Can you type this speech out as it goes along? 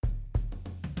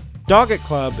Dog It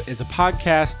Club is a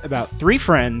podcast about three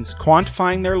friends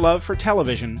quantifying their love for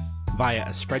television via a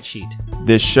spreadsheet.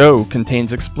 This show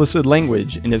contains explicit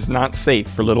language and is not safe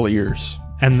for little ears.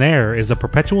 And there is a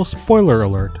perpetual spoiler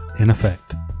alert in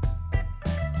effect.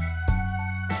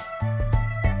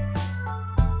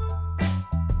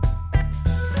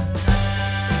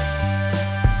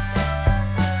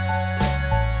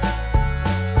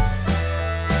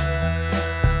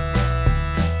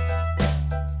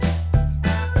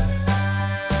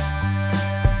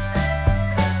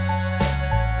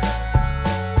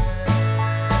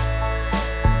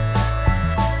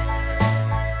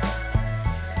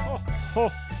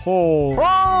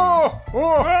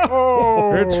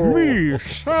 It's me,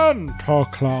 Santa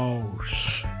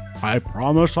Claus. I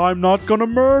promise I'm not gonna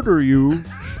murder you.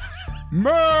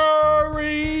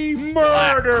 Merry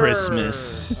murder!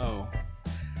 Christmas. Oh.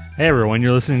 Hey everyone,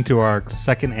 you're listening to our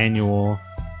second annual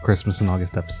Christmas in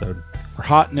August episode. We're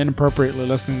hot and inappropriately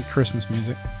listening to Christmas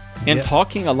music. And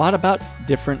talking a lot about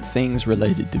different things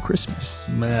related to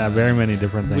Christmas. Yeah, very many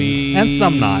different things. We and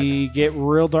some not. get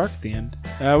real dark at the end.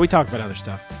 We talk about other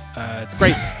stuff. It's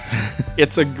great.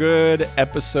 It's a good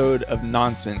episode of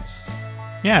nonsense.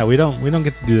 Yeah, we don't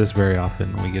get to do this very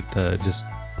often. We get to just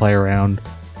play around,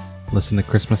 listen to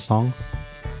Christmas songs.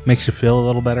 Makes you feel a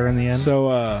little better in the end.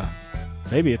 So,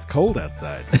 maybe it's cold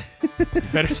outside. You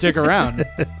better stick around.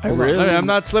 Really? I'm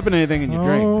not slipping anything in your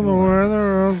drink. Oh, the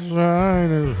weather outside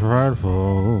is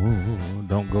frightful.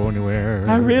 Don't go anywhere.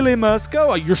 I really must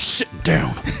go. Oh, you're sitting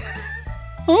down.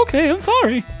 Okay, I'm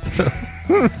sorry.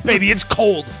 Baby, it's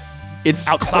cold. It's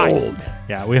outside. cold.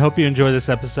 Yeah, we hope you enjoy this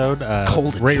episode.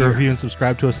 cold in rate, here. review, and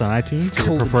subscribe to us on iTunes, It's your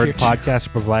cold in preferred here, too. podcast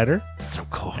provider. It's so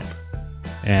cold.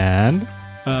 And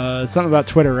Something about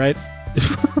Twitter, right?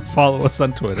 follow us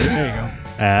on Twitter There you go.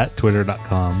 at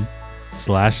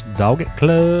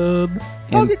twitter.com/DogItClub.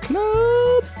 And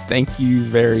thank you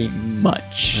very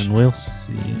much. And we'll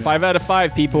see you. 5 out of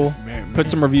 5 people. Put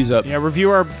some reviews up. Yeah,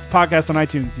 review our podcast on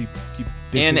iTunes. You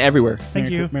And bitches. everywhere. Thank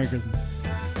you. Merry Christmas.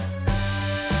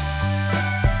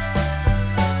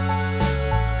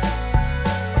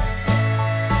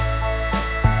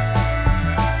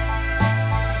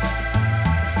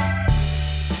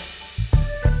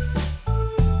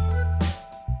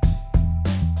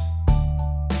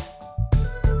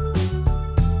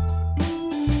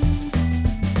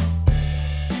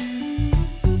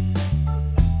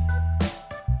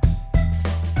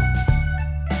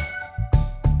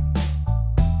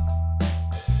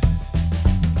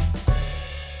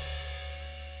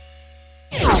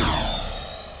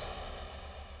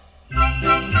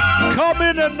 Come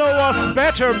in and know us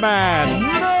better, man.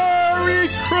 Merry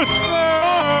Christmas!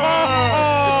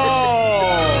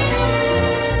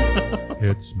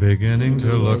 It's beginning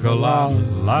to look a lot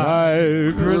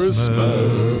like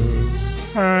Christmas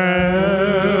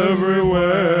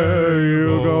everywhere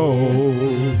you go.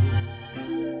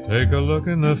 Take a look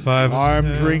in the 5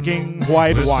 I'm drinking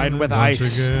white Listen wine with once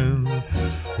ice. again,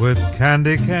 with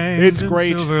candy canes It's and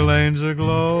great. silver lanes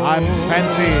aglow. I'm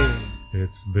fancy.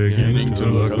 It's beginning to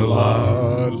look a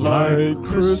lot like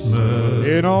Christmas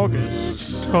In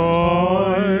August.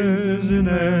 Toys in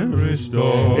every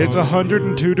store. It's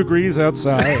 102 degrees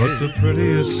outside. But the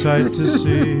prettiest sight to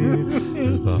see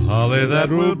is the holly that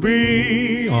will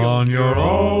be on your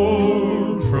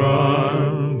own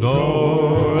front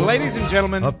door. Ladies and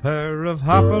gentlemen, A pair of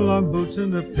hopalong boots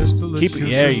and a pistol that keep it. shoots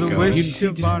There as you the go. wish You can see,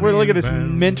 of Bonnie we're looking at this and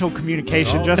Ben. mental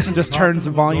communication. All Justin just turns the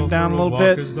volume down a little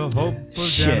bit. Is the hope for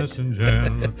Shit. Janice and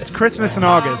Jen. It's Christmas in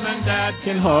August. Dad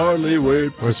can hardly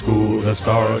wait for school to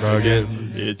start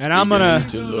again. It's And I'm gonna-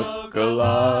 beginning to look a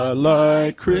lot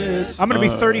like Christmas. I'm going to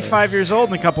be 35 years old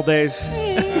in a couple days.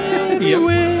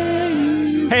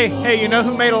 Hey, you know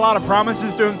who made a lot of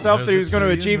promises to himself that he was going to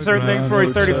achieve certain things before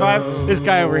he's 35? This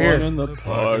guy over One here. in the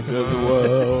park as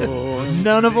well.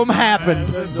 None of them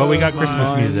happened. But we got Christmas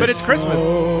music. But it's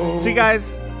Christmas. See,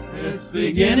 guys,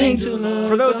 Beginning to look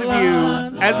for those of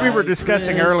you, as we were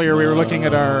discussing earlier, we were looking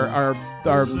at the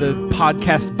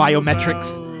podcast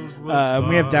biometrics.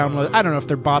 We have downloads. I don't know if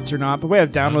they're bots or not, but we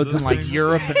have downloads in like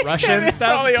Europe and Russia and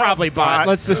stuff. Probably bot.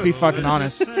 Let's just be fucking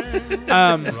honest.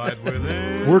 Right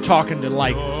within. We're talking to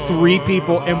like 3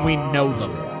 people and we know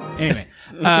them. Anyway,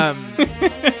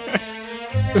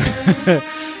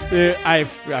 I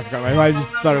forgot. I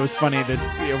just thought it was funny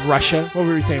that Russia. What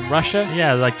were we saying? Russia?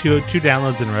 Yeah, like two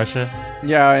downloads in Russia.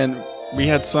 Yeah, and we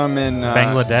had some in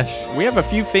Bangladesh. We have a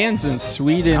few fans in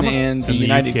Sweden and the And the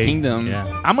United UK. Kingdom. Yeah.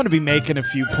 I'm going to be making a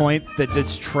few points that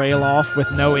just trail off with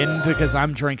no end because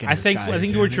I'm drinking. I think what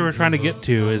you were trying to get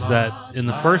to is that in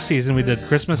the first season we did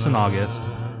Christmas in August.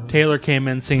 Taylor came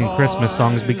in singing Christmas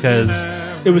songs because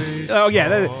It was. Oh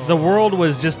yeah. The world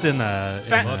was just in a.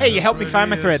 Hey, you helped me find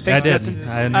my thread. Thank you, I Justin. did.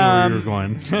 I knew where you were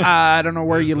going. I don't know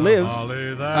where you live,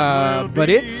 but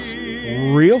it's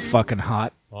real fucking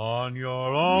hot On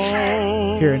your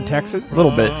own. here in Texas. A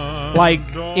little bit. Like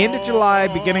end of July,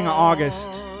 beginning of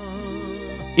August.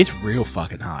 It's real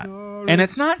fucking hot, and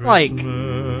it's not like,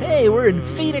 hey, we're in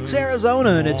Phoenix,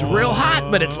 Arizona, and it's real hot,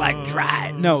 but it's like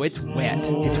dry. No, it's wet.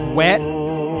 It's wet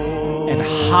and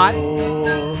hot,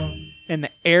 and the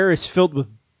air is filled with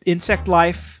insect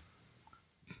life.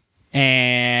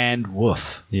 And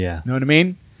woof. Yeah. Know what I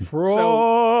mean?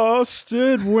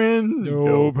 Frosted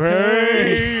window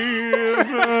pane.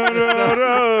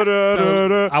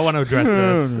 I want to address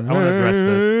this.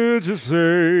 To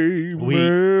say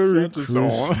Merry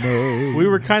Christmas. We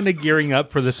were kind of gearing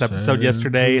up for this episode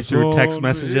yesterday through text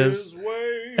messages,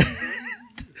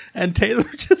 and Taylor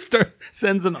just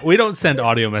sends an. We don't send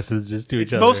audio messages to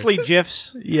each other. Mostly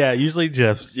GIFs. Yeah, usually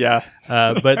GIFs. Yeah.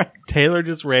 But Taylor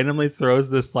just randomly throws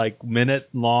this like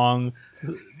minute-long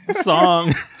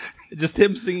song. Just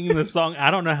him singing the song.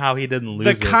 I don't know how he didn't lose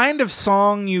The it. kind of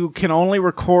song you can only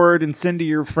record and send to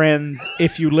your friends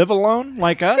if you live alone,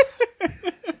 like us.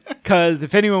 Because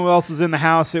if anyone else was in the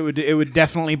house, it would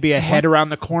definitely be a head around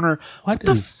the corner. What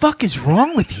the fuck is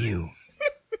wrong with you?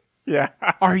 Yeah.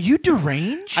 Are you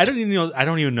deranged? I don't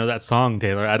even know that song,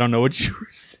 Taylor. I don't know what you were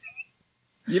saying.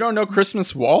 You don't know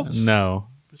Christmas Waltz? No.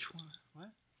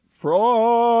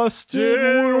 Frosted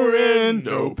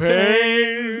window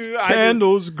panes,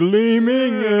 candles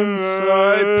gleaming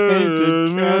inside,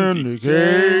 painted candy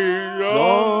canes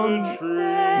on tree.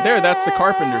 There, that's the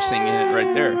Carpenter singing it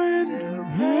right there.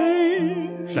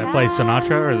 Did I play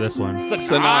Sinatra or this one?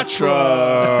 Sinatra.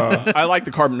 I like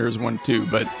the Carpenters one too,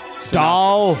 but Sinatra.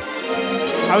 Doll.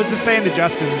 I was just saying to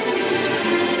Justin,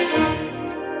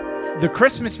 the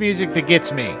Christmas music that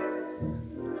gets me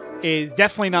is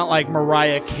definitely not like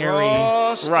Mariah Carey.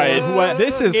 Right.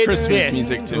 This is It's Christmas this.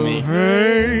 music to me. In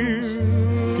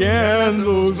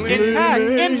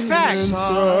fact,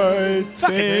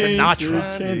 fucking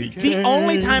Sinatra. The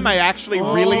only time I actually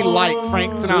really like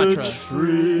Frank Sinatra,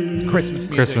 Christmas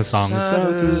music. Christmas songs.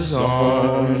 So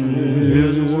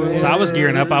I was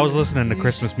gearing up. I was listening to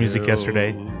Christmas music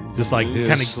yesterday. Just like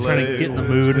kind of trying to get in the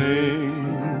mood.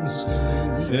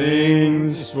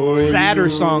 Things for Sadder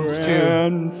songs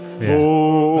too.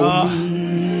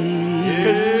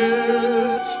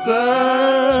 It's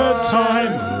that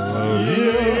time of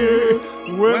year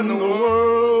when the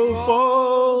world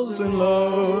falls in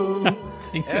love.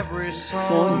 Every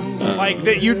song. Like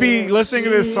that, you'd be listening to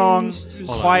this song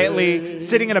quietly,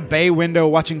 sitting in a bay window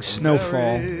watching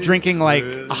snowfall, drinking like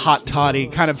a hot toddy,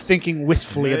 kind of thinking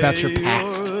wistfully about your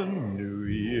past.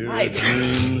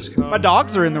 My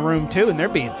dogs are in the room too, and they're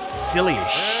being silly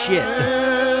as shit.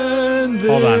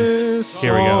 Hold on.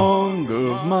 Here we go. Song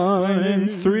of mine,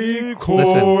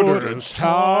 3/4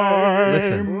 time.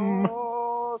 Listen.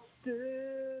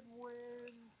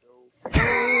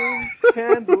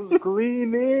 Candles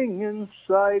gleaming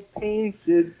inside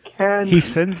painted candy. He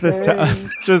sends this to us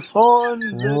just on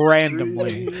the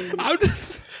randomly. I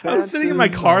was sitting in my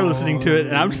car listening to it,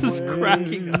 and I'm just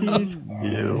cracking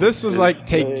up. This was like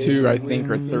take 2, I think,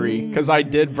 or 3, because I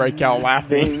did break out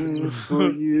laughing. things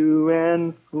for you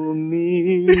and for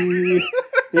me.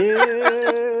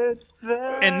 It's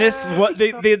that And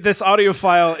this audio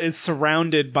file is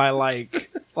surrounded by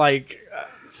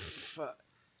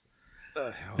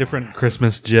Different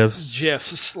Christmas gifs.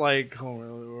 GIFs. Like,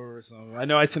 I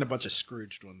know I sent a bunch of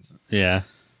Scrooged ones. Yeah,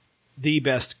 The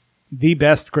best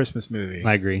Christmas movie.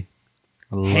 I agree.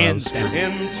 I love Hands Scrooge. down.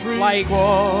 In Like-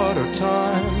 3/4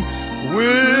 time,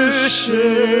 wishing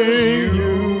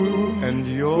you and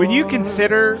yours When you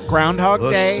consider Groundhog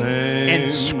the Day same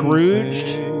and Scrooged,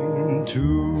 thing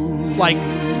too. like,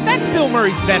 that's Bill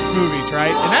Murray's best movies,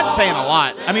 right? And that's saying a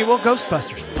lot. I mean, well,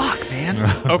 Ghostbusters. Fuck, man.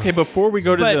 Okay, before we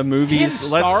go to But the movies, him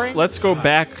starring let's go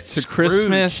back to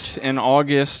Christmas in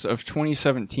August of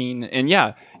 2017, and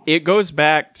yeah, it goes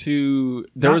back to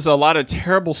there was a lot of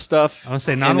terrible stuff. I want to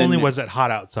say, not in the only ne- was it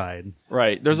hot outside,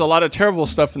 right, there's a lot of terrible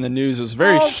stuff in the news. It was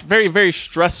very, very, very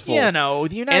stressful. You know,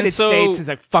 the United And so- States is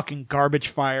a fucking garbage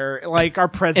fire. Like, our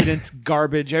president's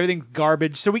garbage. Everything's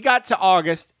garbage. So we got to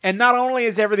August, and not only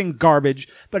is everything garbage,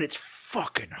 but it's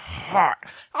fucking hot.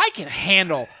 I can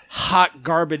handle hot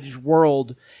garbage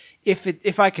world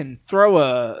if I can throw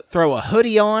a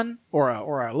hoodie on or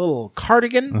a little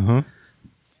cardigan.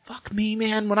 Fuck me,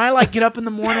 man. When I like get up in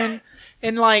the morning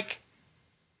and like,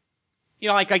 you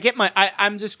know, like I get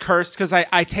I'm just cursed because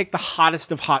I take the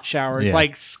hottest of hot showers, Yeah.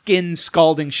 like skin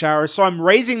scalding showers. So I'm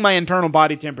raising my internal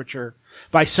body temperature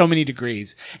by so many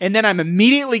degrees. And then I'm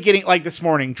immediately getting, like this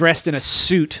morning, dressed in a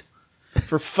suit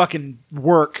for fucking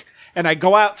work. And I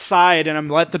go outside and I'm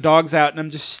let the dogs out and I'm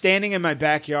just standing in my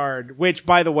backyard, which,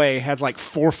 by the way, has like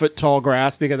 4 foot tall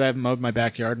grass because I haven't mowed my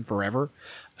backyard in forever.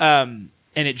 And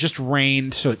it just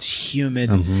rained, so it's humid.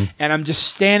 Mm-hmm. And I'm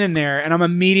just standing there and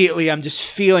I'm just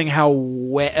feeling how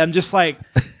wet. I'm just like,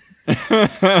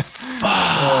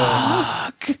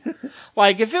 fuck.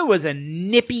 Like if it was a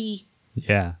nippy,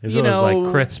 Yeah. If you it was know,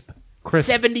 like crisp.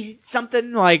 70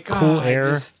 something, like Cool I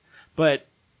air. but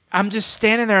I'm just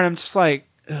standing there and I'm just like,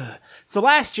 ugh. So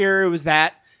last year it was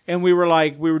that, and we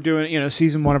were doing,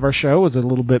 season 1 of our show was a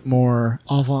little bit more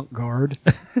avant-garde,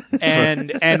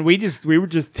 and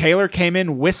Taylor came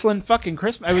in whistling fucking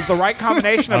Christmas. It was the right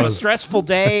combination of a stressful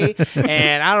day,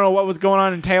 and I don't know what was going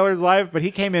on in Taylor's life, but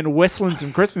he came in whistling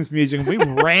some Christmas music, and we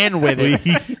ran with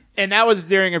it. And that was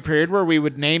during a period where we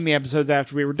would name the episodes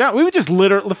after we were done. We would just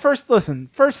literally first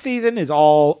season is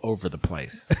all over the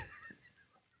place.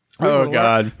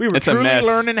 God. We were It's a truly mess.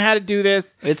 learning how to do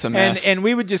this. It's a mess. And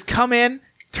we would just come in,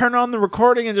 turn on the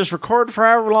recording, and just record for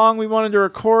however long we wanted to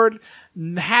record.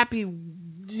 Happy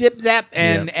zip zap,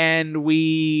 and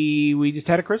we just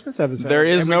had a Christmas episode. There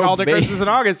is and we no called it ba- Christmas in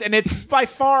August, and it's by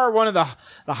far one of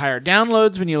the higher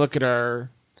downloads when you look at our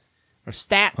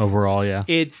stats Overall, yeah.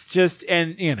 It's just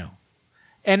and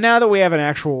now that we have an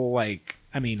actual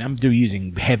I'm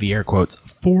using heavy air quotes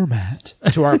format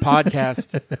to our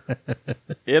podcast.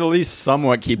 It at least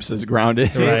somewhat keeps us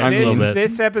grounded. Right. I'm a little bit.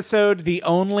 This episode, the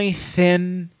only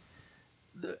thin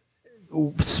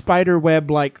spider web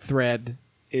like thread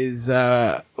is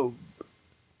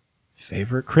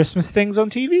favorite Christmas things on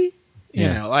TV.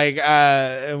 Yeah.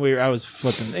 I was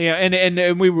flipping,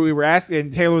 and we were asking,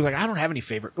 and Taylor was like, I don't have any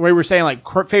favorite. We were saying like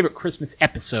favorite Christmas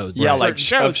episodes. Yeah, of like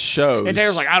certain of shows. And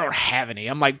Taylor's like, I don't have any.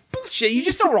 I'm like, bullshit. You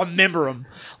just don't remember them.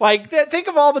 Like, think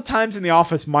of all the times in the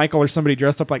office, Michael or somebody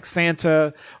dressed up like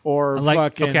Santa or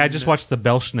fucking. Okay, I just watched the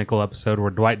Belschnickel episode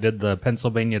where Dwight did the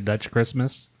Pennsylvania Dutch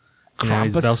Christmas. He's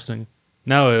Krampus? Belschnickel.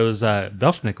 No, it was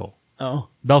Belschnickel. Oh,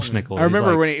 Belschnickel. I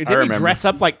remember when I did he remember. dress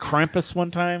up like Krampus one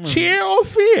time? Cheer or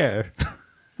fear.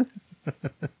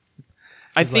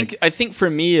 I think for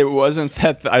me it wasn't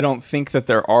that I don't think that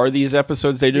there are these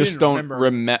episodes. They just didn't don't remember.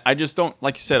 remember. I just don't,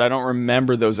 like you said, I don't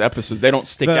remember those episodes. They don't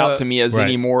stick The- out to me as Right.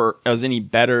 any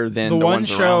better than The the one ones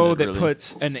show around it, that really.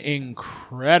 puts an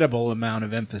incredible amount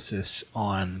of emphasis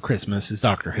on Christmas is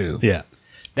Doctor Who. Yeah.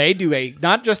 They do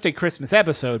not just a Christmas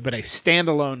episode, but a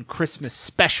standalone Christmas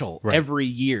special Right. every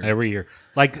year. Every year.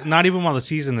 Like, not even while the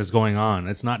season is going on.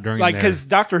 It's not during Like, their- because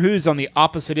Doctor Who's on the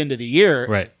opposite end of the year.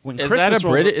 Right. When Is Christmas that a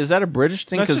rolls- Is that a British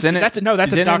thing? That's Because just- then that's a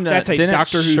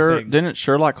Doctor Who thing. Didn't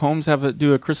Sherlock Holmes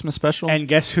do a Christmas special? And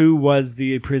guess who was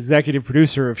the executive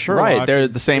producer of Sherlock? Right, they're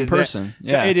the same person.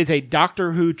 Yeah. It is a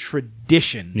Doctor Who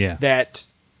tradition Yeah. that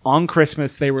on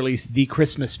Christmas they release the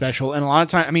Christmas special. And a lot of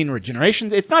time,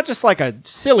 Regenerations, it's not just like a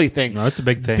silly thing. No, it's a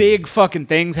big thing. Big fucking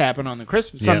things happen on the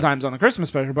Christmas, Yeah. sometimes on the Christmas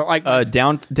special, but like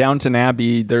Downton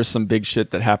Abbey, there's some big shit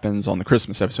that happens on the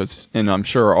Christmas episodes, and I'm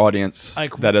sure our audience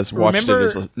Like, that has watched remember-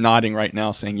 it is nodding right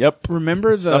now, saying, "Yep."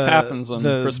 remember the Stuff happens on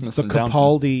the, Christmas the in Downton.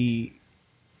 Capaldi.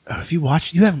 If you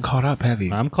watched, you haven't caught up, have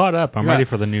you? I'm caught up. I'm Yeah. ready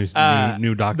for the new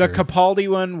new Doctor. The Capaldi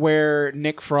one where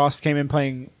Nick Frost came in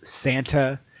playing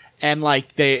Santa, and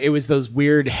it was those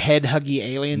weird head huggy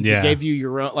aliens Yeah. that gave you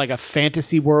your own, like a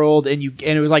fantasy world, and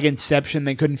it was like Inception.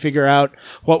 They couldn't figure out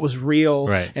what was real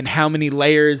Right. and how many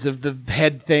layers of the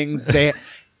head things they.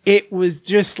 It was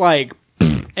just like,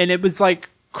 and it was like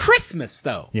Christmas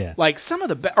though. Yeah. like some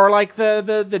of or like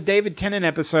the David Tennant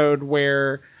episode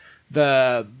where.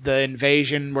 The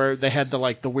invasion where they had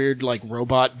the weird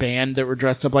robot band that were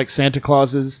dressed up like Santa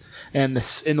Clauses, and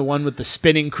in the one with the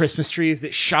spinning Christmas trees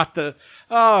that shot the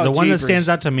one that jeepers. stands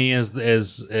out to me is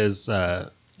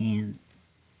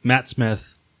Matt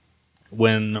Smith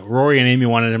when Rory and Amy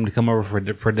wanted him to come over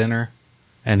for dinner,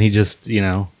 and he just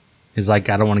he's like,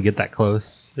 I don't want to get that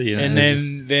close, and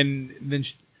it's then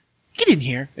she, get in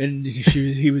here, and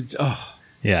he was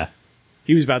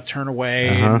he was about to turn away,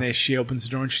 Uh-huh. and then she opens the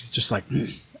door and she's just like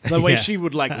the way Yeah. she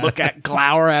would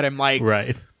glower at him like,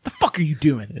 right. the fuck are you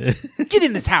doing? Get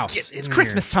in this house. It's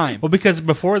Christmas time. Well, because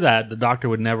before that, the Doctor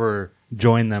would never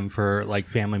join them for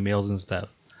family meals and stuff.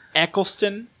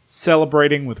 Eccleston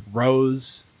celebrating with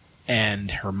Rose and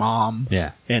her mom.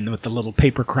 Yeah. And with the little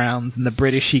paper crowns and the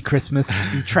Britishy Christmas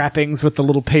trappings with the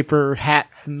little paper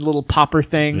hats and little popper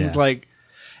things. Yeah.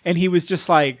 And he was just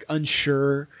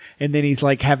unsure. And then he's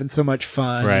having so much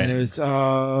fun. Right. And it was,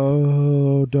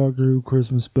 Doctor Who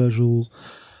Christmas specials.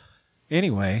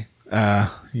 Anyway,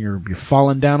 you're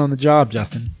falling down on the job,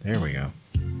 Justin. There we go.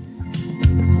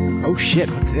 Oh shit!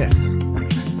 What's this?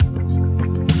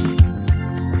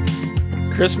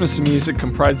 Christmas music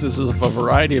comprises of a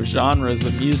variety of genres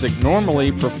of music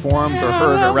normally performed or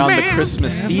heard around the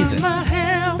Christmas season.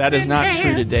 That is not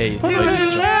true today, ladies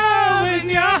and gentlemen.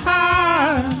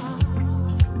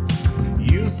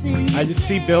 I just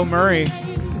see Bill Murray.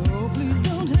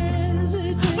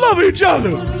 Love each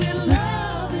other.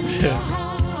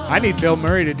 I need Bill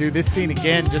Murray to do this scene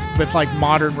again, just with like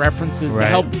modern references to Right.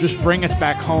 help just bring us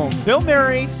back home. Bill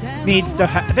Murray needs to.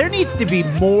 There needs to be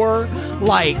more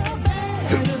like.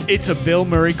 It's a Bill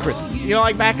Murray Christmas. You know,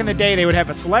 like back in the day, they would have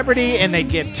a celebrity and they'd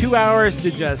get 2 hours to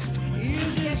just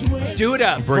do it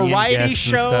up. Bring in Variety guests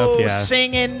and show, stuff, yeah.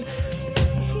 singing.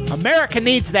 America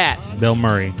needs that. Bill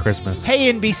Murray, Christmas. Hey,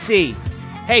 NBC.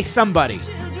 Hey, somebody.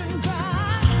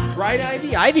 Right,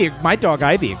 Ivy? Ivy, my dog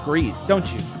Ivy agrees, don't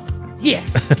you?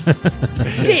 Yes.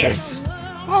 Yes.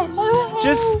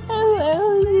 Just.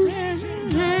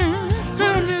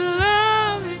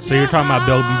 So you're talking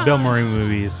about Bill Murray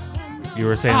movies. You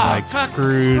were saying like fuck,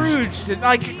 Scrooge, Scrooged.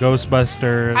 Like,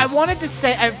 Ghostbusters. I wanted to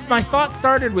say, my thought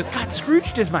started with, God,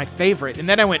 Scrooged is my favorite. And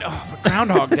then I went, oh,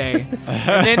 Groundhog Day.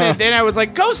 and then I was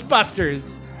like,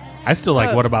 Ghostbusters. I still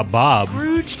like What About Bob?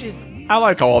 Scrooged is. I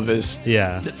like all of his.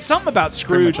 Yeah. Something about Pretty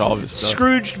Scrooge. much all of his stuff.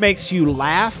 Scrooged makes you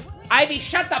laugh. Ivy,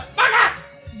 shut the fuck up!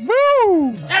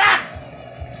 Woo!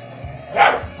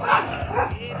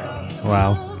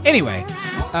 Wow. Anyway,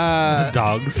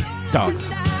 Dogs.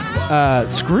 dogs.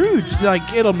 Scrooge,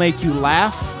 like, it'll make you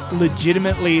laugh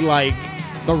legitimately, like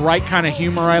the right kind of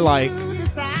humor I like,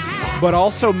 but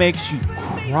also makes you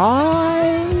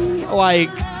cry. Like,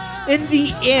 in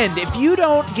the end, if you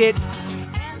don't get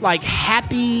like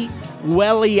happy,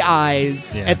 welly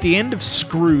eyes Yeah. at the end of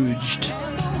Scrooged,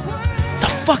 the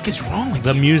fuck is wrong with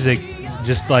The you? music,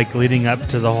 just like leading up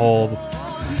to the whole.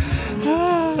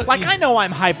 Like, I know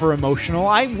I'm hyper emotional.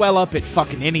 I well up at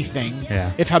fucking anything.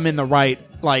 Yeah. If I'm in the right,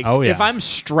 like, Oh, yeah. if I'm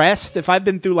stressed, if I've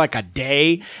been through like a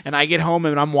day and I get home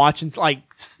and I'm watching like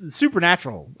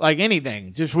Supernatural, like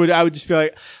anything, I would just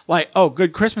be like, oh,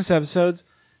 good Christmas episodes.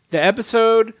 The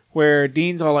episode where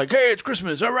Dean's all like, hey, it's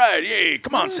Christmas. All right. Yay.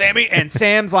 Come on, Sammy. And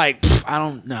Sam's like, I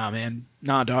don't know, man.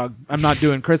 Nah, dog. I'm not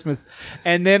doing Christmas.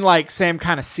 And then like Sam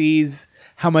kind of sees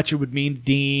how much it would mean to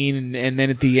Dean, and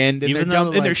then at the end, in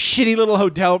their shitty little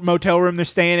motel room they're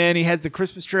staying in, he has the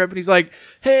Christmas trip, and he's like,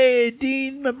 "Hey,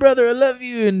 Dean, my brother, I love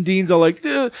you." And Dean's all like,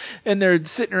 "Duh," and they're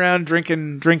sitting around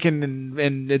drinking,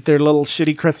 and at their little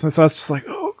shitty Christmas. I was just like,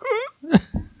 "Oh,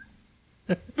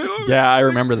 God." Yeah, I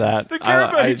remember that. They care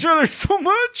about each other so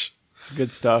much. It's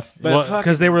good stuff. But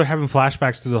Because they were having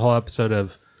flashbacks through the whole episode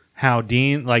of how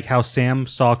how Sam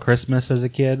saw Christmas as a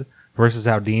kid versus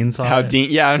how Dean saw it.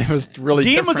 Yeah, and it was really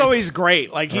Dean was different. always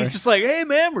great. Like, he's just like, "Hey,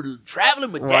 man, we're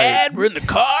traveling with Dad. We're in the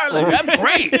car. Like, I'm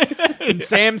great." And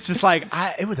Sam's just like,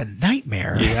 "It was a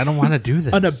nightmare, I don't want to do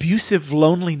this. an abusive,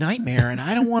 lonely nightmare, and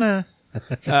I don't want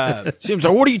to." Seems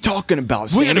like, what are you talking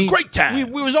about? We had a Sammy? great time.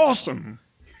 We was awesome.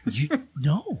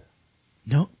 No.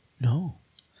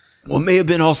 Well, it may have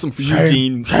been awesome for you,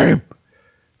 Dean. Sam,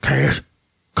 Cash,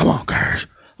 come on, Cash.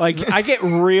 Like, I get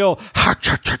real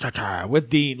ha-cha-cha-cha-cha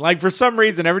with Dean. Like, for some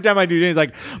reason, every time I do Dean, he's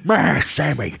like, "Mer,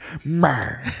 Sammy,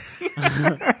 mer,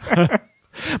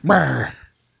 mer,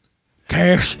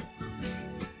 Cash,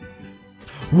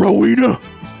 Rowena."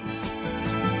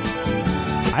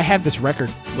 I have this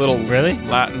record. Little Really?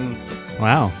 Latin.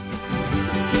 Wow.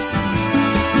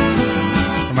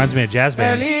 Reminds me of jazz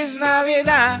band. Feliz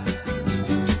Navidad.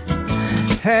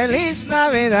 Feliz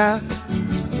Navidad.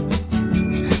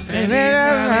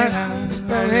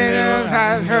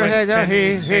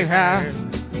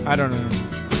 I don't know.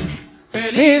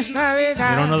 Feliz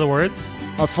Navidad. You don't know the words?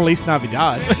 Oh, Feliz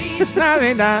Navidad. Feliz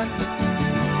Navidad.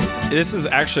 This is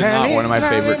actually not one of my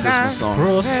favorite Christmas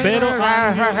songs.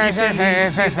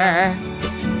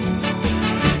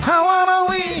 I wanna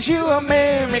wish you a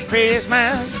Merry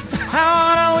Christmas. I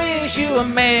wanna wish you a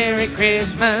Merry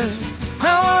Christmas. I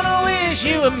wanna wish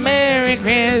you a Merry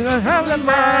Christmas from the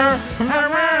bottom of my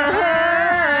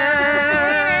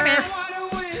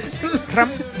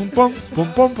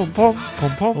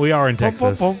heart. We are in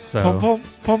Texas, so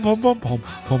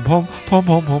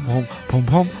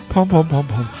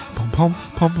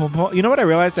You know what I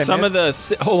realized? Some of the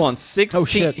 16. Oh,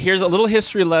 shit. Here's a little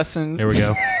history lesson. here we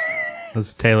go. This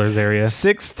is Taylor's area.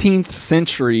 16th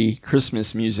century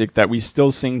Christmas music that we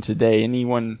still sing today.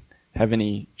 Anyone have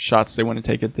any shots they want to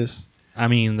take at this? I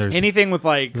mean, there's anything with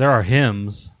like there are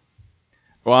hymns.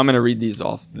 Well, I'm going to read these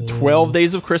off. The 12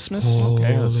 Days of Christmas. Okay,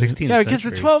 16th yeah, because the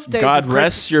century. 12 days God of Christmas,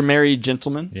 rest your merry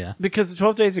gentlemen. Yeah. because the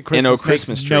 12 days of And Christmas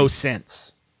Christmas makes tree. no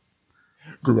sense.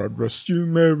 God rest you,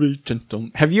 merry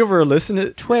gentlemen. Have you ever listened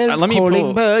to 12 let me calling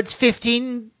pull- birds,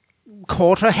 15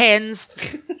 quarter hens,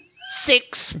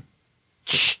 6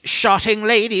 shotting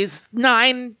ladies,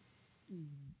 9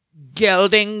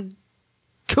 gelding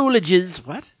Coolidges.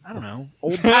 What? I don't know.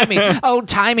 Old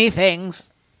timey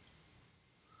things.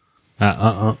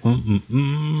 I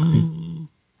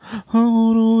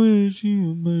wanna wish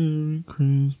you a Merry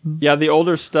Christmas. Yeah, the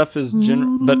older stuff is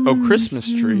but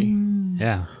Christmas Tree.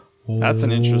 Yeah. That's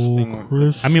an interesting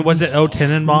one. I mean, was it O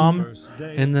Tenenbaum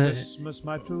in the?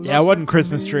 Yeah, it wasn't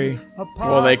Christmas tree.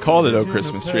 Well, they called it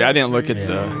Christmas Tree. I didn't look at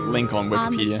the link on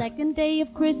On the Wikipedia. second day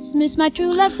of Christmas, my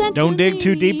true love sent Don't to dig me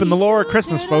too deep in the lore of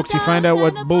Christmas, 2 folks. You find out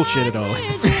what and a bullshit it all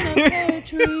box is. in a fir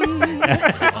tree.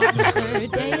 On the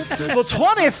third day of The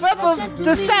 25th of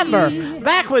December,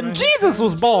 back when Jesus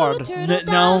was born.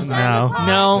 No.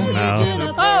 No.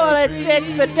 Oh, well,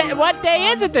 it's the day. What day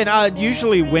is it then?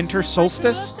 Usually winter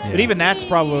solstice, but even that's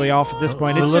probably off at this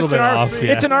point. It's A little just bit off,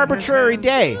 yeah. It's an arbitrary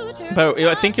day. But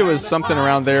I think it was something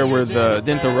around there where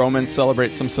didn't the Romans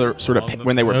celebrate some sort of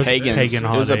when they were It was a pagans? pagan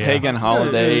It was a holiday, pagan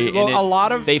holiday. Well, and a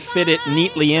lot of they fit it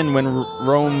neatly in when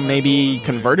Rome maybe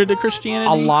converted to Christianity.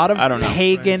 a lot of I don't know.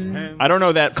 pagan I don't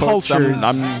know that folks. cultures.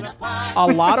 I'm a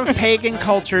lot of pagan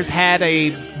cultures had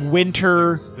a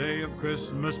winter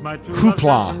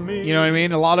hoopla. You know what I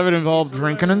mean? A lot of it involved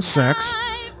drinking and sex.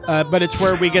 But it's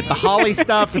where we get the holly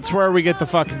stuff. It's where we get the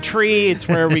fucking tree. It's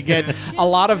where we get a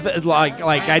lot of the like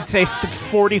I'd say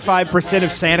 45%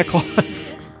 of Santa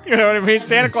Claus. You know what I mean?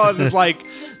 Santa Claus is like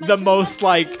the most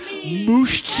like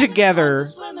mooshed together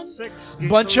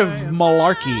bunch of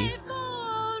malarkey.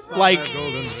 Like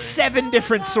 7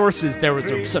 different sources. There was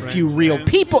a few real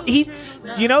people.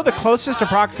 The closest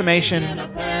approximation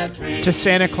to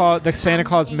Santa Claus, the Santa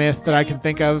Claus myth that I can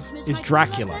think of is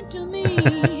Dracula.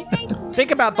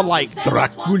 Think about the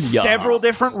Dracula. several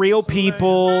different real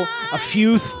people, a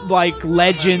few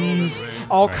legends,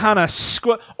 all kind of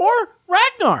or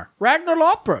Ragnar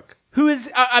Lothbrok. Who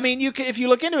is? if you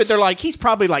look into it, they're like he's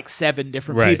probably like 7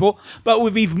 different Right. people, but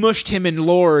we've mushed him in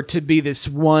lore to be this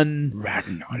one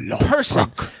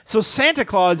person. So Santa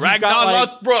Claus,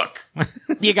 Lothbrok.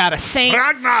 you got a saint.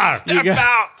 Ragnar, step got-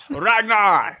 out,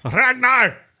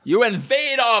 Ragnar. You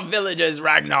invade our villages,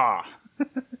 Ragnar.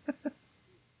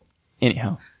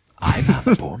 Anyhow, Ivar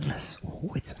the Boneless.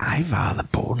 Oh, it's Ivar the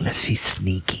Boneless. He's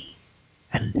sneaky.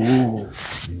 And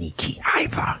sneaky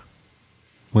Ivar.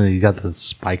 When he got the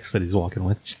spikes that he's walking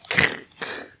with.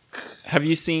 have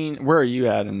you seen? Where are you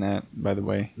at in that? By the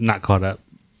way, Not caught up.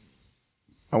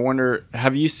 I wonder.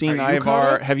 Have you seen Are you caught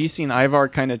Ivar? up? Have you seen Ivar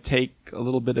kind of take a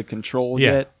little bit of control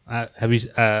Yeah. yet? Have you?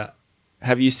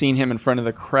 Have you seen him in front of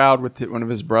the crowd with one of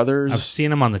his brothers? I've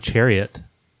seen him on the chariot.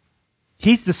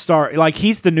 He's the star. Like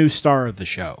he's the new star of the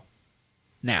show.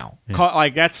 Now,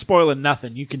 that's spoiling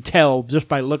nothing. You can tell just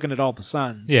by looking at all the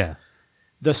sons. Yeah.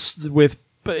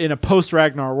 In a post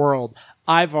Ragnar world,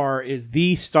 Ivar is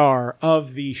the star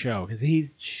of the show because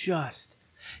he's just.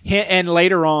 And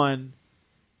later on,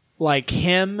 like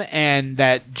him and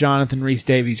that Jonathan Rhys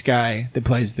Davies guy that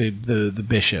plays the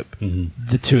bishop,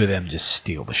 the two of them just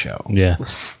steal the show. Yeah.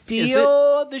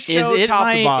 Steal the show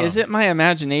top to bottom. Is it my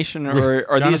imagination, or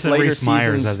are these Jonathan later Rhys Myers,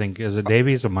 seasons? I think. Is it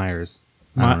Davies or Myers?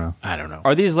 I don't know. I don't know.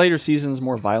 Are these later seasons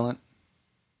more violent?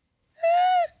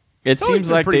 It always seems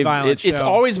been a like pretty violent it's show.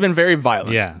 always been very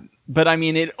violent. Yeah. But I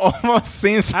mean, it almost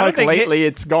seems I don't like think lately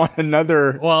it's gone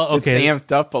another. Well, okay. It's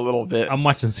amped up a little bit. I'm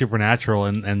watching Supernatural,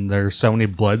 and there's so many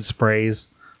blood sprays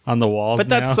on the walls. But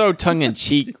that's now. so tongue in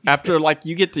cheek. After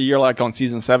you're like on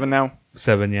season 7 now.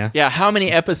 7, yeah. Yeah, how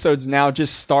many episodes now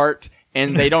just start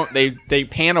and they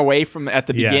pan away from at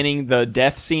the Yeah. beginning the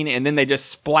death scene and then they just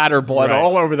splatter blood Right.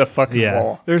 all over the fucking Yeah.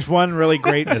 wall. There's one really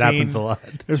great It scene. happens a lot.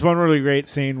 There's one really great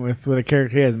scene with a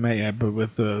character he hasn't met yet, but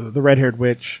with the red-haired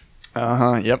witch.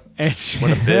 Yep. And she,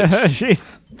 What a bitch.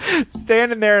 she's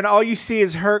standing there, and all you see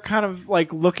is her kind of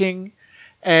like looking,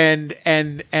 and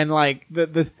like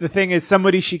the thing is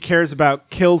somebody she cares about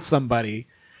kills somebody,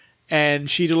 and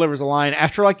she delivers a line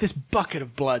after like this bucket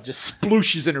of blood just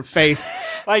splooshes in her face.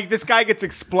 Like this guy gets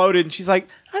exploded, and she's like,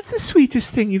 "That's the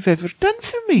sweetest thing you've ever done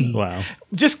for me." Wow.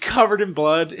 Just covered in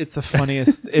blood. It's the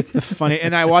funniest. It's the funny.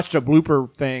 And I watched a blooper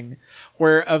thing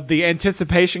where of the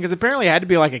anticipation, because apparently it had to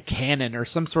be like a cannon or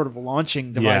some sort of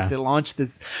launching device Yeah. that launched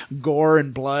this gore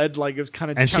and blood. Like it was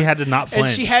kind of, And she had to not and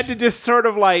flinch. she had to just sort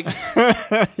of like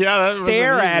Yeah,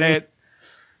 stare at it.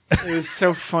 It was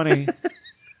so funny.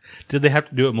 Did they have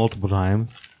to do it multiple times?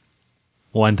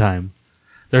 One time.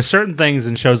 There's certain things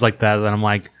in shows like that I'm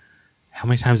like, how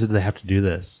many times did they have to do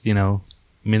this? You know?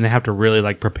 I mean, they have to really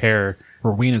like prepare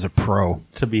Rowena's a pro.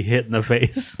 to be hit in the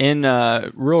face. In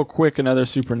real quick, another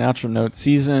Supernatural note.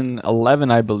 Season 11,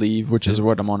 I believe, which is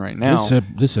what I'm on right now. This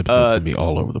episode's going to be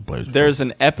all over the place. There's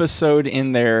an episode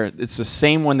in there. It's the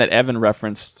same one that Evan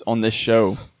referenced on this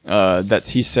show. That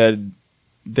he said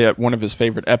that one of his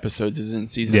favorite episodes is in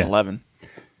season 11.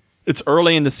 It's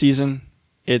early in the season.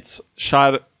 It's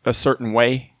shot a certain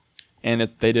way, and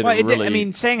they did it really. I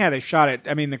mean, saying how they shot it.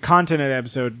 I mean, the content of the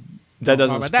episode that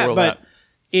doesn't spoil that.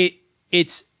 But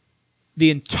it's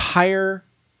the entire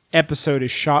episode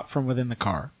is shot from within the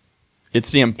car.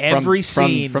 It's the every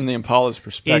scene from the Impala's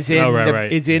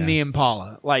perspective. Is in the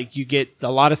Impala. Like you get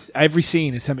a lot of every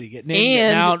scene is somebody getting in,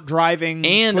 getting out, driving,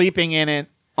 sleeping in it.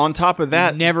 On top of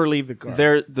that, you never leave the car.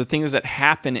 The things that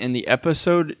happen in the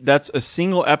episode. That's a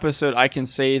single episode I can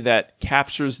say that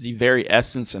captures the very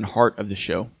essence and heart of the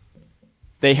show.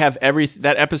 They have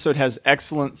that episode has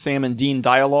excellent Sam and Dean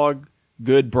dialogue,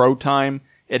 good bro time.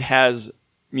 It has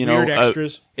weird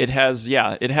extras. It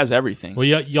has everything. Well,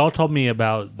 y'all told me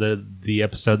about the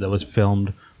episode that was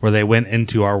filmed where they went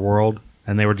into our world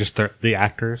and they were just the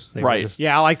actors. They right. were just,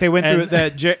 yeah, like they went through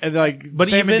but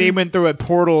Sam and Dean went through a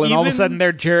portal and all of a sudden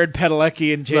they're Jared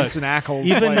Padalecki and Jensen Ackles.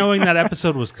 Even knowing that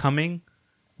episode was coming,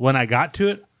 when I got to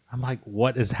it, I'm like,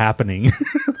 what is happening?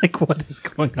 Like, what is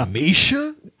going on?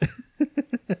 Misha?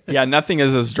 Yeah, nothing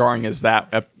is as jarring as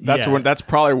that. That's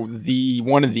probably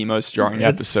one of the most jarring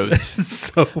episodes.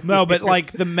 So no, but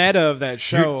like the meta of that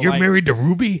show. You're married to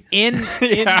Ruby? In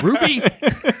Ruby?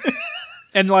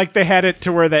 And like they had it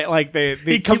to where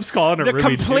he keeps calling her the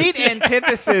Ruby complete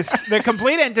antithesis. The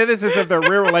complete antithesis of their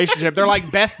real relationship. They're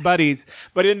like best buddies,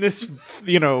 but in this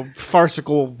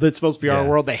farcical that's supposed to be our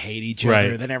world, they hate each other.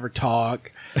 Right. They never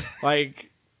talk.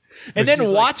 Like, and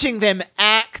then watching them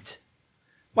act.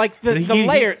 Like the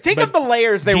layer. Think of the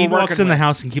layers they Dean were working walks in with. the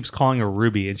house and keeps calling her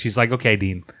Ruby, and she's like, "Okay,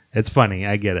 Dean, it's funny.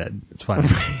 I get it. It's funny."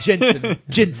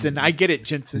 Jensen. I get it,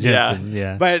 Jensen.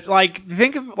 Yeah. But like,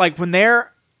 think of like when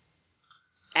they're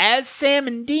as Sam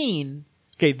and Dean.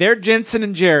 Okay, they're Jensen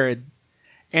and Jared,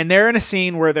 and they're in a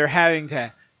scene where they're having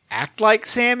to act like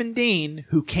Sam and Dean,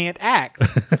 who can't act,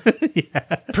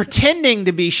 pretending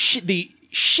to be the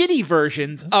shitty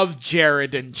versions of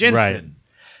Jared and Jensen. Right.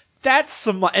 That's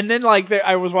some, and then like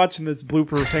I was watching this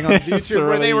blooper thing on YouTube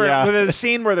where they were with a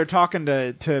scene where they're talking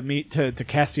to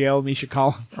Castiel, Misha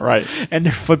Collins, right? And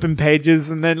they're flipping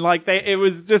pages, and then like it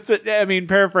was just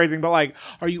paraphrasing, but like,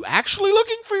 are you actually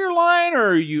looking for your line,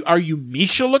 or are you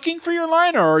Misha looking for your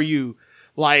line, or are you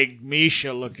like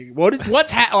Misha looking?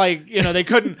 They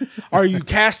couldn't. Are you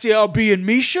Castiel being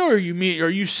Misha, or are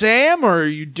you Sam, or are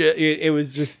you? It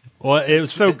was just it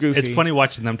was so goofy. It's funny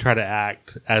watching them try to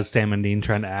act as Sam and Dean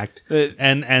trying to act,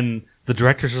 and the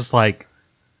director's just like,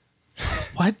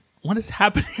 what is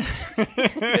happening?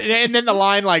 And then the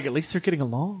line like, at least they're getting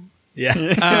along.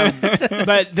 Yeah.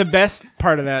 But the best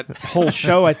part of that whole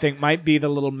show, I think, might be the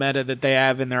little meta that they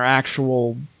have in their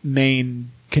actual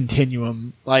main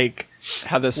continuum, like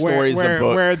how the story's a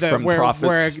book from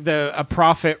prophets. Where a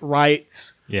prophet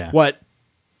writes Yeah. what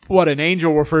an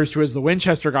angel refers to as the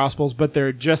Winchester Gospels, but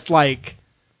they're just like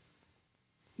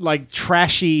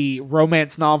trashy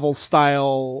romance novel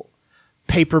style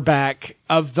paperback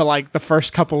of the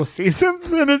first couple of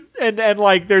seasons, and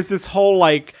like there's this whole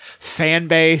like fan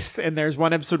base, and there's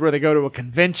one episode where they go to a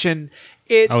convention.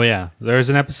 There's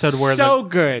an episode where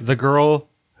good. The girl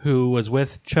who was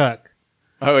with Chuck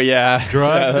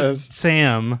drugged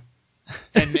Sam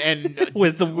and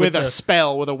with a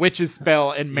spell, with a witch's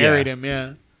spell, and married him.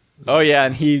 Yeah. Oh yeah,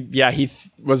 and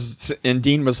and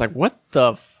Dean was like, "What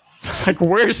the." Like,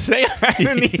 where's Sam?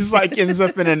 And he's like ends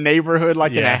up in a neighborhood,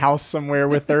 like in a house somewhere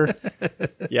with her.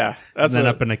 Yeah, that's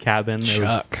up in a cabin.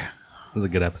 Chuck. It was a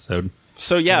good episode.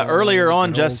 So earlier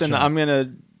on, Justin, I'm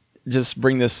gonna just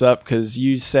bring this up because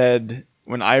you said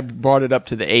when I brought it up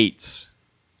to the 8s,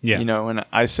 and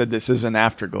I said this is an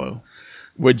afterglow.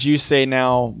 Would you say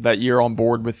now that you're on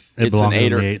board with it's an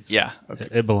 8 or 8s? Yeah, okay.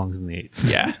 It belongs in the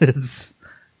 8s. Yeah,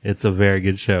 it's a very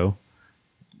good show.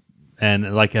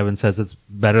 And like Evan says, it's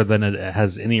better than it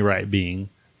has any right being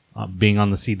on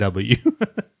the CW.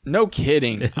 No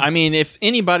kidding. I mean, if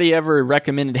anybody ever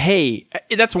recommended, hey,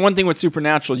 that's one thing with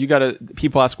Supernatural.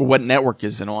 People ask, well, what network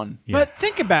is it on? Yeah. But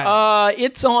think about it.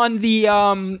 It's on the.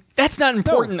 That's not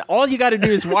important. No. All you got to do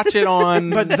is watch it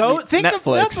on.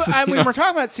 Netflix. We're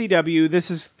talking about CW.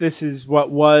 This is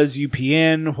what was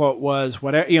UPN. What was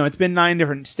whatever. It's been 9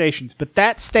 different stations, but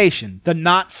that station, the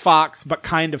not Fox but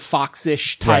kind of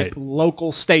Fox-ish type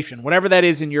local station, whatever that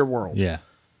is in your world. Yeah.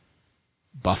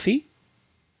 Buffy,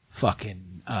 fucking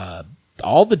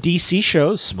all the DC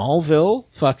shows, Smallville,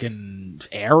 fucking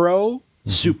Arrow,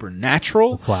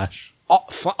 Supernatural, Flash.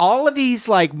 all of these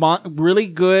like really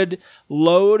good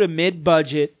low to mid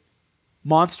budget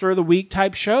Monster of the Week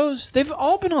type shows, they've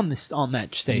all been on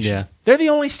that station. Yeah. They're the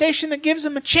only station that gives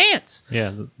them a chance.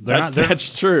 Yeah, they're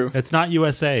That's true. It's not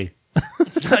USA.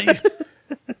 It's not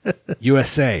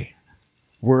USA.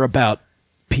 We're about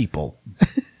people.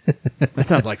 That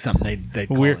sounds like something they'd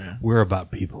call it. We're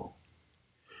about people.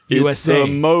 It's USA.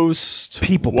 the most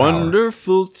People power.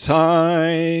 wonderful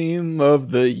time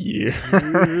of the year.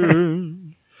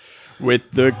 With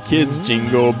the kids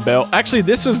jingle bell. Actually,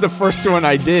 this was the first one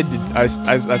I did. I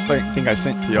think I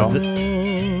sent to y'all.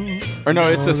 Or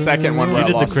no, it's the second one where You I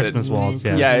did the lost Christmas it. waltz,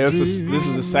 yeah. Yeah, this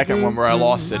is the second one where I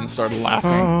lost it and started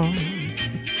laughing.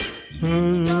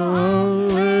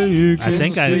 I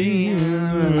think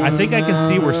I can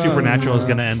see where Supernatural is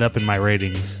going to end up in my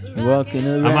ratings. I'm not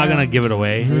going to give it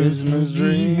away, Christmas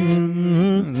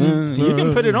dream. You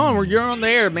can put it on where you're on the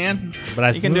air, man.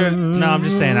 but You can do it. No, I'm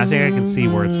just saying. I think I can see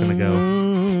where it's going to go.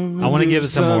 I want to give it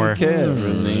some more.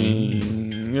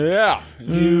 Caroling. Yeah.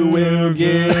 You will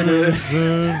get it.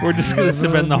 We're just going to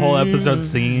spend the whole episode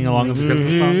singing along with the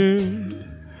Christmas song.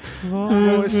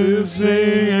 Voices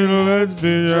singing, let's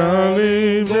be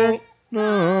jolly.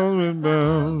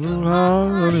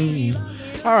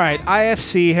 All right,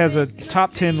 IFC has a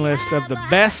top 10 list of the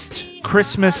best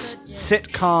Christmas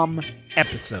sitcom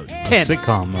episodes. 10.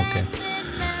 Sitcom, okay.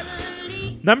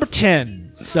 Number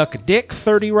 10, Suck a Dick,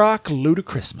 30 Rock,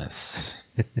 Ludachristmas.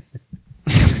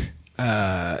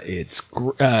 It's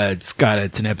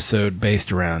an episode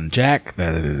based around Jack,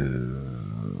 that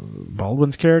is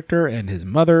Baldwin's character, and his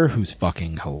mother, who's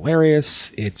fucking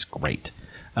hilarious. It's great.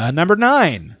 Number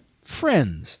 9,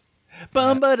 Friends.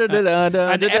 An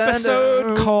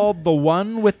episode called The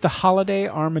One with the Holiday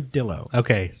Armadillo.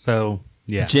 Okay, so,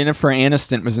 yeah. Jennifer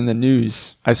Aniston was in the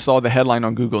news. I saw the headline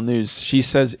on Google News. She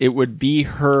says it would be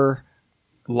her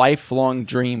lifelong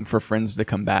dream for Friends to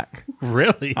come back.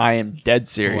 Really? I am dead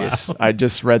serious. I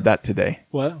just read that today.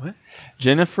 What?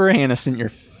 Jennifer Aniston, your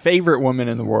favorite woman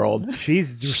in the world.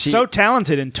 She's so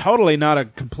talented and totally not a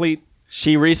complete...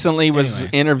 She recently was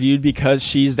interviewed because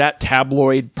she's that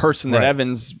tabloid person that Right.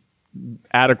 Evans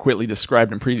adequately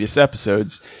described in previous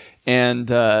episodes. And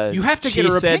You have to she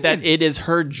get her said opinion. that it is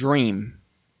her dream.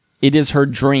 It is her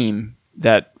dream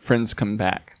that Friends come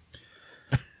back.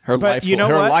 Her But you know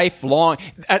what? lifelong.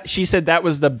 She said that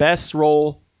was the best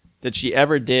role that she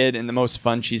ever did and the most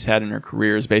fun she's had in her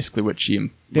career is basically what she was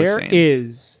There saying.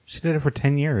 is... She did it for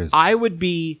 10 years. I would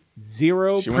be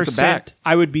 0%. She wants it back.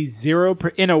 I would be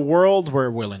 0% in a world where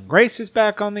Will and Grace is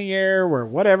back on the air, where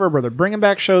they're bringing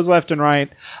back shows left and right.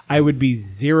 I would be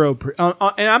 0%.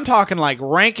 And I'm talking like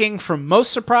ranking from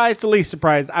most surprised to least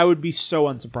surprised. I would be so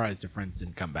unsurprised if Friends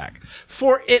didn't come back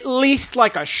for at least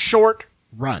like a short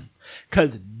run,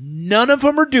 because none of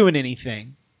them are doing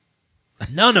anything.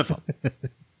 None of them.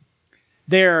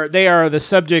 They are the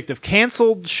subject of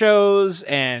canceled shows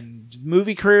and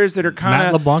movie careers that are kind Matt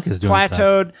of LeBlanc is doing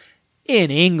plateaued in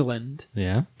England.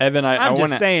 Yeah. Evan, I'm just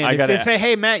wanna, saying, I if gotta, they say,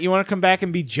 "Hey Matt, you want to come back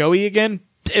and be Joey again?"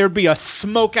 There'd be a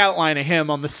smoke outline of him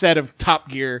on the set of Top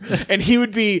Gear, and he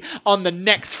would be on the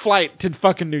next flight to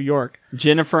fucking New York.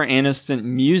 Jennifer Aniston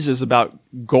muses about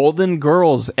Golden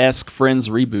Girls-esque Friends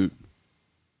reboot.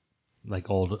 Like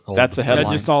old. That's a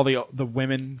headline. Just all the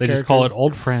women. They just call it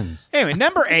Old Friends. Anyway,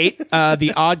 number 8,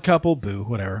 The Odd Couple. Boo,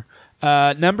 whatever.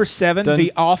 Number 7, Done.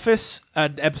 The Office,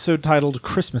 an episode titled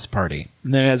Christmas Party.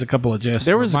 And then it has a couple of just.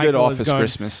 There was good Michael is Office going,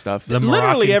 Christmas stuff. The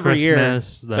Literally Moroccan every year.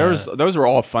 Christmas, the Those were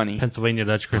all funny. Pennsylvania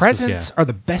Dutch Christmas. Presents are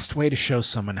the best way to show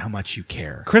someone how much you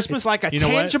care. Christmas- It's like a you know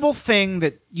what? tangible thing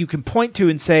that you can point to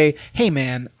and say, "Hey,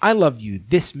 man, I love you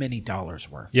this many dollars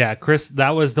worth." Yeah, Chris,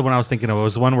 that was the one I was thinking of. It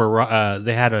was the one where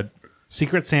they had a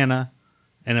Secret Santa,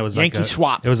 and it was Yankee like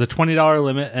swap. It was a $20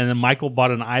 limit, and then Michael bought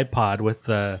an iPod with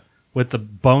the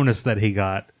bonus that he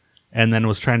got, and then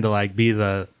was trying to like be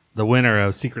the winner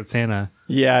of Secret Santa.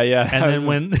 Yeah. And then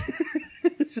when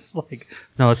it's just like,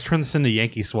 no, let's turn this into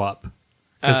Yankee swap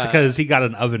because he got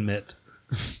an oven mitt.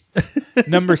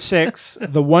 Number 6,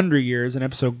 The Wonder Years, an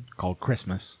episode called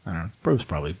Christmas. I don't know. It was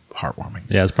probably heartwarming.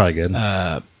 Yeah, it's probably good.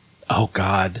 Oh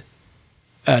God.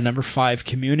 Number 5,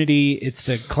 Community. It's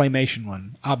the claymation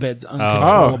one. Abed's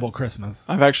Uncontrollable Christmas.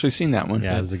 I've actually seen that one.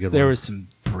 yeah, it was a good There one. was some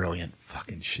brilliant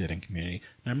fucking shit in Community.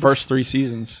 First 3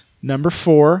 seasons. Number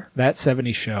 4, That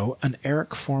 70s Show, An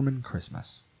Eric Foreman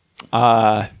Christmas.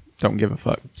 Don't give a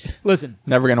fuck. Listen,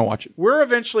 Never gonna watch it. we're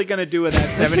eventually going to do a That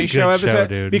 70s Show good show, episode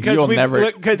dude. because You'll we've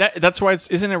never. 'cause That's why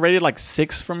isn't it rated like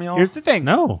 6 from y'all? here's the thing.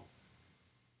 No.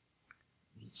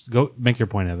 Go make your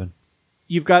point, Evan.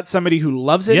 You've got somebody who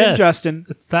loves it in Yes. Justin.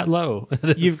 It's that low.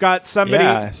 You've got somebody.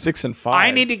 Yeah, 6 and 5.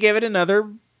 I need to give it another.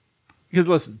 Because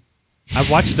listen,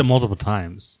 I've watched it multiple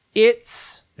times. it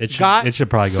should- got it should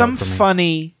probably go some up for me.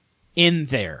 funny in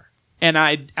there. And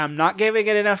I'm not giving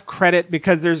it enough credit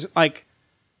because there's like,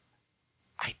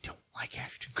 I don't like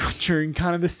Ashton Kutcher in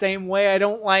kind of the same way. I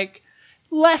don't like,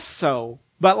 less so,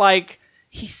 but like,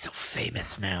 he's so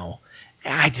famous now.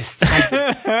 Fuck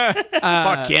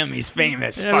him, he's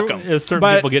famous. Fuck him. If certain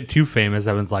But- people get too famous,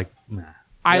 everyone's like, nah.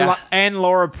 Yeah. And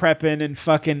Laura Prepon and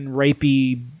fucking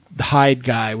rapey Hyde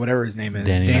guy, whatever his name is,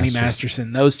 Danny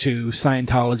Masterson. Those two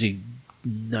Scientology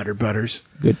nutter butters.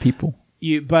 Good people.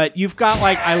 But you've got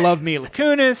like, I love Mila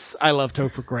Kunis, I love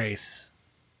Topher Grace,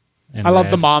 And I love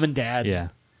Red. the mom and dad. Yeah.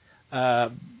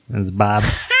 It's Bob.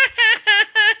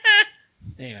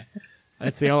 Anyway,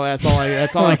 that's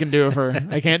all I can do of her.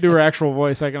 I can't do her actual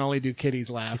voice. I can only do Kitty's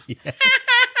laugh.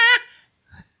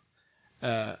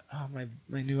 My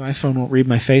new iPhone won't read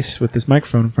my face with this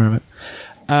microphone in front of it.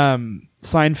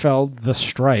 Seinfeld, The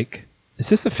Strike. Is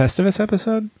this the Festivus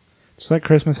episode? Just like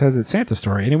Christmas has its Santa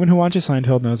story. Anyone who watches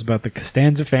Seinfeld knows about the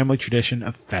Costanza family tradition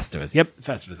of Festivus. Yep,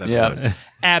 Festivus episode. Yeah.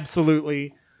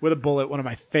 Absolutely. With a bullet. One of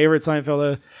my favorite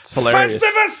Seinfeld. It's hilarious.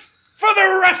 Festivus for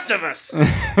the rest of us.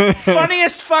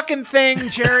 Funniest fucking thing.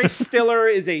 Jerry Stiller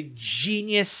is a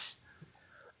genius.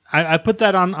 I put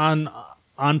that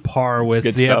on par with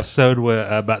good the stuff. episode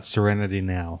about Serenity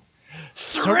Now.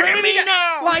 Serenity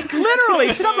now. Like literally,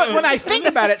 when I think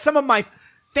about it, some of my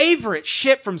favorite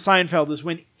shit from Seinfeld is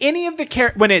when any of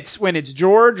the when it's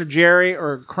George or Jerry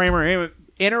or Kramer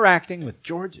interacting with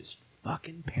George's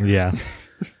fucking parents.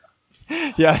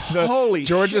 Yeah. Yeah. Holy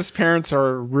George's parents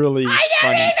are really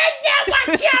funny. know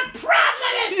what your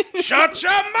problem is. Shut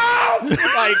your mouth.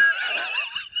 Like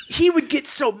he would get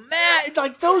so mad.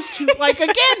 Like those two. Like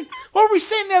again, what were we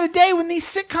saying the other day when these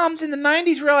sitcoms in the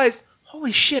 '90s realized?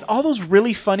 Holy shit, all those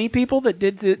really funny people that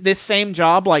did this same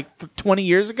job like 20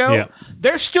 years ago, Yeah.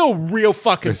 they're still real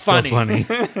fucking They're still funny.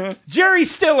 funny. Jerry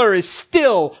Stiller is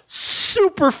still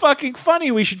super fucking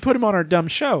funny. We should put him on our dumb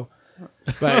show.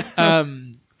 But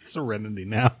Serenity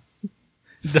Now.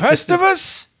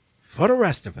 Festivus for the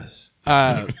rest of us.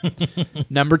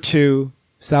 Number 2,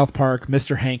 South Park,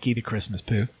 Mr. Hanky the Christmas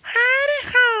Pooh.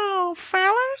 Howdy ho,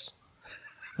 fellas.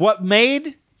 What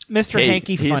made Mr. Hey,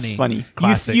 Hanky he's funny? funny.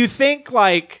 Classic. You think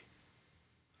like,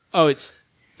 oh, it's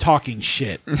talking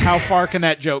shit. How far can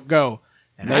that joke go?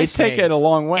 And They take it a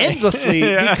long way. endlessly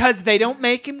Yeah. because they don't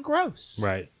make him gross.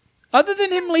 Right. Other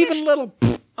than him leaving little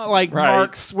like Right.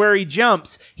 marks where he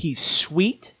jumps, he's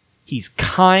sweet. He's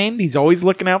kind. He's always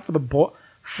looking out for the boy.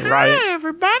 Right. Hi,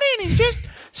 everybody, and he's just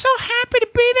so happy to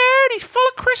be there, and he's full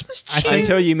of Christmas cheer.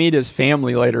 Until you meet his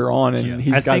family later on, and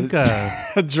he's I got think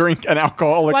a drink, an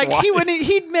alcoholic Like wife.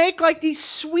 he'd make like these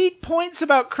sweet points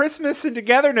about Christmas and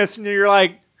togetherness, and you're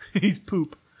like, he's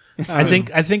poop. I think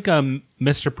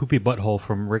Mr. Poopy Butthole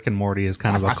from Rick and Morty is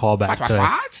kind of a callback to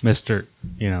what? Mr.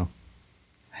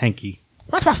 Hanky.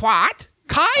 What?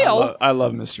 Kyle? I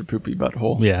love Mr. Poopy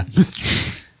Butthole. Yeah.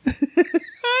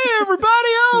 Hey,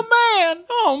 everybody! Oh man!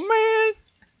 Oh man!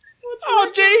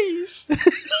 Oh jeez!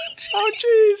 Oh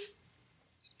jeez!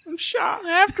 I'm shot.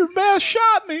 After Beth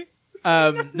shot me.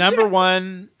 Number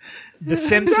 1, The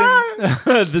Simpsons.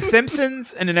 The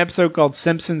Simpsons, and an episode called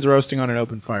Simpsons Roasting on an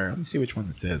Open Fire. Let me see which one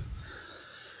this is.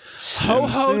 Ho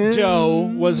Ho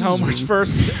Dough was Homer's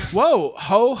first. Whoa!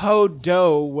 Ho Ho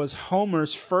Dough was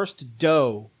Homer's first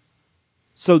dough.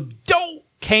 So dough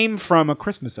came from a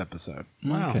Christmas episode.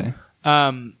 Okay.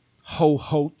 Ho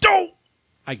Ho Dough.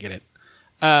 I get it.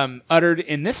 Uttered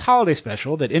in this holiday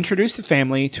special that introduced the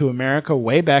family to America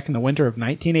way back in the winter of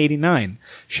 1989,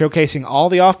 showcasing all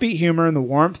the offbeat humor and the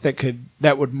warmth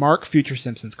that would mark future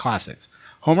Simpsons classics.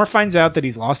 Homer finds out that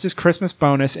he's lost his Christmas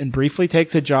bonus and briefly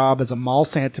takes a job as a mall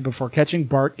Santa before catching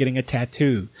Bart getting a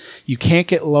tattoo. You can't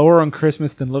get lower on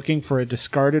Christmas than looking for a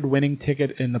discarded winning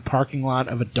ticket in the parking lot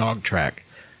of a dog track.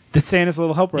 The Santa's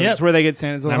Little Helper. Yep. That's where they get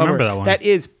Santa's Little I Helper. remember that one. That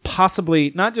is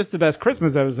possibly not just the best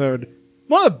Christmas episode,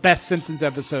 one of the best Simpsons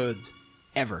episodes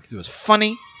ever because it was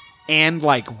funny and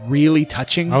like really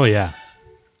touching. Oh, yeah.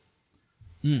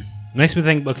 Makes me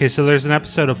think, okay, so there's an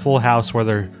episode of Full House where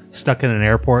they're stuck in an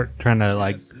airport trying to,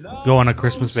 like, go on a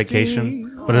Christmas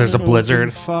vacation, but there's a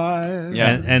blizzard.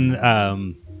 Yeah.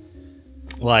 And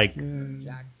like,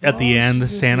 at the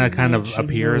end, Santa kind of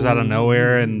appears out of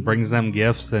nowhere and brings them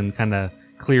gifts and kind of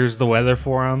clears the weather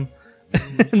for them.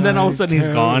 And then all of a sudden he's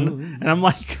gone. And I'm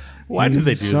like, why did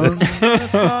they do this?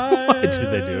 Why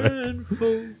did they do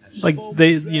it? Like,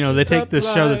 they take this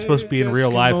show that's supposed to be in real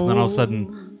life, and then all of a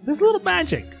sudden, there's a little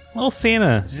magic. Well,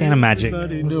 Santa magic.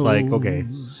 It's like, okay.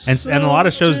 And a lot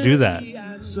of shows do that.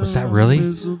 Was that really?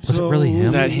 Was it really him?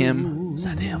 Is that him? Was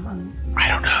that him? I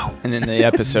don't know. And then the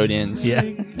episode ends. Yeah.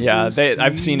 Yeah,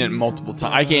 I've seen it multiple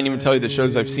times. I can't even tell you the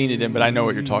shows I've seen it in, but I know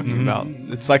what you're talking about.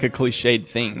 It's like a cliched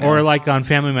thing. Man. Or like on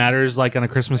Family Matters, like on a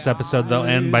Christmas episode, they'll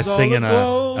end by singing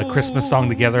a Christmas song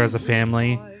together as a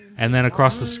family. And then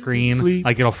across the screen,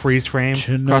 like it'll freeze frame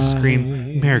across the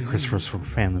screen. Merry Christmas from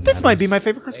Family Matters. This might be my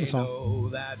favorite Christmas song.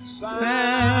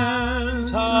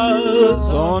 Santa's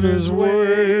on his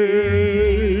way.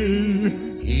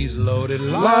 He's loaded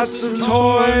lots of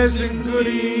toys and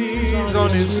goodies on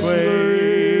his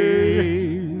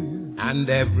sleigh. And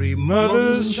every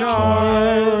mother's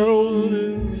child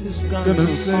is gonna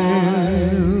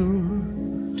sail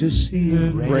to see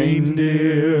if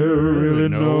reindeer really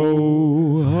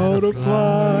know how to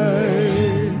fly.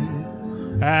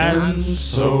 And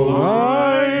so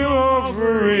I'm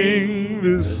offering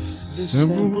this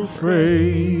simple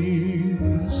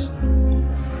phrase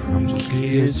from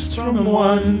kids from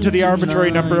 1 To the arbitrary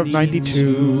number of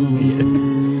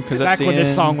 92. Because Back when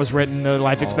this song was written, the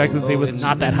life expectancy was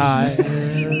not that high.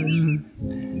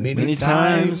 many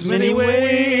times, many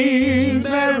ways.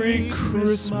 Merry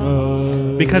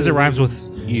Christmas Because it rhymes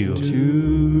with you. to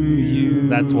you.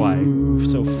 That's why.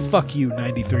 So fuck you,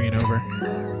 93 and over.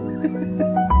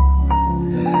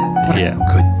 Yeah.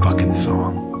 Good fucking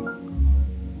song.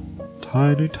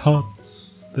 Tiny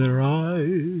tots, their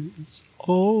eyes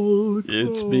all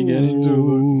It's beginning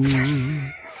to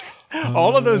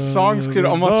All of those songs could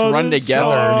almost run together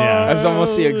Yeah. as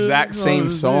almost the exact same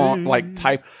song, like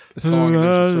type of song.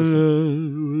 It's just so-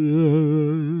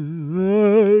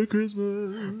 Merry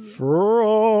Christmas.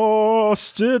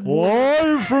 Frosted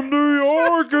live from New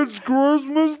York. It's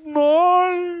Christmas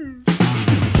night.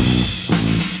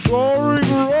 Starring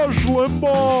Rush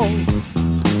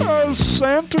Limbaugh as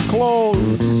Santa Claus.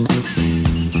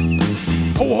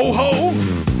 Ho, ho, ho!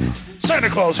 Santa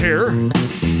Claus here.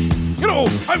 You know,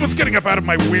 I was getting up out of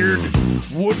my weird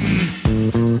wooden,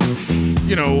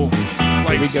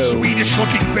 like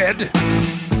Swedish-looking bed.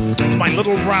 It's my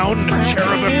little round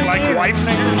cherubic-like wife,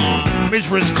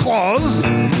 Mrs. Claus.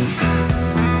 And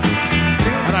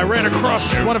I ran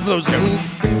across one of those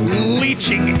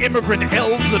leeching immigrant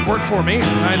elves that worked for me.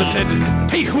 And I said,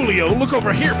 "Hey, Julio, look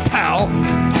over here, pal.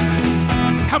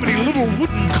 How many little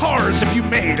wooden cars have you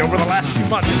made over the last few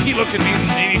months?" And he looked at me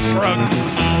and he shrugged.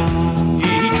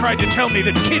 He tried to tell me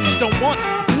that kids don't want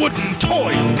wooden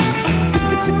toys.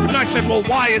 And I said, "Well,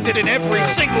 why is it in every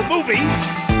single movie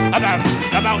about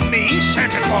me,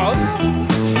 Santa Claus?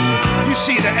 You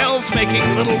see the elves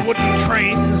making little wooden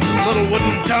trains, little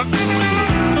wooden ducks.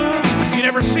 You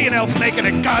never see an elf making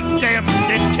a goddamn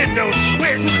Nintendo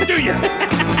Switch, do you?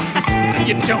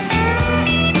 You don't.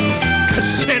 Because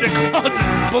Santa Claus is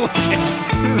bullshit."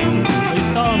 You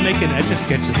saw him making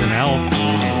Etch-a-Sketch as an elf.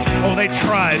 Oh, they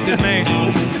tried, didn't they?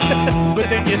 But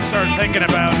then you start thinking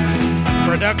about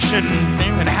production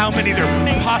and how many their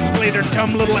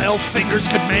dumb little elf fingers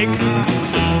could make.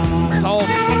 It's all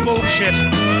bullshit.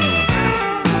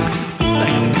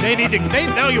 They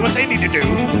know what they need to do.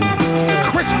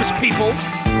 Christmas people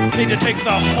need to take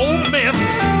the whole myth,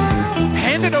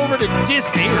 hand it over to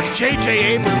Disney or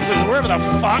J.J. Abrams or wherever the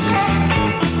fuck.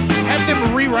 Have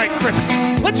them rewrite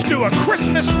Christmas. Let's do a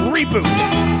Christmas reboot.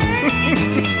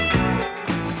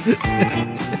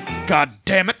 God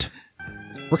damn it.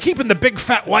 We're keeping the big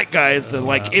fat white guy as the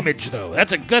image though.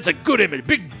 That's a good image.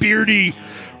 Big beardy,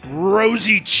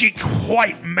 rosy cheeked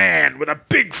white man with a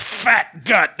big fat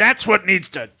gut. That's what needs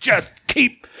to just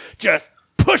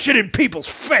push it in people's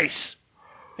face.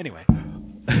 Anyway.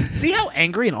 See how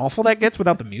angry and awful that gets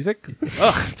without the music?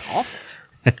 Ugh, it's awful.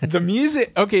 The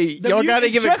music, okay, y'all gotta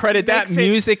music give it just credit. That makes it-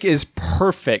 music is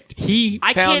perfect. He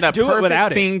I found can't a do it without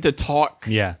perfect it. thing to talk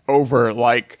Yeah. over,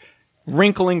 like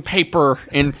wrinkling paper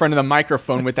in front of the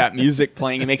microphone with that music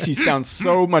playing. It makes you sound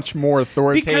so much more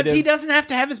authoritative. Because he doesn't have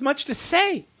to have as much to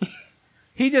say.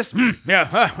 He just And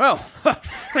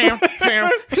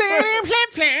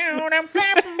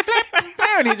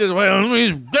he says, "Well,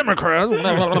 these Democrats."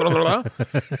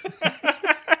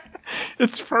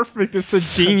 It's perfect. It's a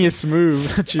genius move.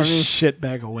 such a shit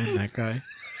bag of wind, that guy.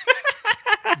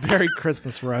 Merry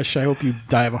Christmas, Rush. I hope you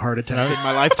die of a heart attack in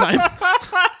my lifetime.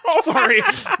 Sorry.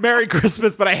 Merry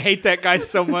Christmas, but I hate that guy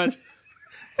so much.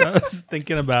 I was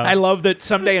thinking about. I love that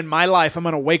someday in my life I'm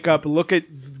going to wake up, look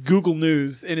at Google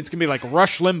News, and it's going to be like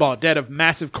Rush Limbaugh dead of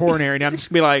massive coronary, and I'm just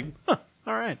going to be like, huh,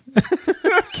 all right.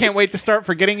 Can't wait to start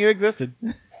forgetting you existed.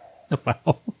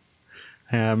 Wow.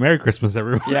 Merry Christmas,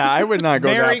 everyone. Yeah, I would not go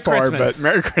Merry that far, Christmas. but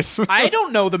Merry Christmas. I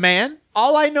don't know the man.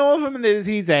 All I know of him is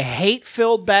he's a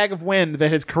hate-filled bag of wind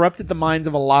that has corrupted the minds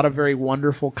of a lot of very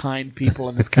wonderful, kind people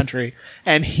in this country,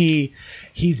 and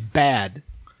he's bad.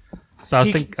 So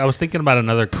I was thinking about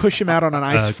another Push him out on an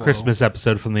ice floe. Christmas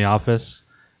episode from The Office,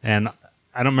 and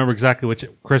I don't remember exactly which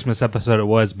Christmas episode it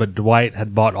was, but Dwight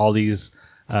had bought all these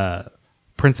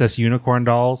Princess Unicorn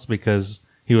dolls because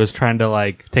he was trying to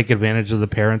like take advantage of the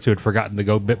parents who had forgotten to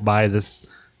go buy this,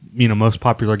 most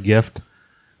popular gift,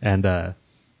 and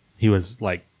he was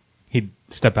like, he'd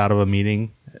step out of a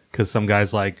meeting because some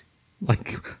guy's like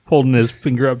holding his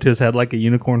finger up to his head like a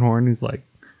unicorn horn. He's like,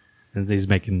 and he's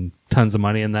making tons of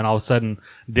money, and then all of a sudden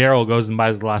Daryl goes and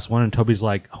buys the last one, and Toby's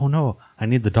like, "Oh no, I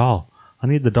need the doll,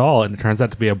 and it turns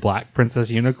out to be a black princess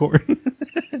unicorn.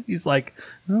 He's like,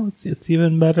 "No, it's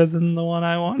even better than the one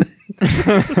I wanted."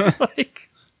 Like,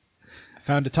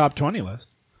 Found a top 20 list.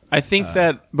 I think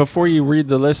that before you read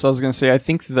the list, I was going to say I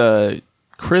think the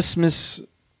Christmas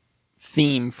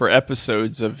theme for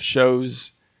episodes of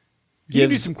shows You do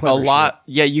gives some a clever lot.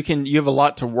 Yeah, you have a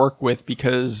lot to work with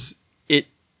because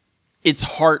it's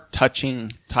heart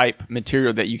touching type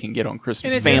material that you can get on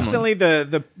Christmas And it's Family. instantly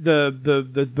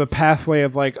the pathway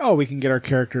of like, oh, we can get our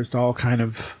characters to all kind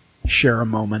of share a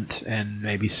moment, and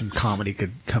maybe some comedy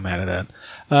could come out of that.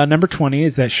 Number 20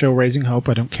 is that show Raising Hope.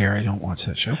 I don't care. I don't watch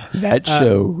that show. That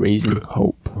show, Raising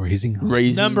Hope. Raising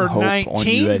Number Hope 19, on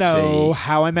USA. though,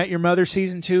 How I Met Your Mother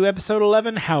Season 2, Episode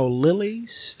 11, How Lily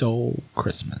Stole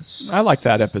Christmas. I like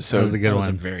that episode. That was a good That was one.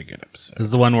 a very good episode. It was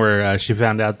the one where she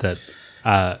found out that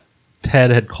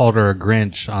Ted had called her a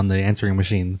Grinch on the answering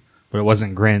machine, but it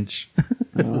wasn't Grinch.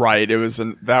 Right. It was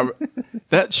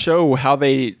that show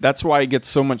that's why it gets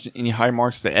so much any high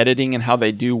marks, the editing and how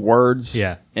they do words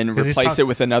and 'Cause he's replace it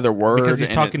with another word. Because he's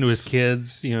and talking to it's his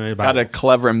kids, about got a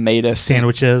clever meta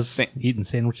sandwiches, eating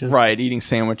sandwiches. Right, eating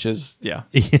sandwiches. Yeah.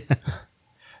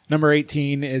 Number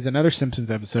 18 is another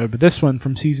Simpsons episode, but this one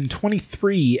from season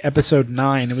 23, episode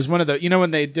 9. It was one of the,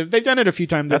 when they've done it a few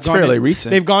times. That's fairly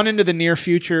recent. They've gone into the near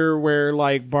future where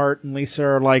like Bart and Lisa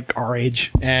are like our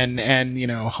age, and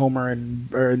Homer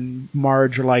and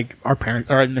Marge are like our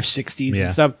parents are in their 60s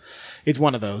and stuff. It's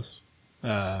one of those.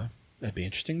 That'd be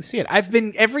interesting to see it.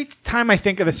 Every time I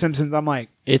think of the Simpsons, I'm like,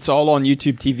 it's all on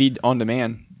YouTube TV on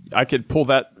demand. I could pull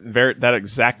that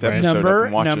exact episode up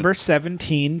and watch number it.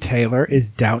 17, Taylor, is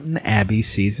Downton Abbey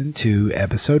Season 2,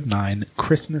 Episode 9,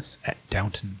 Christmas at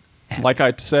Downton Abbey. Like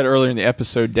I said earlier in the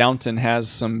episode, Downton has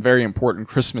some very important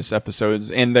Christmas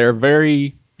episodes, and they're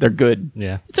good.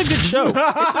 Yeah. It's a good show. It's a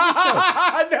good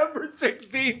show. Number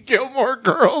 16, Gilmore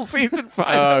Girls, Season 5,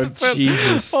 Oh, Episode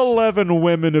Jesus. 11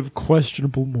 Women of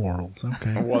Questionable Morals.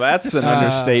 Okay. Well, that's an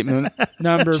understatement.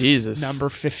 Jesus. Number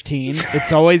 15,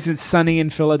 It's Always Sunny in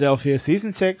Philadelphia,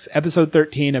 Season 6, Episode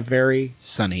 13, A Very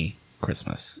Sunny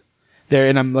Christmas. There,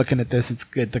 and I'm looking at this. It's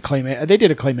good. They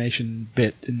did a claymation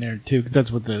bit in there too, because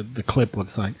that's what the clip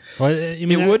looks like. Well, It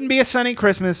wouldn't be a sunny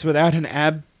Christmas without an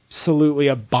absolutely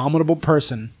abominable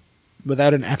person.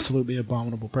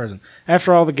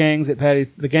 After all, the gang at Patty's.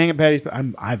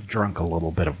 I've drunk a little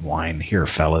bit of wine here,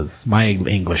 fellas. My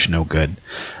English no good.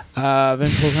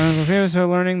 Vince are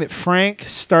learning that Frank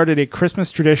started a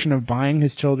Christmas tradition of buying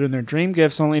his children their dream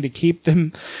gifts only to keep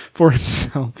them for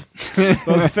himself.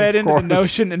 Both fed into the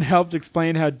notion and helped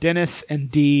explain how Dennis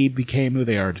and Dee became who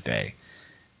they are today.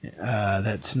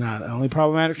 That's not the only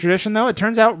problematic tradition, though. It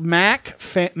turns out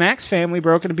Mac's family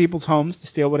broke into people's homes to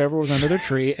steal whatever was under their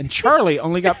tree, and Charlie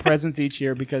only got presents each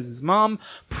year because his mom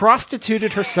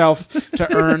prostituted herself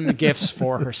to earn gifts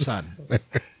for her son.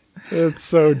 It's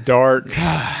so dark.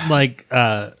 Like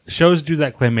shows do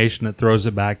that claymation that throws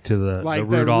it back to the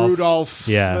Rudolph.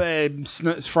 Frosty,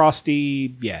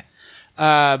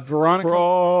 Veronica.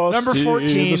 Frosty Number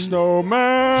 14. the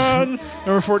Snowman.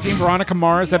 Number 14, Veronica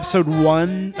Mars,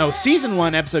 Season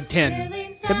 1, Episode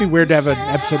 10. That'd be weird to have an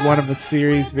Episode 1 of the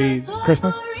series be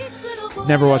Christmas.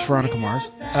 Never watched Veronica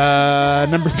Mars.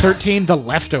 Number 13, The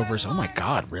Leftovers. Oh my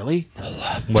God, really?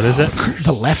 What is it?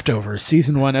 The Leftovers,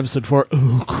 Season 1, Episode 4.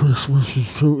 Oh, Christmas is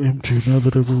so empty now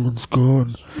that everyone's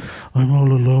gone. I'm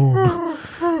all alone.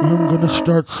 I'm gonna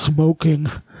start smoking.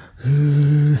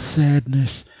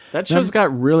 Sadness. That show's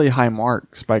got really high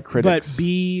marks by critics. But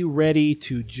be ready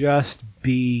to just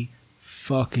be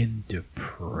fucking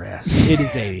depressed. It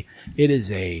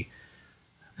is a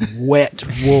wet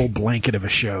wool blanket of a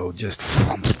show. Just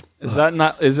is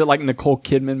it like Nicole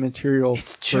Kidman material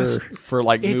for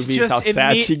like movies? How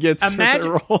sad she gets with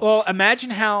her roles. Well,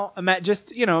 imagine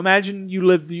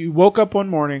you woke up one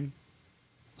morning,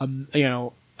 a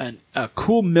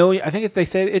cool million. I think if they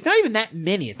said it's not even that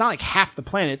many. It's not like half the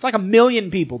planet. It's like 1 million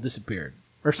people disappeared.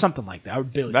 or something like that. Or a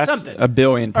billion, That's something. a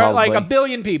billion, or probably. like a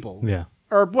billion people. Yeah.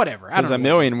 Or whatever. I don't Because know. a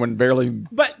million would barely.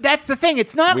 But that's the thing.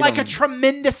 It's not We like a don't-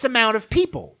 tremendous amount of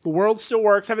people. The world still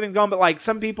works, everything's going, but like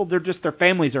some people, they're just their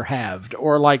families are halved,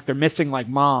 or like they're missing like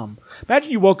mom.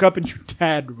 Imagine you woke up and your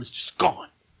dad was just gone,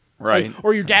 Right. Like,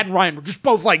 or your dad and Ryan were just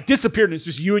both like disappeared, and it's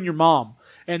just you and your mom,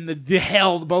 and the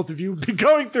hell the both of you would be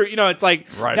going through. You know, it's like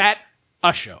Right. that.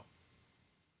 A show.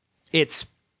 It's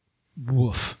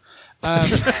woof. Number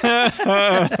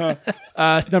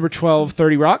 12,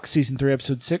 30 Rock, season 3,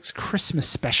 episode 6, Christmas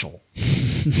special.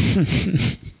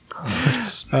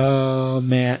 Oh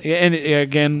man! And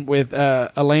again with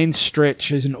Elaine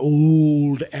Stritch is an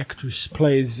old actress,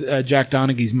 plays Jack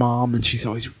Donaghy's mom, and she's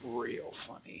always real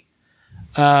funny.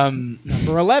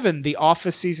 Number 11, The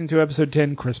Office, season 2, episode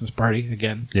 10, Christmas Party.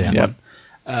 Again, same Yep.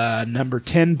 one. Number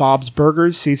 10, Bob's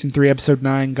Burgers, season 3, episode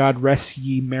 9, God Rest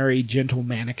Ye Merry Gentle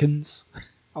Mannequins.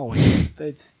 Always,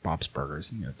 it's Bob's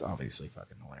Burgers, and it's obviously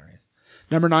fucking hilarious.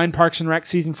 Number 9, Parks and Rec,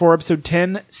 season 4, episode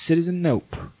 10, Citizen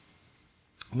Nope.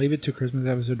 Leave it to Christmas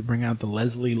episode to bring out the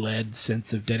Leslie-led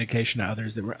sense of dedication to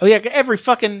others. That were, oh yeah, every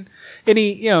fucking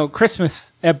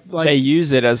Christmas like They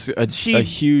use it as a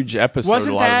huge episode.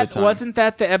 wasn't a lot that of the time. wasn't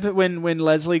that the epi- when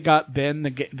Leslie got Ben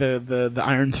the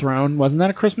Iron Throne? Wasn't that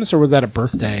a Christmas or was that a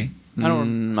birthday? I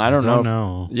don't know. I don't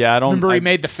know. Yeah, I don't. Remember I, he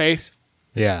made the face.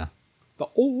 Yeah. The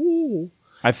oh.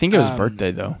 I think it was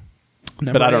birthday though.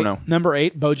 But I don't know. Number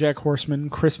 8, BoJack Horseman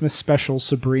Christmas special,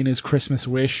 Sabrina's Christmas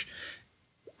Wish.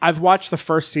 I've watched the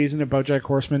first season of BoJack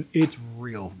Horseman. It's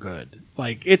real good.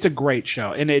 Like, it's a great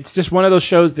show. And it's just one of those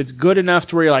shows that's good enough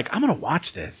to where you're like, I'm going to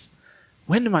watch this.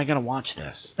 When am I going to watch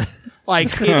this? Like,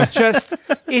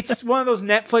 it's one of those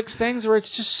Netflix things where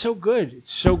it's just so good.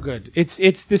 It's so good.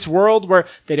 It's this world where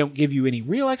they don't give you any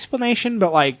real explanation,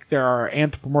 but, like, there are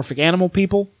anthropomorphic animal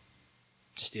people.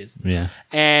 Just is. Yeah.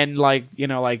 And in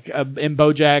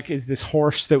BoJack is this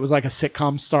horse that was like a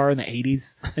sitcom star in the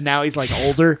 80s, and now he's like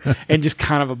older and just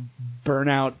kind of a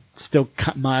burnout, still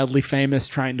mildly famous,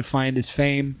 trying to find his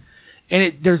fame.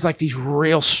 And there's like these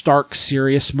real stark,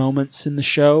 serious moments in the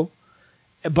show,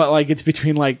 but like it's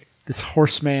between like this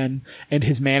horseman and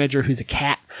his manager who's a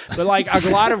cat. But like a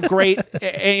lot of great,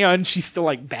 and she still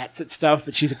like bats at stuff,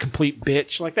 but she's a complete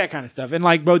bitch, like that kind of stuff. And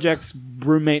like BoJack's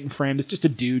roommate and friend is just a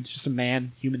dude, just a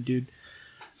man, human dude.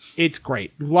 It's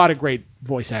great. A lot of great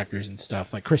voice actors and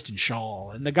stuff, like Kristen Shaw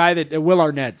and the guy that Will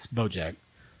Arnett's BoJack.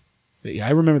 But yeah,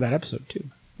 I remember that episode too.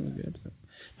 That was a good episode.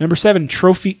 Number 7,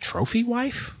 Trophy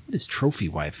Wife? What is Trophy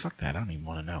Wife? Fuck that. I don't even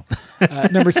want to know.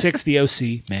 Number 6, The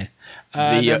OC. Meh.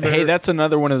 Hey, that's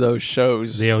another one of those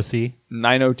shows. The OC?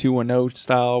 90210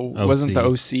 style. OC. Wasn't the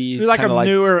OC It's like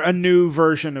a new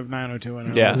version of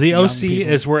 90210. Yeah. The Young OC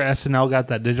people. is where SNL got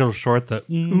that digital short, the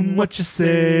what you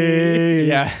say.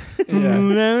 Yeah.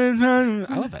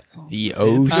 I love that song. The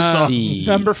OC.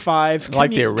 Number 5, I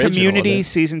like the original of Community, it.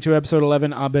 season 2, episode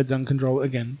 11, Abed's Uncontrollable.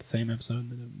 Again, the same episode.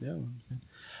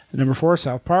 Number 4,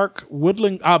 South Park,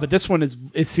 Woodland. But this one is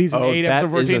season 8, that episode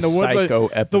 14. is a psycho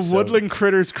The episode. Woodland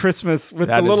Critters Christmas with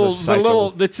That the is a little.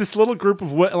 psycho. It's this little group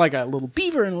of like a little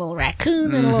beaver and a little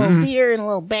raccoon and a little deer and a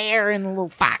little bear and a little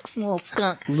fox and a little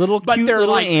skunk. Little But cute they're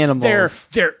little like animals.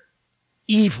 They're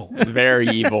evil. Very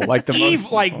evil. Like the Evil,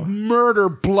 most like murder,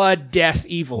 blood, death,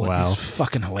 evil. Wow. It's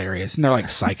fucking hilarious, and they're like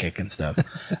psychic and stuff.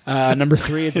 Number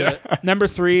 3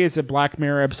 is a Black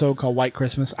Mirror episode called White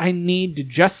Christmas. I need to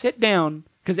just sit down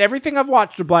because everything I've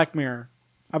watched of Black Mirror,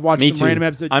 I've watched Me some too. random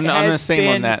episodes. I'm the has same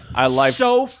on been that. I like.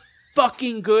 so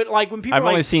fucking good. Like when people I've are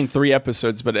like, only seen 3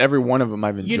 episodes, but every one of them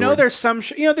I've enjoyed. there's some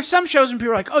shows when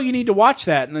people are like, oh, you need to watch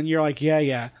that, and then you're like,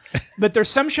 yeah. But there's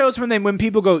some shows when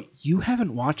people go, you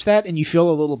haven't watched that, and you feel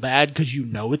a little bad because you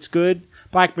know it's good.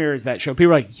 Black Mirror is that show.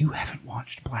 People are like, you haven't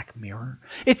watched Black Mirror?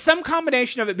 It's some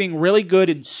combination of it being really good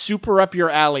and super up your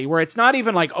alley, where it's not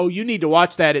even like, oh, you need to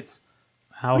watch that. It's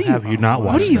How have you not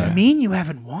watched what do you that? mean you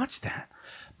haven't watched that?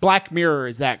 Black Mirror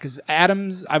is that because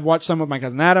Adams. I've watched some with my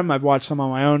cousin Adam. I've watched some on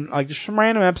my own, like just some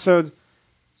random episodes.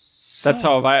 That's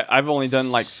how I've only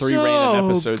done like 3 so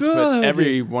random episodes, but good.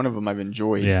 every one of them I've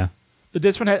enjoyed. Yeah. But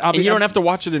this one had. And you don't have to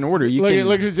watch it in order. You can.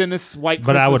 look who's in this White.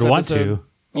 But I Christmas would want episode. to.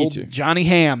 Me Old too. Johnny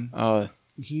Ham.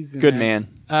 He's in Good that. man.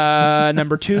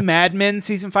 Number 2, Mad Men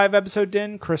season 5 episode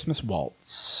 10, Christmas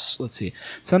Waltz. Let's see.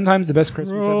 Sometimes the best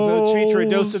Christmas episodes feature a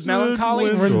dose of melancholy,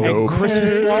 and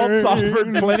Christmas Waltz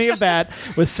offered plenty of that,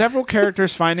 with several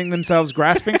characters finding themselves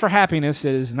grasping for happiness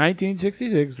as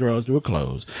 1966 draws to a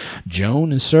close.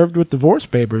 Joan is served with divorce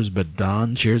papers, but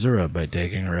Don cheers her up by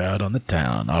taking her out on the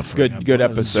town. Good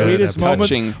episode.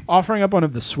 Touching. Offering up one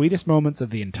of the sweetest moments of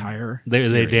the entire They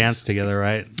series. dance together,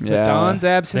 right? But Yeah. Don's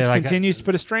absence They like- continues to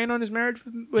put a strain on his marriage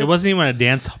with It wasn't even a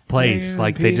dance place.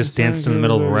 Like they just danced in the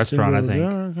middle of a restaurant, I think,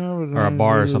 or a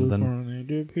bar or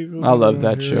something. I love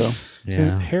that show.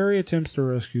 Yeah. Harry attempts to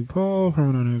rescue Paul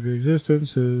from an unhappy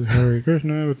existence. Is Harry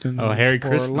Krishna within Oh, Harry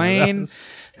Krishna. Lane,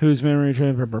 whose memory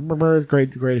transfer.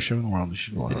 Greatest show in the world.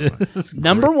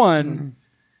 Number 1,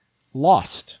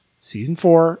 Lost, Season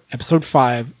 4, Episode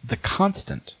 5, The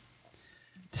Constant.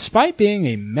 Despite being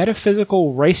a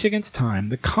metaphysical race against time,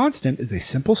 The Constant is a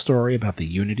simple story about the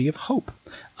unity of hope.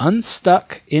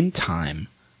 Unstuck in time,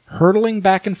 hurtling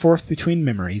back and forth between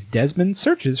memories, Desmond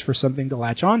searches for something to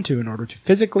latch onto in order to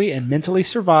physically and mentally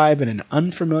survive in an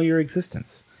unfamiliar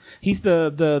existence. He's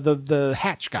the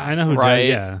hatch guy. I know who Right. did,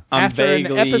 yeah. I'm After an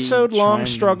vaguely episode-long trying-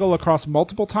 struggle across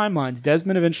multiple timelines,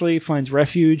 Desmond eventually finds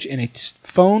refuge in a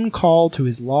phone call to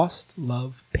his lost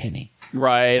love, Penny.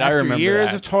 Right, I After remember years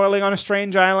that. of toiling on a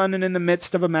strange island and in the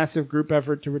midst of a massive group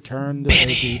effort to return to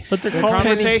safety, But they're the calling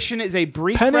conversation is a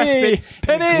brief Penny! respite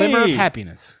and a Penny! glimmer of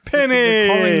happiness. They're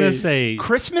calling this a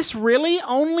Christmas really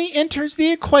only enters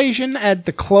the equation at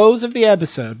the close of the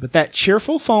episode, but that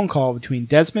cheerful phone call between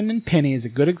Desmond and Penny is a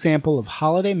good example of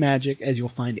holiday magic as you'll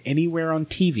find anywhere on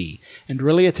TV. And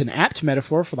really, it's an apt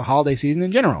metaphor for the holiday season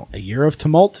in general. A year of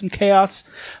tumult and chaos,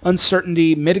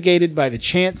 uncertainty mitigated by the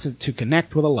chance to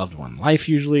connect with a loved one. Life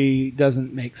usually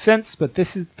doesn't make sense, but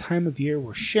this is the time of year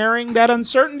we're sharing that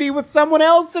uncertainty with someone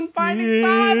else and finding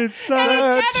fun. It's And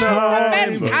that it's the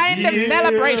best time kind of year.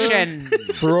 celebration.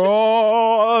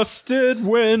 Frosted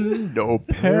window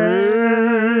pane.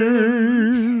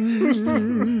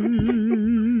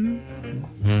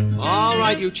 All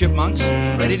right, you chipmunks.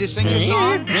 Ready to sing your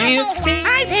song?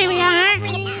 I say we are.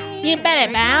 You bet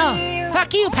it, pal.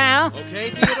 Fuck you, pal.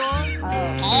 Okay, Theodore?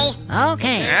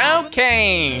 Okay.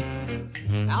 Okay.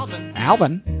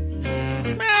 Alvin?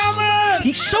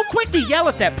 He's so quick to yell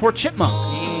at that poor chipmunk.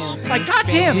 Like,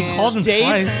 goddamn. He called him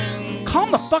Dave. twice.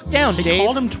 Calm the fuck down, He Dave.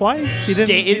 called him twice. He didn't.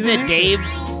 Dave, isn't it Dave?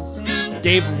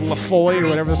 Dave LaFoy or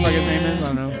whatever the fuck his name is? I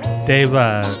don't know. Dave,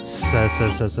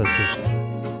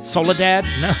 Soledad?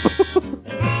 No.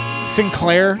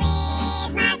 Sinclair?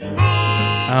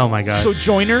 Oh my god.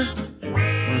 Sojourner?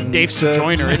 Dave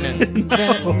Sojourner, isn't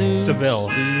it? Seville.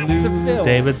 Seville.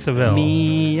 David Seville.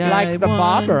 Like the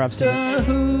barber of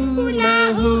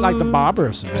Seville. Like the barber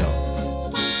of Seville.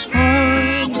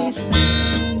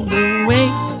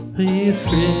 It's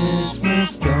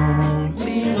Christmas, don't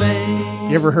be late.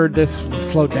 You ever heard this?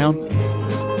 Slow down.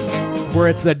 Where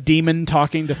it's a demon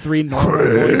talking to 3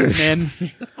 normal voiced men.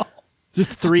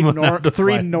 Just three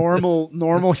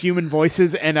normal human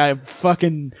voices and a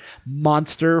fucking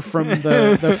monster from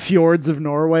the fjords of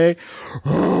Norway.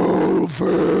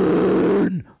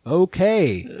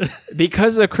 Okay.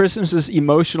 Because of Christmas's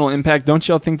emotional impact, don't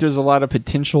y'all think there's a lot of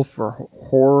potential for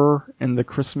horror in the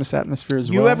Christmas atmosphere as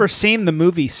well? You ever seen the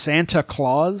movie Santa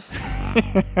Claus?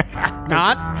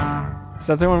 Not? Is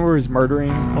that the one where he's murdering?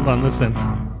 Hold on, listen.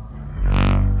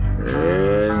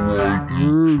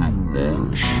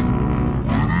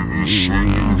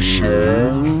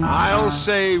 I'll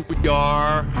say we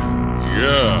are.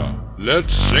 Yeah,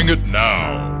 let's sing it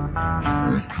now.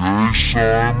 Okay,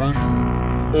 Simon.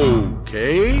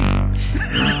 Okay.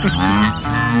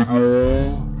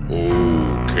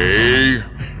 Okay.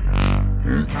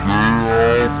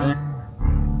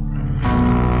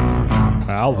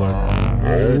 Alvin.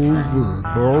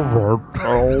 Okay.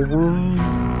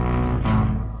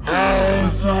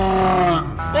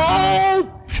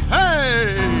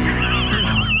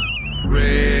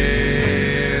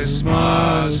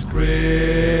 Christmas,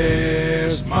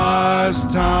 Christmas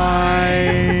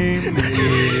time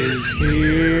is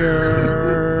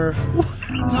here.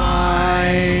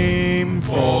 Time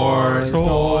for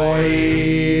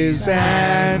toys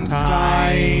and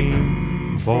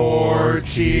time for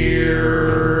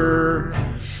cheer.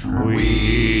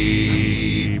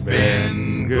 We've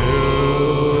been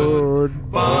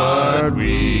good, but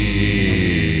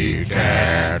we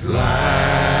can't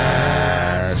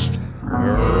last.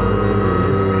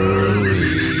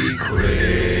 Merry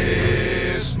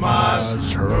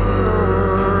Christmas,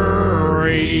 hurry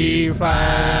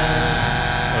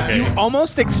fast. You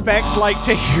almost expect like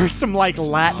to hear some like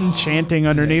Latin chanting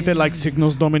underneath it, like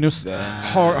Signos Dominus,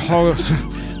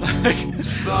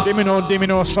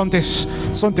 Domino,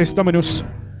 Santes Dominus.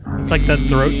 It's like that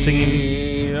throat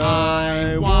singing.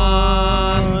 I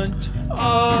want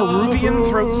Peruvian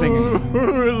throat singing.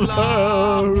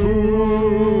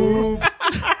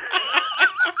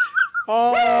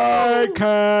 I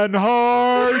can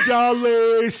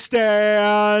hardly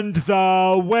stand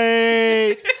the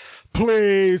wait.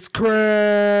 Please,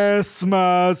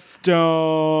 Christmas,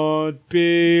 don't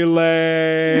be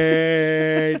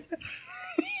late.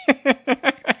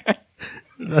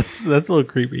 That's a little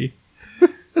creepy.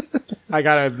 I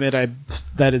gotta admit,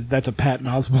 that's a Patton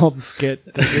Oswalt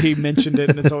skit that he mentioned it,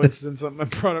 and it's always been something I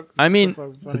brought up. I mean,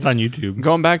 It's on YouTube.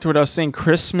 going back to what I was saying,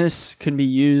 Christmas can be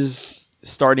used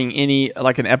starting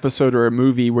like an episode or a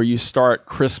movie where you start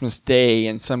Christmas Day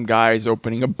and some guy's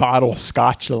opening a bottle of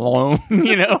scotch alone,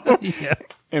 Yeah.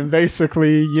 And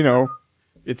basically,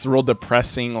 it's real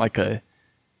depressing, like a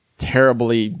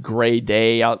terribly gray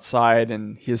day outside,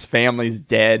 and his family's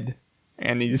dead,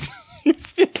 and it's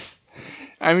just,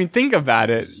 I mean, think about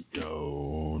it.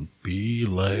 Don't be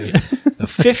late. The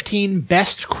 15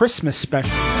 best Christmas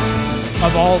specials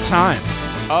of all time.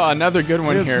 Oh, another good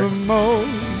one here.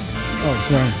 Oh,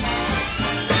 sorry.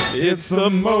 It's the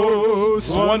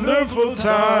most wonderful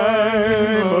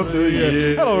time of the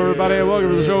year. Hello, everybody, and welcome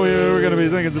to the show here. We're going to be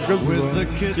singing some Christmas With the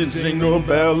songs. kids jingle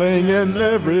belling and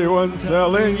everyone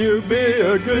telling you be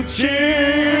a good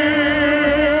cheer.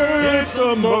 It's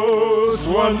the most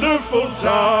wonderful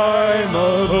time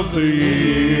of the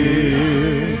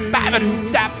year.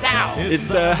 It's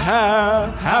the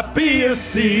happiest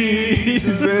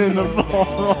season of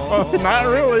all. Not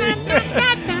really.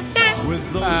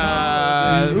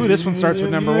 This one starts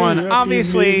with number one.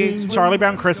 Obviously, Charlie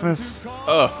Brown Christmas.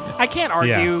 Ugh. I can't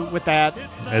argue with that.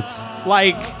 It's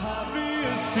Like,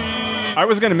 I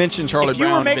was going to mention Charlie if you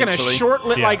Brown were making eventually. a short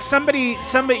list, like somebody,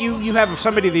 you have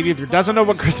somebody that either doesn't know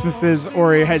what Christmas is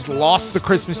or has lost the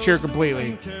Christmas cheer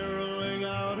completely.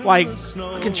 Like,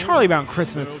 fucking Charlie Brown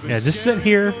Christmas. yeah. Just sit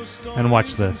here and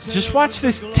watch this. Just watch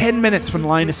this 10 minutes when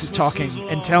Linus is talking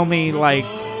and tell me, like,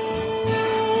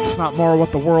 it's not more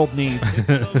what the world needs.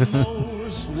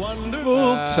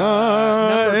 Full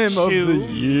time of two. the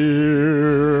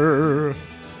year.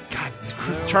 God,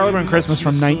 Charlie Brown Christmas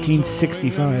from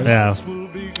 1965. Yeah.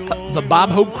 The Bob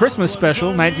Hope Christmas Special,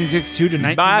 1962 to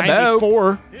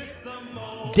 1994.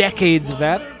 Decades of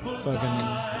that.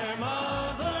 Fucking.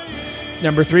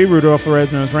 Number 3, Rudolph the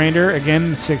Red-Nosed Reindeer,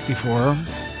 again, 64.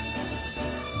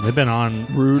 They've been on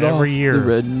Rudolph every year. the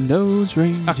red-nosed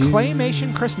reindeer. A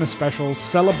claymation Christmas special,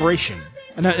 Celebration.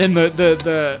 And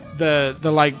the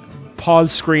like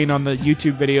pause screen on the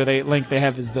YouTube video they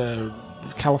have is the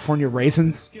California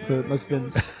Raisins. So it must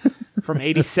have been from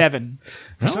 87.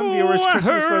 For some viewers,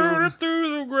 Christmas special.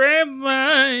 through the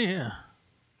grapevine.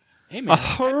 Hey man,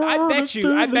 I bet you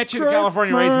the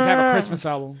California Raisins have a Christmas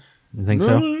album. You think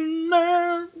so?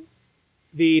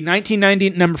 The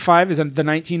 1990 number 5 is the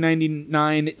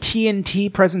 1999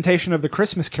 TNT presentation of the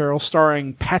Christmas Carol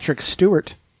starring Patrick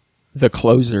Stewart. The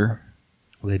Closer.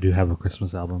 They do have a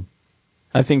Christmas album.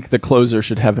 I think The Closer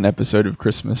should have an episode of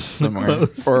Christmas somewhere.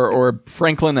 or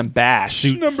Franklin and Bash.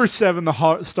 Number 7,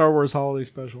 the Star Wars Holiday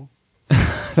Special.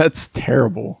 That's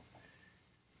terrible.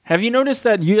 Have you noticed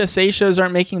that USA shows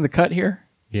aren't making the cut here?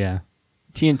 Yeah.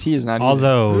 TNT is not either.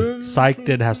 Although Psych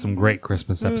did have some great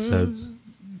Christmas episodes.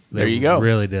 There you go.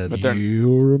 Really did. But they're-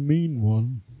 You're a mean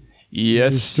one.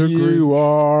 Yes, Mr. you Grinch.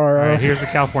 are. All right, here's the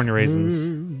California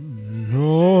Raisins.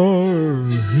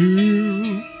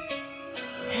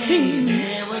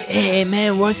 Hey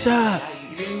man, what's up?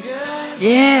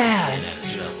 Yeah.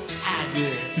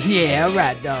 Yeah, all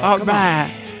right, dog. All Come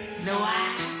right.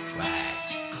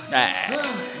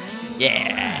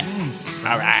 Yeah.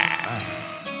 All right.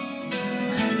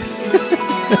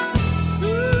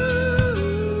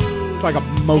 It's like a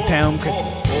Motown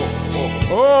Christmas.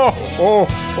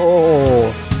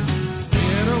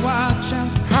 Better watch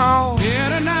out.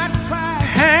 Better not cry.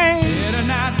 Hey. Better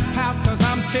not pout, 'cause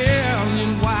I'm telling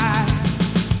you why.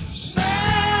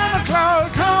 Santa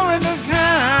Claus coming to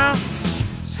town.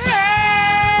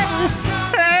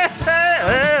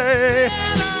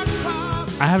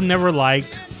 I have never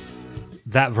liked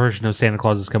that version of Santa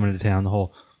Claus is coming to town. The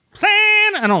whole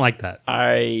Santa. I don't like that.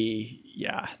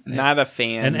 Not a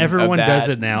fan. And everyone of does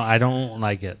that. it now. I don't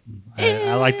like it.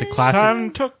 I like the classic.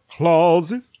 Santa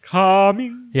Claus is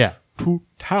coming Yeah. to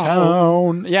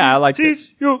town. Yeah, I like it.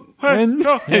 You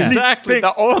Exactly,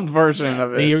 the old version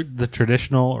of it. The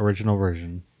traditional original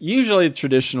version. Usually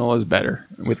traditional is better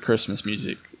with Christmas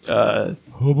music. You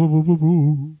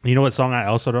know what song I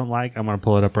also don't like? I'm going to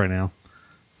pull it up right now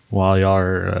while y'all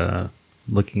are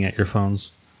looking at your phones.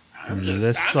 I'm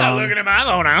not looking at my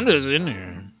phone. I'm just in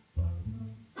there.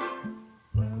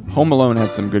 Home Alone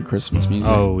had some good Christmas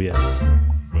music. Oh, yes.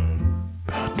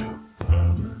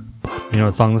 You know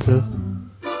what song this is?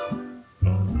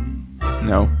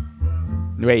 No.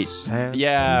 Wait.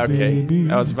 Yeah, okay.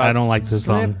 That was about I don't like this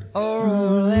song.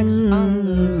 That's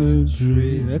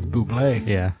Bublé.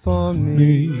 Yeah.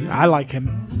 I like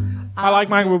him. I like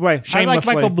Michael Bublé. I like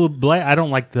Shamelessly. Michael Bublé. I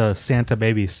don't like the Santa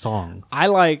Baby song. I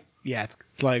like yeah, it's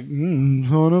like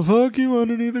wanna fuck you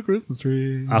underneath the Christmas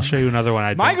tree. I'll show you another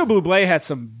one. Michael Bublé has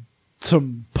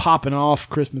some popping off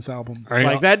Christmas albums. Right.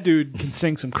 Like that dude can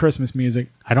sing some Christmas music.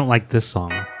 I don't like this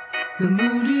song. The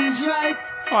mood is right.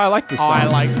 Oh, I like this song. I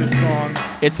like this song.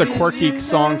 It's a quirky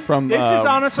song from. This is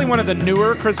honestly one of the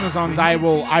newer Christmas songs. I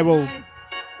will.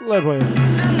 Let me.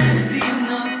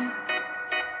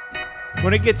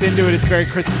 When it gets into it, it's very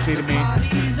Christmassy to me.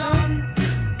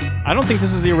 I don't think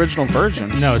this is the original version.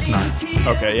 No, it's not.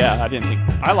 Okay, yeah, I didn't think.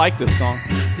 I like this song.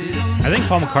 I think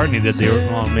Paul McCartney did the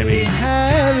original, maybe.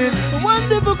 Having a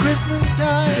wonderful Christmas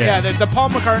time. Yeah, the Paul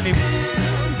McCartney.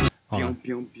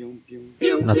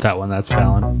 Not that one. That's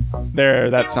Fallon.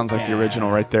 There, that sounds like the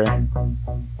original right there.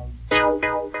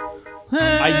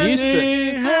 I used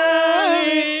to.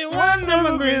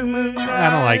 Wonderful Christmas. I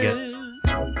don't like it.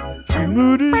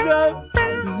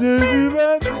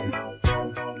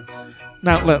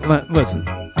 Now, listen.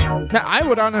 Now, I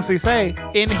would honestly say,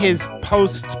 in his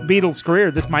post-Beatles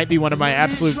career, this might be one of my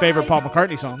absolute favorite Paul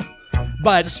McCartney songs.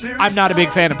 But I'm not a big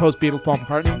fan of post-Beatles Paul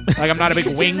McCartney. Like, I'm not a big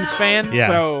Wings fan, Yeah.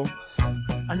 so...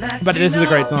 But this is a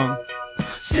great song.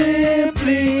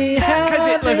 Simply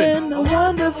having a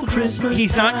wonderful Christmas.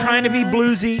 He's not trying to be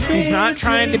bluesy. He's not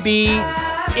trying to be...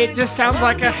 It just sounds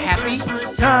like a happy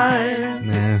time.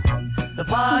 Nah. The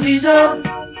party's up.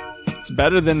 It's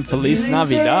better than Feliz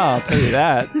Navidad, I'll tell you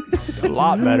that. A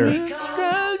lot better.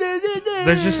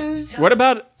 There's just What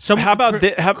about so. how about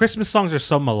Christmas songs are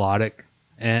so melodic,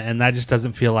 and that just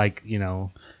doesn't feel like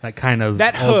that kind of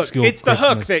that old hook. school It's the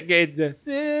Christmas. hook that gets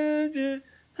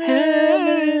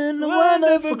Having a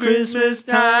wonderful Christmas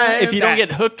time. if you don't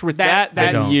get hooked with that,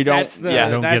 then don't. you don't. That's the- Yeah, I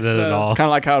don't get it at all. It's kind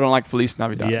of like how I don't like Feliz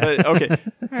Navidad. Yeah. But, okay.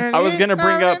 I was going to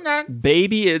bring up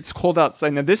Baby, It's Cold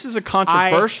Outside. Now, this is a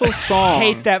controversial song. I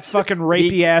hate that fucking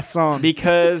rapey ass song.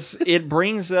 Because it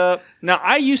brings up... Now,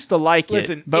 I used to like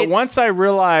Listen, it, but it's- once I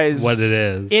realized... What it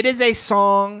is. It is a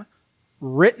song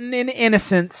written in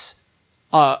innocence,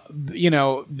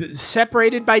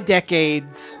 separated by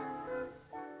decades.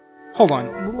 Hold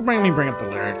on, let me bring up the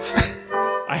lyrics.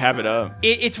 I have it up.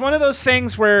 It's one of those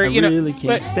things where really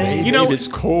can't stay. It's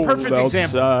cold perfect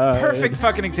example. outside. Perfect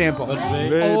fucking example.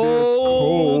 it's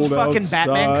Old cold fucking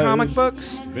Batman outside. comic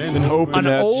books. Been hoping An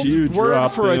that old you word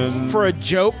drop for in. a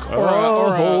joke or Oh,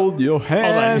 a hold your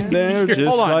hand there, just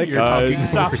Hold on, like you're talking. ice.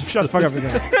 Stop. Shut the fuck up with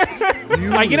that.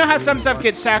 Like, you know how some stuff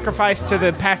gets sacrificed to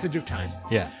the passage of time?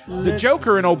 Yeah. The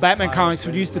Joker in old Batman comics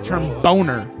would use the term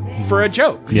boner for a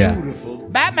joke. Yeah.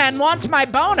 Batman wants my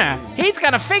boner. He's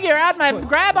gonna figure out my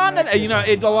grab onto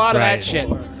a lot of that shit.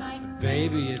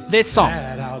 This song,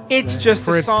 it's just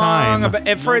For a its song time.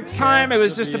 about, for its time. It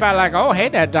was just about like, oh hey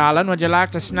there, darling, would you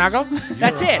like to snuggle?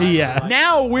 That's it. Yeah.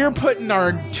 Now we're putting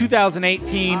our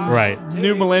 2018 Right.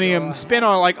 new millennium spin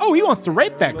on like, oh, he wants to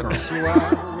rape that girl.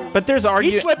 But there's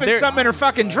He's slipping something in her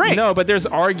fucking drink. No, but there's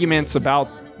arguments about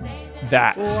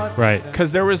that. Right.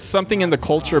 Because there was something in the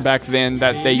culture back then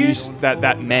that they used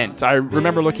that meant. I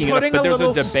remember looking it up, Putting but a there's a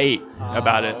little debate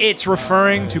about it. It's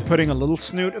referring to putting a little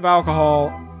snoot of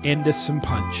alcohol into some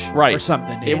punch, Right. or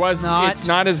something. It's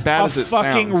not as bad a as it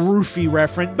fucking sounds. roofie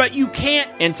reference, but you can't.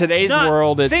 In today's not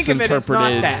world, it's think of it as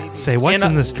not interpreted. that. Say what's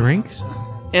And, in this drink?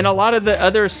 And a lot of the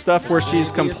other stuff where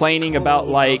she's complaining about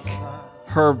like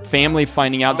her family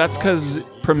finding out, that's because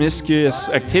promiscuous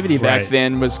activity back Right.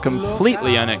 then was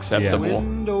completely unacceptable.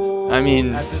 I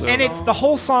mean, so- And it's the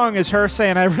whole song is her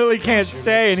saying, "I really can't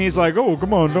stay," and he's like, "Oh,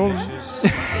 come on, don't."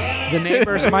 The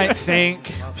neighbors might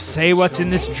think, "Say what's in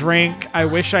this drink. I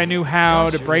wish I knew how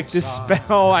to break this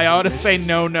spell. I ought to say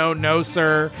no, no, no,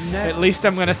 sir. At least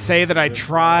I'm gonna say that I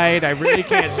tried. I really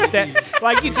can't stay."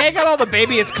 Like, you take out all the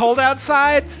 "baby, it's cold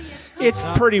outsides." It's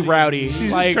pretty rowdy.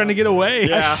 She's like, just trying to get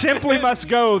away. I simply must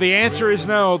go. The answer is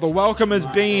no. The welcome has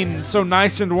been so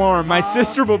nice and warm. My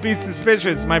sister will be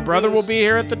suspicious. My brother will be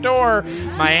here at the door.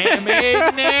 My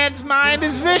aunt's mind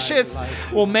is vicious.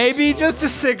 Well, maybe just a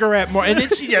cigarette more. And then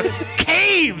she just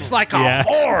caves like a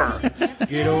whore.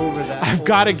 Get over that. I've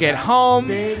got to get home.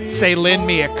 Say, lend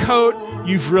me a coat.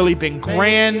 You've really been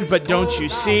grand, but don't you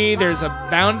see? There's a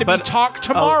bound to be talk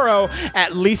tomorrow.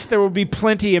 At least there will be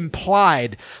plenty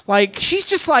implied. Like, she's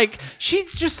just like,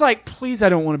 please, I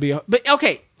don't want to be. But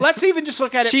okay, let's even just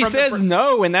look at it. she from says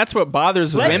no, and that's what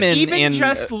bothers Let's women. even and,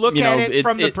 just look you at know, it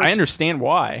from the I understand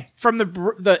why. from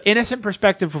the innocent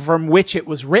perspective from which it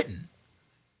was written.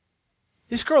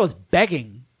 This girl is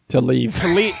begging To leave.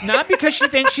 not because she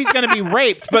thinks she's going to be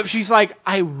raped, but she's like,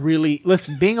 I really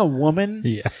listen. Being a woman.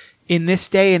 Yeah. In this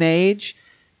day and age,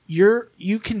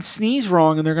 you can sneeze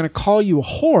wrong and they're going to call you a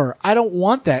whore. I don't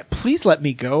want that. Please let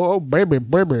me go. Oh baby,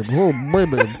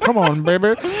 come on,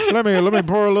 baby. Let me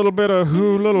pour a little bit of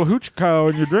little hooch cow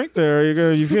in your drink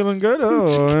there. You feeling good?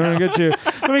 Oh, let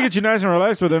me get you nice and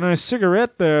relaxed with a nice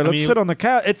cigarette there. Let's sit on the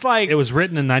couch. It's like it was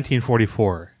written in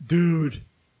 1944, dude.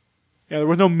 Yeah, there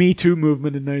was no Me Too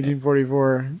movement in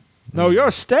 1944. No,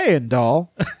 you're staying,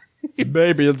 doll.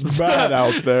 Baby, it's bad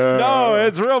out there. No,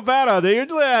 it's real bad out there.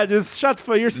 Just shut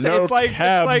for your stay. No it's like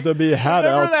cabs to be had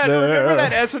out there. Remember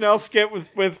that SNL skit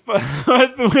with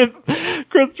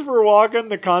Christopher Walken,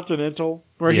 The Continental,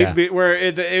 where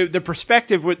the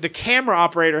perspective with the camera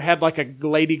operator had like a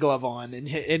lady glove on, and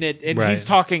he's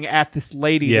talking at this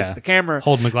lady that's the camera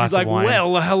holding a glass he's like, of wine.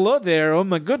 Well, hello there. Oh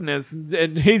my goodness,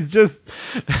 and he's just.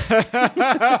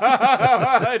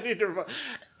 I need to.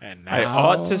 And now, I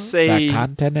ought to say the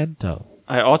Continental.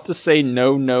 I ought to say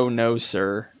no,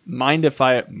 sir. Mind if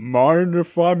I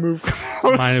move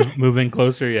closer? Mind moving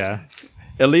closer, yeah.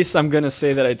 At least I'm gonna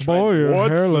say that I tried. Boy, your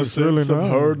What's hair the looks really sense of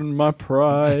nice. hurting my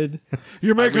pride?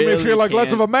 You're making me feel like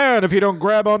less of a man if you don't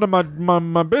grab onto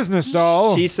my business,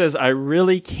 doll. She says, I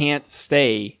really can't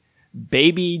stay.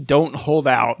 Baby, don't hold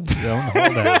out. Don't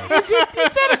hold out. Is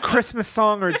that a Christmas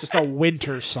song or just a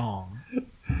winter song?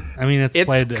 I mean, it's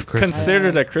played at Christmas.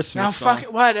 Considered a Christmas Now, song. fuck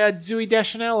it. What? Zooey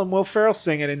Deschanel and Will Ferrell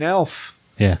sing it in Elf.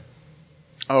 Yeah.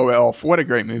 Oh, Elf. What a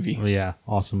great movie. Well, yeah.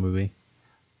 Awesome movie.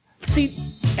 See,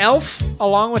 Elf,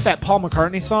 along with that Paul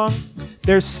McCartney song,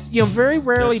 there's, very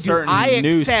rarely There's do certain I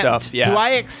new accept, stuff, yeah. do I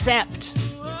accept,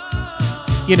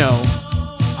 oh,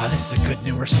 this is a good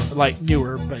newer song, like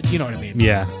newer, but you know what I mean.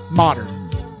 Yeah. Modern.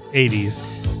 80s.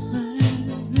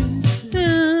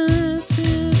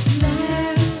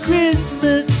 Last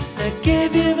Christmas, I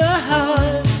gave you my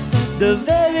heart. The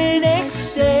very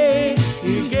next day,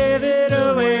 you gave it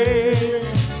away.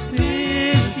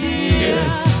 This year,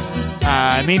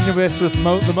 I mean this with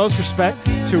the most respect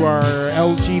to our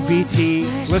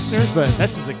LGBT listeners, but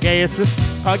this is the gayest this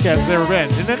podcast has ever been,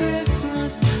 isn't it?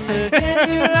 Christmas, I gave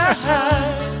you my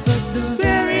heart. But the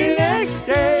very next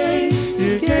day,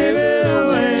 you gave it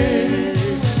away.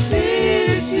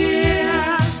 This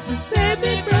year, to save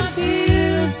me from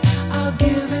tears, I'll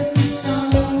give it to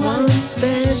someone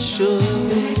special.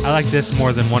 I like this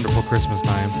more than Wonderful Christmas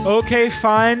Time. Okay,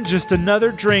 fine. Just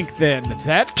another drink then.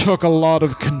 That took a lot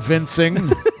of convincing.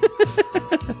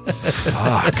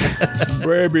 Fuck.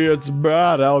 Baby, it's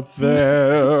bad out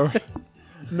there.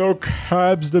 No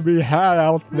cabs to be had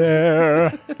out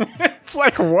there. It's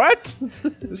like, what?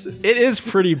 It is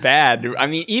pretty bad. I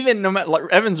mean, even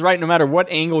Evan's right, no matter what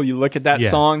angle you look at that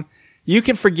song, you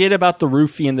can forget about the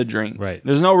roofie in the drink. Right.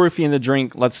 There's no roofie in the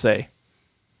drink, let's say.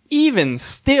 Even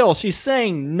still, she's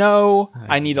saying, no,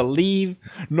 I need to leave.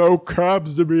 No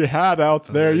cabs to be had out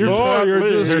there. You can't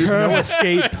leave. There's no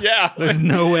escape. Yeah. There's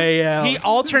no way out. He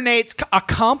alternates a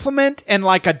compliment and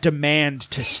like a demand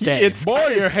to stay. It's Boy,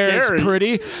 kinda your hair's scary.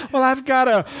 pretty. Well, I've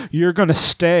got you're going to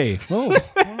stay. Oh.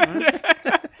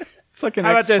 It's like an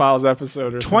How about this? X-Files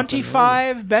episode or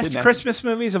 25 best Kidnapping. Christmas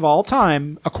movies of all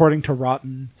time, according to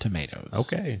Rotten Tomatoes.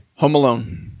 Okay. Home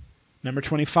Alone. Number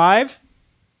 25,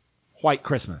 White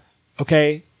Christmas.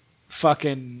 Okay?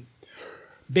 Fucking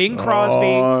Bing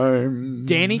Crosby, I'm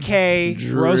Danny Kaye,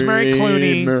 Rosemary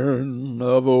Clooney. dreaming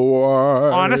of a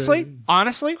white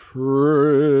Honestly,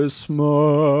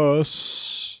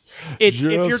 Christmas. it's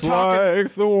Just if you're talking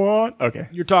like the one. Okay.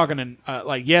 you're talking in,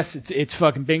 yes, it's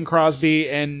fucking Bing Crosby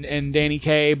and Danny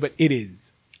Kaye, but it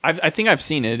is I think I've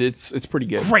seen it. It's pretty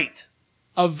good. great.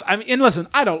 And listen,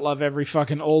 I don't love every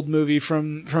fucking old movie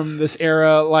from this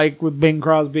era, like with Bing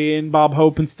Crosby and Bob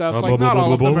Hope and stuff. Like, not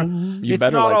all of them are, You it's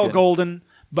better not like all it. golden,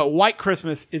 but White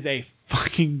Christmas is a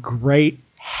fucking great,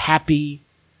 happy,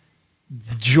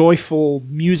 joyful,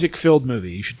 music-filled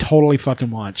movie. You should totally fucking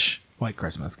watch White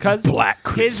Christmas. Black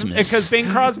Christmas. Because Bing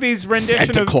Crosby's rendition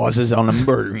Santa of Claus is on a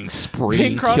murdering spree.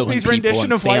 Bing Crosby's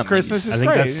rendition of White Christmas is I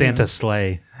think great. that's Santa's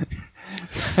sleigh.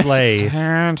 Sleigh.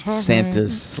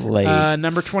 Santa's sleigh.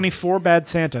 Number 24, Bad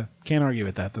Santa. Can't argue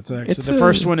with that. That's actually, It's the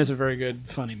first one is a very good,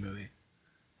 funny movie.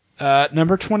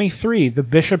 Number 23, The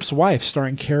Bishop's Wife,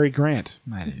 starring Cary Grant.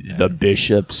 The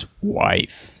Bishop's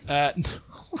Wife. Uh,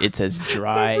 It's as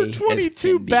dry number as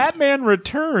 22, can be. Batman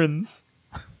Returns.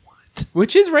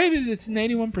 Which is rated, it's an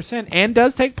 81%, and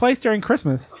does take place during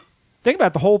Christmas. Think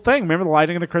about the whole thing. Remember the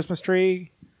lighting of the Christmas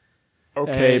tree?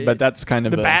 Okay, but that's kind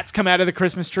of the bats come out of the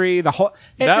Christmas tree. The whole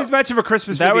it's That- as much of a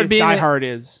Christmas that movie would as be Die an- Hard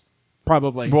is,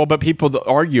 probably. Well, but people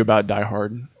argue about Die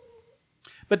Hard.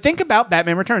 But think about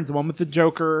Batman Returns, the one with the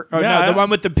Joker. Or Yeah. no, the one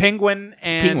with the Penguin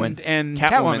and Penguin. and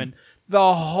Catwoman. Catwoman.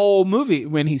 the whole movie.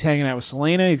 When he's hanging out with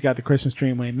Selena, he's got the Christmas tree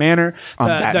in Wayne Manor. I'm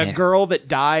The Batman. girl that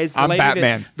dies. I'm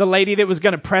Batman. The lady that was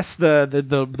going to press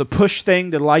the push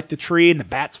thing to light the tree, and the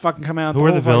bats fucking come out. Who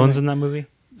are the whole fucking villains thing. in that movie?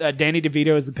 Danny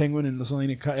DeVito is the Penguin, and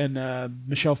Selena and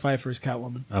Michelle Pfeiffer is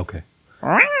Catwoman. Okay.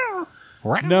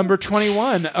 Number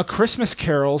 21, A Christmas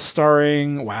Carol,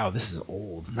 starring. Wow, this is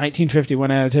old.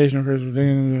 1951 adaptation of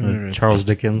Christmas. Charles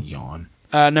Dickens. Yawn.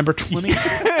 Number 20.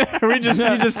 You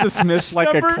just dismissed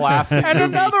like a classic And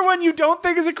movie. another one you don't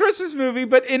think is a Christmas movie,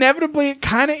 but inevitably it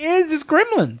kind of is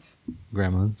Gremlins.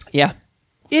 Gremlins. Yeah.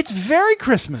 It's very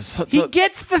Christmas. He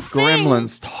gets the thing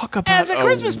Gremlins. Talk about as a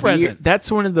Christmas present.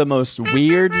 That's one of the most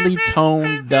weirdly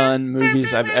toned done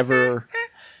movies I've ever.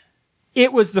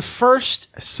 It was the first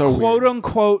So quote weird.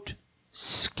 unquote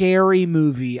scary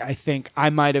movie I think I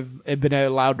might have been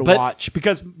allowed to But- watch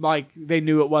because like they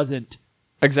knew it wasn't.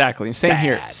 Exactly. Same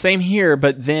here. Bad. Same here,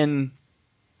 but then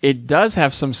it does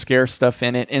have some scare stuff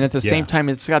in it, and at the same Yeah. time,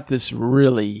 it's got this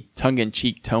really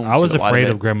tongue-in-cheek tone. I was to a lot afraid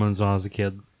of of Gremlins when I was a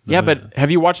kid. Yeah, but have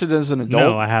you watched it as an adult?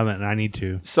 No, I haven't, and I need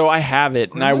to. So I have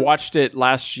it, and I Gremlins? watched it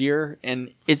last year, and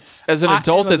it's as an I-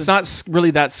 adult, it it's not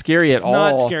really that scary It's at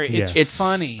not all. scary. Yeah. It's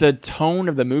funny. The tone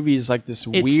of the movie is like this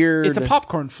weird. It's a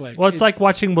popcorn flick. Well, it's like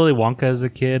watching Willy Wonka as a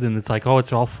kid, and it's like, oh,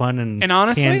 it's all fun and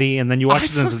honestly, candy, and then you watch I it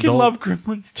as an fucking adult. love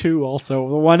Gremlins 2 also.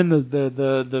 The one in the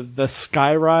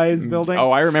Skyrise building.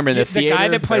 Oh, I remember the theater. guy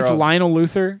that plays They're all- Lionel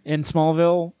Luther in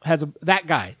Smallville has that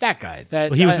guy.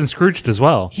 Well, he was in Scrooged as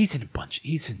well. He's in a bunch.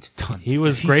 He's in tons. He of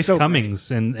was stuff. He's Grace so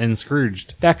Cummings and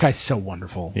Scrooged. That guy's so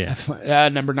wonderful. Yeah.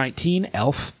 Number 19,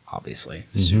 Elf. Obviously,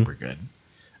 Mm-hmm. super good.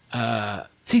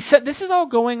 This is all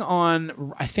going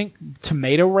on. I think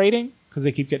tomato rating because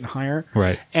they keep getting higher.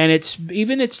 Right. And it's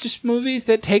just movies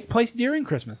that take place during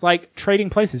Christmas, like Trading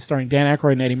Places, starring Dan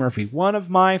Aykroyd and Eddie Murphy. One of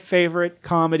my favorite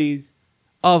comedies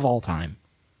of all time.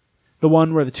 The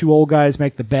one where the two old guys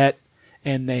make the bet,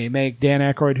 and they make Dan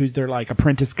Aykroyd, who's their like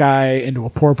apprentice guy, into a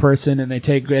poor person, and they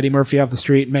take Eddie Murphy off the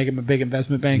street and make him a big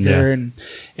investment banker, and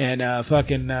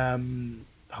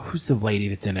who's the lady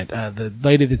that's in it? The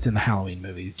lady that's in the Halloween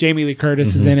movies. Jamie Lee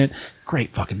Curtis is in it.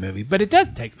 Great fucking movie. But it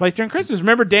does take place during Christmas.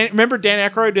 Remember Dan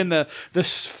Aykroyd in the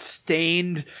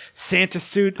stained Santa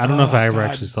suit? I don't know if I ever God.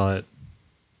 actually saw it.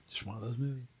 Just one of those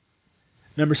movies.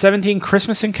 Number 17,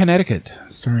 Christmas in Connecticut,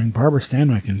 starring Barbara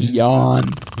Stanwyck. And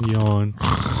Yawn.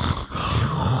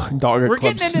 Dogger We're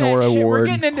Club getting into Snore that shit. We're Award.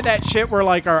 getting into that shit where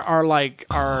like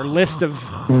our list of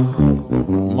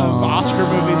Oscar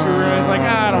movies we were it's like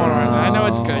I don't want to. I know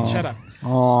it's good. Shut up.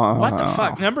 What the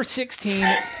fuck? Number 16,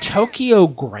 Tokyo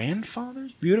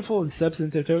Grandfathers. Beautiful and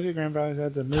substantive Tokyo Grandfathers.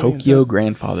 That's a movie. Tokyo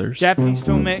Grandfathers. Japanese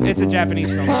film. It's a Japanese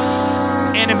film.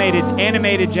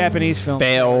 Animated Japanese film.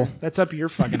 Fail. That's up your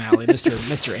fucking alley, Mr.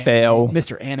 Fail.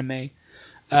 Mr. Anime.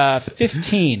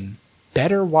 15,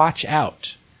 Better Watch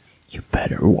Out. You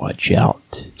better watch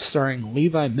out. Starring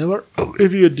Levi Miller,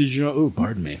 Olivia DeJoy. Oh,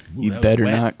 pardon me. Ooh, You that was better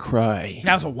wet. not cry.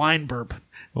 That was a wine burp.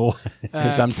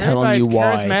 Because I'm carried telling by you its why.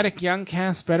 Charismatic young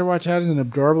cast. Better Watch Out is an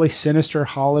adorably sinister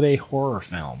holiday horror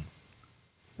film.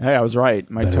 Hey, I was right.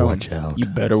 My Better tone. watch out. You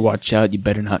better watch out. You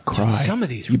better not cry. some of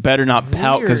these are You better not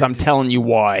pout because I'm weird. telling you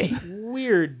why.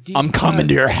 Weird. Deep I'm coming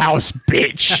to your cuts. house,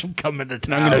 bitch. I'm coming to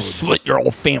And I'm going to slit your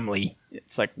whole family.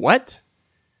 It's like, what?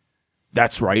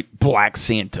 That's right. Black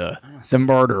Santa. The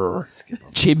murderer.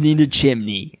 Chimney to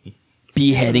chimney.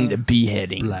 Beheading to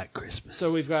beheading. Black Christmas.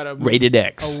 So we've got Rated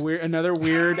X. another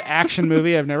weird action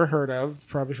movie I've never heard of,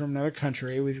 probably from another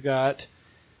country. We've got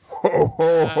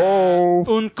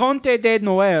Un Conte de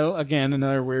Noël, again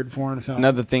another weird foreign film.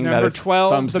 Another thing Number that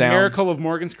 12, thumbs The down. Miracle of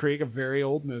Morgan's Creek, a very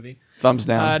old movie. Thumbs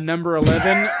down. Number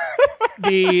 11,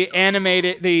 the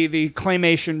animated, the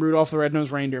claymation Rudolph the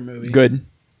Red-Nosed Reindeer movie. Good.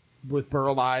 With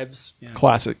Burl Ives. Yeah.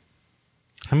 Classic.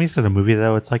 I mean, it's not a movie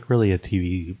though. It's like really a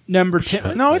TV. Number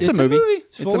 10. No, it's a movie.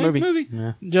 It's It's a full-length movie.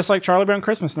 Yeah. Just like Charlie Brown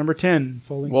Christmas, number 10.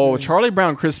 Full-length Well, movie. Charlie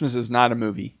Brown Christmas is not a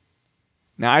movie.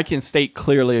 Now, I can state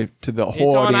clearly to the whole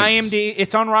It's on audience. IMDb.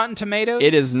 It's on Rotten Tomatoes.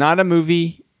 It is not a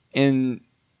movie, and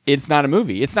it's not a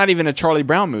movie. It's not even a Charlie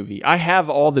Brown movie. I have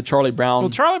all the Charlie Brown. Well,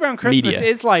 Charlie Brown Christmas media.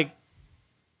 is like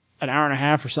an hour and a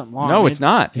half or something long. No, it's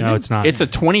not. No, it's not. It's a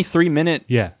 23-minute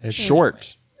Yeah, it's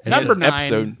short. Number 9.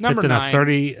 episode. Number it's in 9. a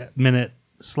 30-minute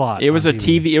slot. It was on a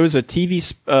TV. It was a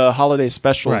TV holiday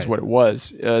special. Is Right. what it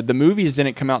was. The movies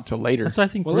didn't come out till later. That's what I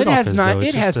think. Well, Rudolph it has is, not. though. It's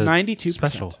It has just a 92%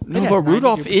 special. No, but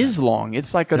Rudolph is long.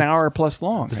 It's like an hour plus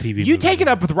long. It's a TV. You movie. take it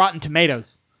up with Rotten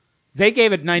Tomatoes. They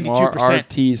gave it 92%.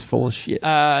 RT's full of shit.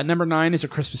 Number 9 is A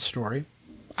Christmas Story.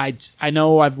 I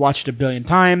know I've watched it a billion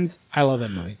times. I love that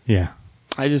movie. Yeah.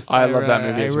 I love that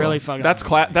movie. I as really well. fucking. That's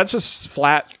love that movie. that's just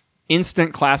flat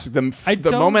instant classic. The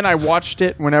don't- moment I watched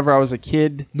it, whenever I was a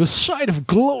kid, The sight of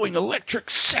glowing electric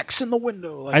sex in the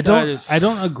window. Like I that is- don't. I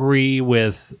don't agree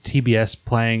with TBS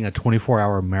playing a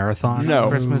 24-hour marathon No. on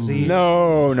Christmas Eve.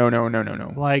 no.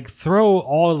 Like throw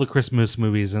all of the Christmas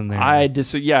movies in there. I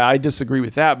disagree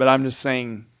with that, but I'm just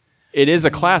saying it is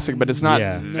a classic, but it's not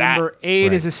Yeah. that. Number 8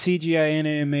 Right. is a CGI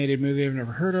animated movie I've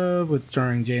never heard of, with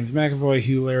starring James McAvoy,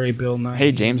 Hugh Laurie, Bill Nye.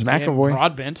 Hey, James McAvoy.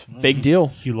 Broadbent, Big deal.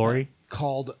 Hugh Laurie.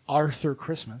 called Arthur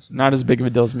Christmas. Not as big of a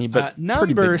deal as me, but pretty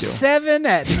Number big deal. 7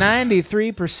 at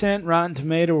 93% Rotten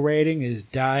Tomato rating is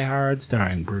Die Hard,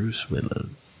 starring Bruce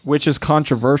Willis. Which is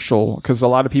controversial because a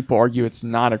lot of people argue it's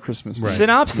not a Christmas movie.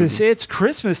 Synopsis: It's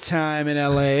Christmas time in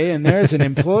LA, and there's an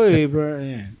employee.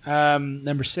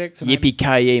 Number 6.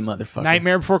 Yippee-ki-yay, motherfucker.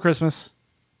 Nightmare Before Christmas.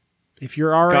 If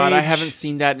you're our God, age, I haven't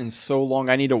seen that in so long.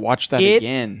 I need to watch that it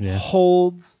again.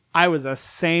 holds. I was the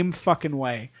same fucking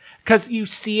way. Because you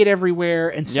see it everywhere,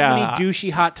 and so many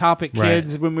douchey Hot Topic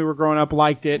kids when we were growing up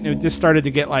liked it, and it just started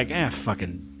to get like,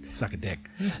 fucking suck a dick.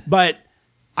 But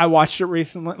I watched it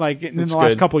recently, like in the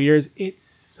last couple years. It's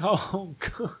so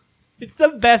good. It's the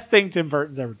best thing Tim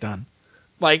Burton's ever done.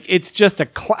 Like, it's just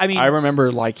I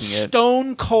remember liking it.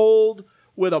 Stone cold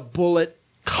with a bullet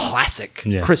classic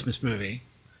Christmas movie.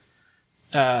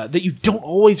 That you don't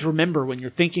always remember when you're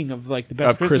thinking of like the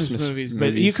best Christmas movies,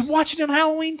 but you can watch it on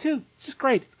Halloween too. It's just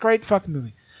great. It's a great fucking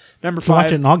movie. Number 5.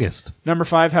 Watch it in August. Number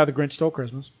 5, How the Grinch Stole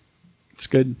Christmas. It's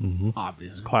good. Obviously,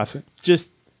 It's classic.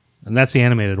 Just And that's the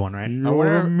animated one, right?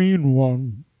 You're a mean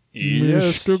one.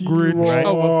 Yes, Mr. Grinch. Right.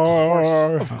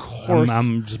 of course.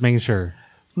 I'm just making sure.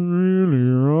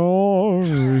 Really are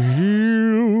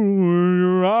you.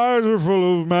 Your eyes are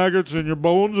full of maggots and your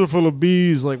bones are full of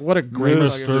bees. Like, what a great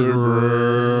Mr.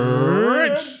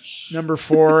 Grinch. Number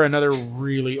 4, another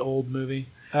really old movie.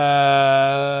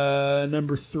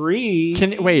 Number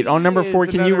 3. Wait, on number 4,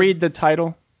 can you another- read the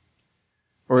title?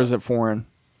 Or is it foreign?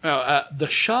 The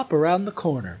Shop Around the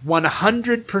Corner.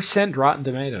 100% Rotten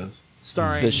Tomatoes.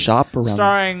 Starring The Shop Around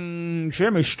Starring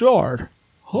Jimmy Stewart.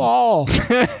 Oh,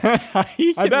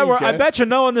 I bet you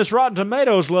knowing this Rotten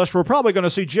Tomatoes list, we're probably going to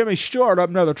see Jimmy Stewart up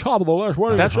near the top of the list.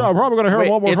 What is that? I'm probably going to hear Wait,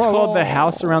 one more it's time. called The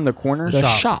House Around the Corner? The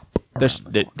Shop.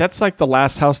 That's like the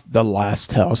last house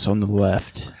on the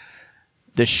left.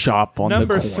 The shop on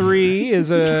Number the corner. 3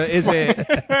 is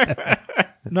a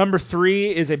Number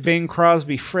 3 is a Bing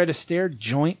Crosby Fred Astaire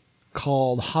joint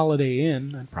called Holiday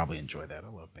Inn. I'd probably enjoy that. I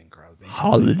love Bing Crosby.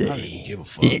 Holiday I don't give a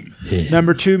fuck.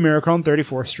 Number 2, Miracle on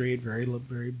 34th Street. Very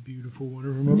beautiful,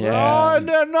 wonderful movie. Yeah. Oh, and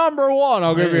then number 1,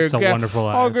 I'll give you It's a Wonderful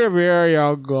Life. I'll give you Here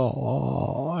You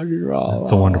Go.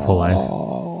 It's a Wonderful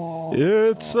Life.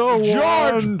 It's a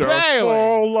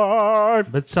wonderful life.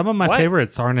 But some of my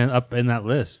favorites aren't up in that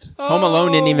list. Home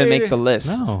Alone didn't even make the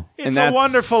list. No. It's a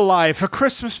Wonderful Life, a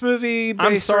Christmas movie based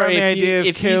I'm sorry around the idea of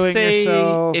if you killing say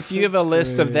yourself. if you have a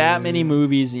list of that many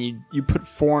movies and you put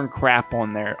foreign crap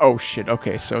on there. Oh shit.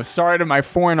 Okay, so sorry to my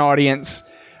foreign audience,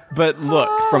 but look,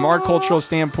 from our cultural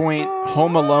standpoint,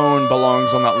 Home Alone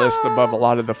belongs on that list above a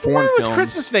lot of the foreign Where was films.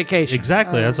 Christmas Vacation?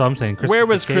 Exactly. That's what I'm saying. Where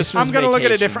was Vacation. Christmas I'm gonna look at a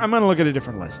Vacation? different. I'm gonna look at a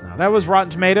different list now. That was Rotten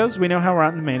Tomatoes. We know how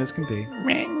Rotten Tomatoes can be.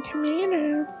 Rotten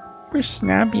Tomato. We're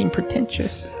not being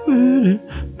pretentious.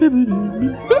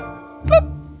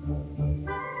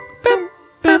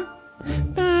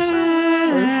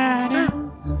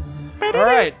 All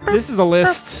right, this is a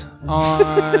list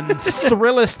on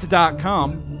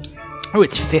Thrillist.com. Oh,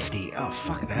 it's 50. Oh,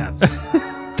 fuck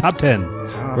that. Top 10.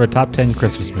 We're a top 10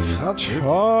 Christmas movie.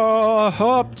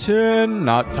 Top 10,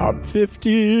 not top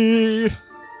 50.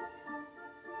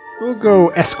 We'll go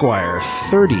Esquire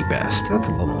 30 best. That's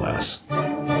a little less.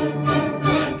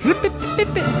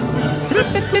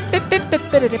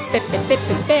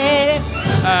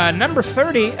 Number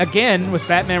 30 again with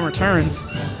Batman Returns.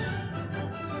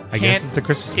 I guess it's a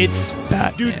Christmas movie. It's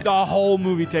dude. The whole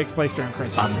movie takes place during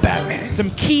Christmas. I'm Batman.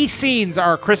 Some key scenes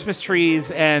are Christmas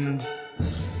trees and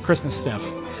Christmas stuff.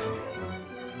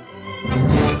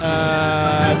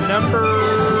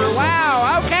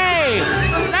 Wow. Okay.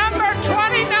 Number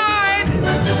 29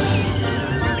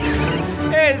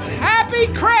 is Happy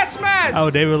Christmas. Oh,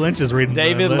 David Lynch is reading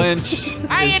David the Lynch. list.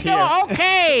 How you doing?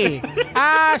 Okay.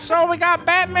 So we got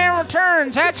Batman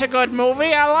Returns. That's a good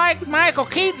movie. I like Michael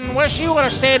Keaton. Wish he would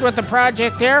have stayed with the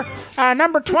project there.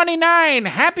 Number 29,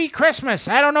 Happy Christmas.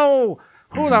 I don't know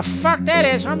who the fuck that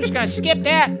is. So I'm just gonna skip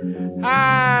that.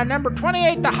 Number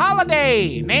 28, The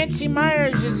Holiday. Nancy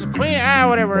Myers is the queen.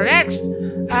 Whatever. Next.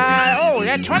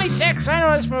 That 26. I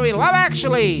know this movie. Love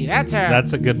Actually. That's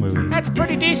That's a good movie. a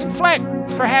pretty decent flick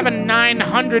for having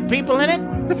 900 people in it.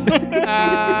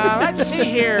 Let's see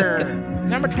here.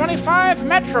 Number 25,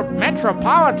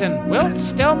 Metropolitan. Wilt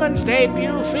Stillman's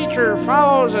debut feature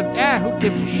follows a... who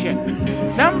gives a shit?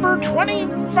 Number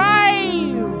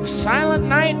 25, Silent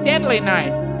Night, Deadly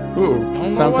Night.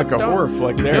 Ooh, sounds like a horror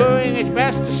flick there. Doing its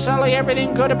best to sully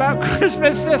everything good about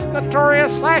Christmas, this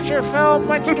notorious slasher film,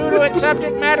 which due to its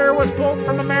subject matter was pulled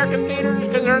from American theaters,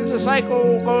 concerns a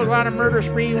psycho goes on a murder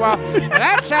spree. Well,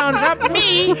 that sounds up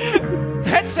me.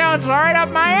 That sounds right up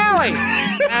my alley.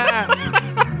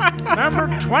 Number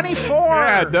 24.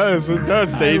 Yeah, it does. It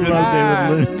does, David.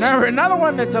 Number, another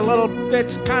one that's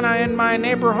kind of in my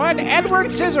neighborhood, Edward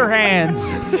Scissorhands.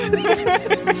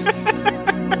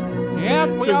 Yep,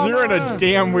 Because you're in a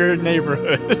damn weird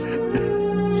neighborhood.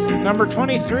 Number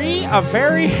 23, A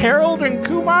Very Harold and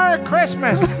Kumar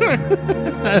Christmas.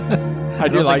 I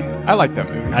like that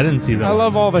movie. I didn't see that. I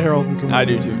love all the Harold and Kumar. I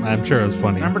do too. I'm sure it was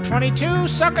funny. Number 22,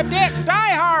 Suck a Dick,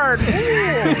 Die Hard.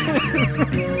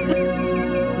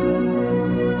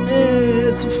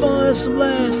 Hey, some fun, some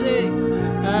laughs, hey.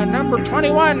 Number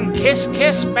 21, Kiss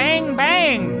Kiss Bang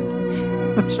Bang.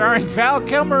 Starring Val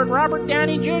Kilmer and Robert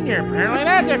Downey Jr. Apparently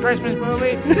that's a Christmas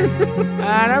movie.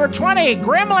 Number 20,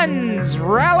 Gremlins,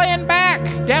 Rallying Back.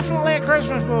 Definitely a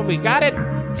Christmas movie. Got it?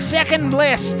 Second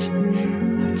list.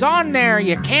 It's on there.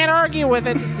 You can't argue with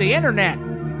it. It's the internet.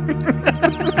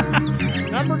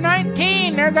 Number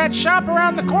 19, there's that Shop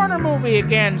Around the Corner movie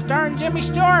again, starring Jimmy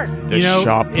Stewart. Around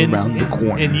the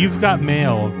corner. And You've Got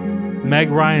Mail. Meg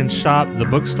Ryan's shop, the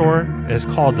bookstore, is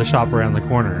called the Shop Around the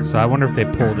Corner. So I wonder if they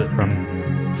pulled it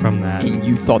from that. And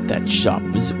you thought that shop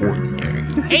was ordinary.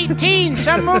 18,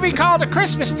 some movie called A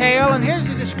Christmas Tale, and here's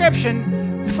the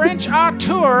description. French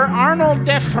auteur Arnold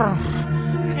Defre.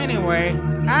 Anyway,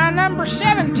 number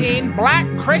 17, Black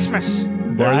Christmas.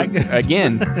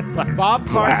 Again. Bob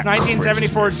Clark's Black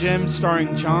 1974 Christmas. Jim,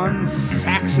 starring John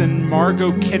Saxon,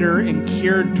 Margot Kidder, and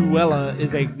Keir Dullea,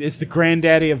 is the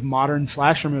granddaddy of modern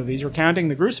slasher movies, recounting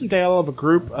the gruesome tale of a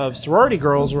group of sorority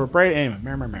girls who were afraid. Anyway,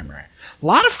 a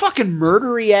lot of fucking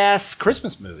murdery ass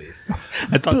Christmas movies.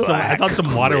 I thought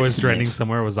some water was draining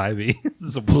somewhere. It was Ivy.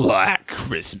 It's a Black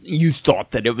Christmas. You thought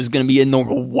that it was going to be a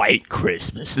normal white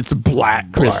Christmas. It's a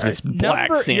Black Christmas.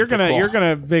 Black Santa You're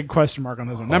gonna big question mark on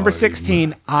this one. Number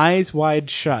 16, Eyes Wide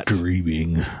Shut.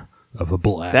 Dreaming of a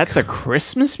black. That's a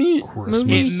Christmas movie?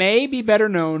 It may be better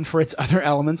known for its other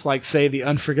elements, like, say, the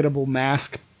unforgettable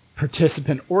mask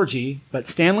participant orgy, but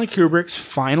Stanley Kubrick's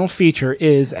final feature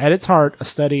is, at its heart, a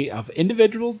study of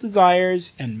individual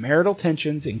desires and marital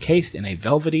tensions encased in a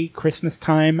velvety Christmas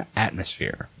time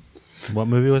atmosphere. What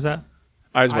movie was that?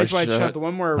 Eyes Wide Shut, the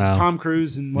one where Wow. Tom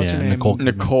Cruise and what's her name?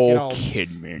 Nicole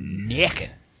Kidman.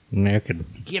 Naked. Naked.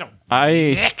 Get him.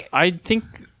 I think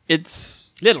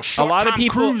it's Little short a lot of Tom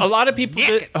people. Cruise. A lot of people.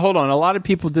 Naked. Hold on. A lot of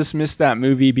people dismiss that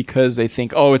movie because they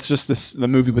think, oh, it's just the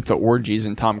movie with the orgies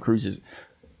and Tom Cruise's.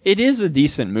 It is a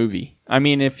decent movie. I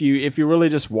mean, if you really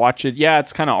just watch it, yeah,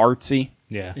 it's kind of artsy.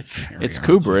 Yeah. It's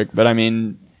Kubrick, but I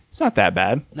mean, it's not that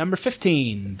bad. Number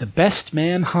 15, The Best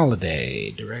Man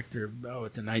Holiday. Director,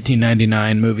 it's a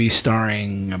 1999 movie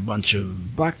starring a bunch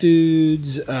of black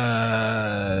dudes. It's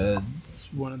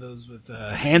one of those with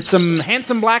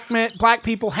handsome black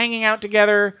people hanging out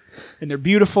together, and they're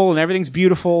beautiful, and everything's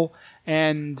beautiful,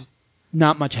 and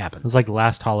not much It happens. was like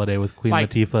Last Holiday with Queen Like,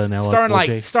 Latifah and Ella starring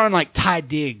Cool J. like Ty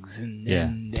Diggs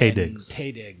and Tay Diggs.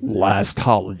 Tay Diggs. Last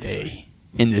Holiday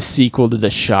in the sequel to The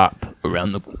Shop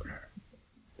Around the Corner.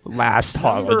 Last Number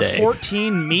Holiday.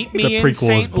 14, Meet Me The in prequel is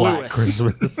St. Black Louis.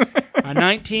 Christmas. A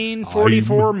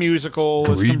 1944 musical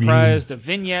was dreaming comprised of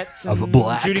vignettes of a and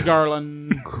black Judy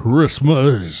Garland.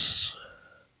 Christmas.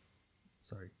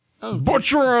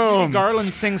 Butcher Judy 'em!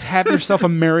 Garland sings "Have Yourself a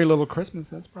Merry Little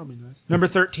Christmas." That's probably nice. Number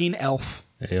 13, Elf.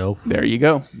 Elf. There you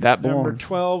go. That Number belongs.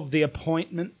 12, The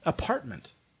Apartment.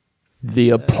 The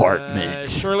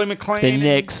Apartment. Shirley MacLaine. The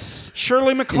Knicks.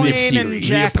 Shirley MacLaine and series.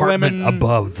 Jack Apartment Lemmon.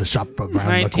 above the shop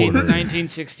around the corner.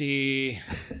 1960.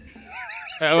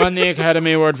 Won the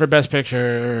Academy Award for Best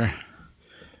Picture.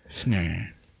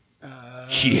 Snare.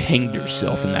 She hanged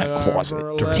herself in that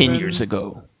closet 10 years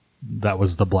ago. That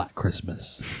was the Black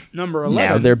Christmas. Number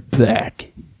Now 11, they're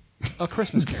back. A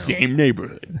Christmas Carol. Same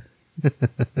neighborhood.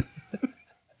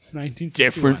 1961.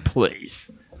 Different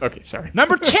place. Okay, sorry.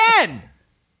 Number 10,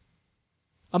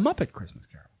 A Muppet Christmas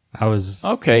Carol. I was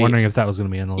Okay. wondering if that was going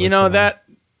to be on the list. You know, or not. that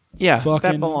Fucking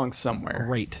that belongs somewhere.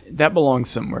 Great. That belongs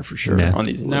somewhere for sure Yeah. on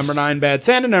these lists. Number 9, Bad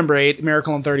Santa. Number 8,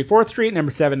 Miracle on 34th Street.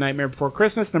 Number 7, Nightmare Before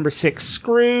Christmas. Number 6,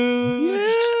 Scrooge.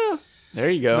 There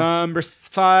you go. Number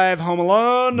 5, Home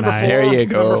Alone. Number Nice. 4, There you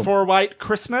go. Number 4, White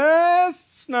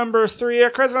Christmas. Number 3, A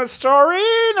Christmas Story.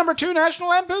 Number 2, National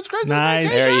Lampoon's Christmas Nice.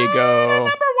 Vacation. There you go. Number 1,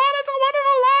 It's a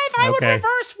Wonderful Life. I would Okay.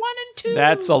 reverse 1 and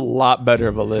That's a lot better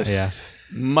of a list. Yeah.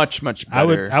 Much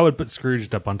better. I would put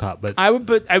Scrooged up on top, but I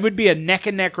would be a neck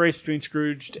and neck race between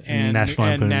Scrooged and National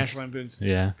Lampoon's. National Lampoon's.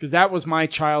 Yeah. Because that was my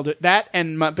childhood. That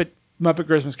and Muppet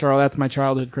Christmas Carol. That's my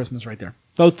childhood Christmas right there.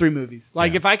 Those three movies.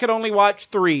 Like if I could only watch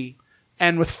three,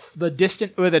 and with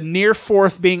a near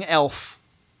fourth being Elf.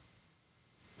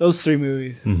 Those three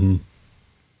movies. Mm-hmm.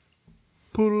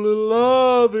 Put a little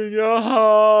love in your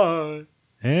heart.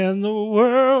 And the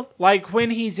world like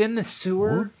when he's in the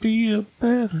sewer. would be a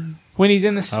better. When he's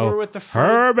in the sewer with the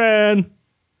frozen. Herman.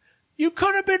 You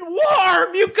could have been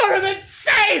warm. You could have been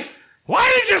safe.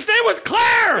 Why did you stay with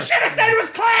Claire? You should have stayed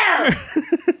with Claire.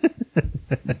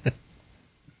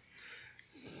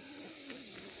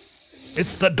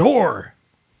 It's the door.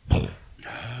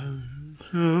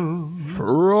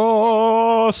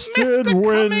 Frosted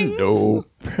window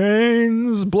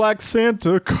panes, Black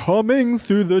Santa coming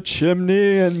through the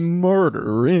chimney and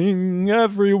murdering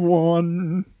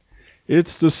everyone.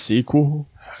 It's the sequel.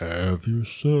 Have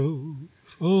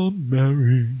yourself a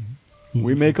merry.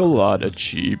 We make a lot of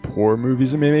cheap horror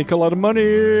movies and we make a lot of money. Let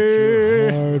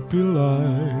your heart be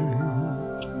light.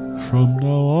 From now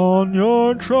on,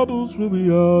 your troubles will be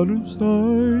out of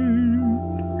sight.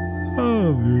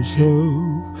 Have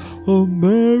yourself a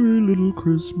merry little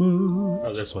Christmas.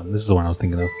 Oh, this one. This is the one I was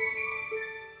thinking of.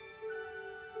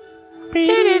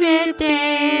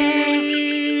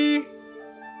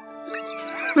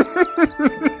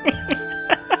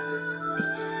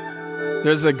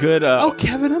 There's a good.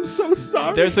 Kevin, I'm so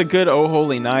sorry. There's a good Oh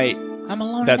Holy Night. I'm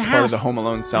alone That's in the part house. of the Home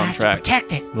Alone I have to soundtrack.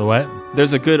 protect it. The what?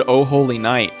 There's a good Oh Holy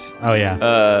Night Oh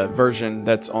yeah. version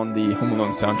that's on the Home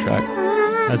Alone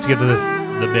soundtrack. Let's get to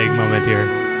the big moment here.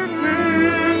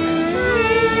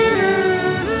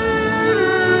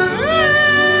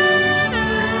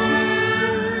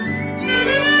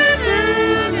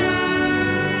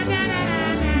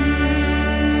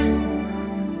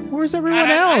 Where's everyone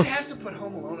else? I have to put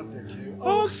Home Alone up there too.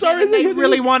 Oh, sorry. They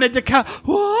really wanted to come.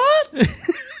 What? Hey,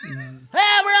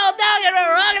 we're all down here.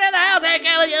 We're rocking in the house. Hey,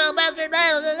 Kelly, you little bastard.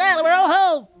 We're all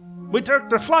home. We took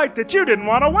the flight that you didn't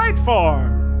want to wait for.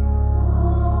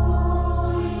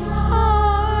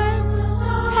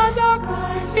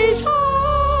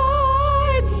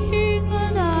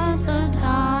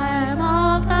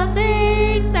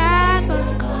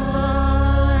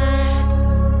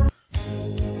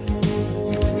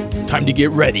 Time to get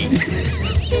ready.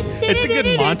 It's a good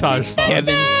montage song.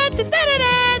 Kevin,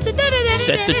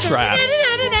 set the traps.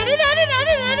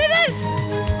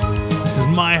 This is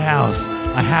my house.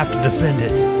 I have to defend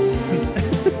it.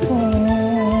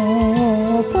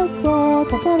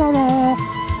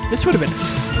 This would have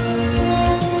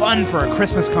been fun for a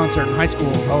Christmas concert in high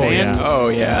school. yeah. Oh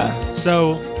yeah.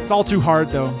 So It's all too hard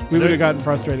though. We would have gotten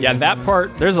frustrated. Yeah, that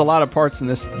part. There's a lot of parts in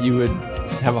this you would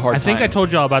have a hard I time. think I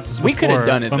told y'all about this before. We could have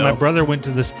done it, when though. my brother went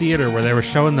to this theater where they were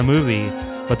showing the movie,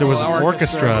 but there was an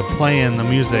orchestra playing the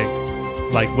music,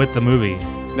 like with the movie.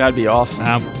 That'd be awesome.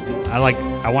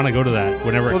 I want to go to that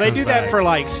whenever. Well, it they comes do back. that for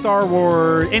like Star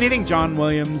Wars, anything John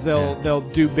Williams. They'll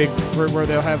do big where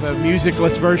they'll have a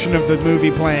musicless version of the movie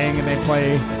playing, and they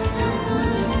play.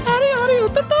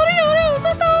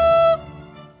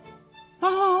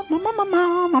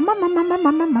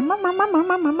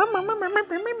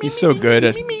 He's so good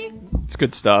at it's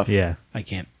good stuff. Yeah. I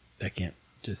can't.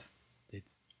 Just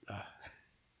it's.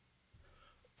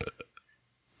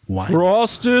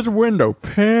 Frosted window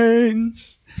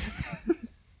panes.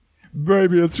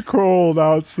 Baby, it's cold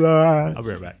outside. I'll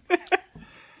be right back.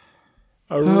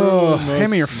 Oh,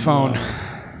 hand me your phone.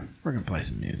 We're gonna play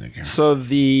some music here. So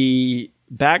the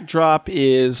backdrop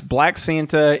is Black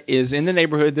Santa is in the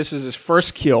neighborhood. This is his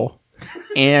first kill,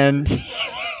 and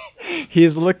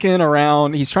he's looking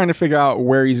around. He's trying to figure out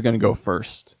where he's going to go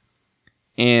first.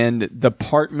 And the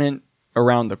apartment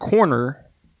around the corner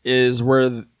is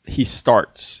where he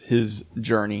starts his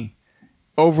journey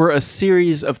over a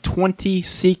series of 20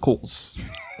 sequels.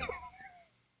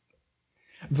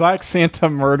 Black Santa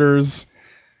murders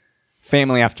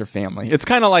family after family. It's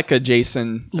kind of like a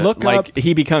Jason. Look like up-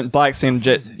 he becomes Black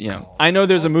Santa. I know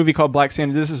there's a movie called Black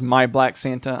Santa. This is my Black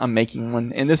Santa. I'm making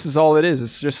one, and this is all it is.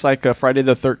 It's just like a Friday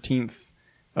the 13th.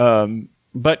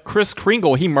 But Kris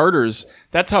Kringle, he murders.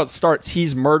 That's how it starts.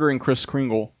 He's murdering Kris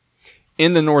Kringle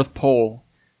in the North Pole.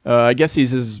 I guess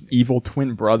he's his evil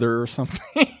twin brother or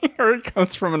something. Or he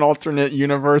comes from an alternate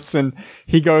universe, and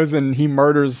he goes and he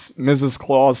murders Mrs.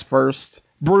 Claus first.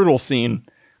 Brutal scene.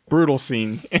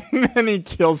 And then he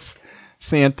kills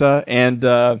Santa,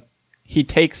 and he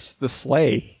takes the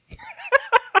sleigh.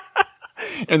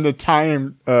 And the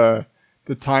time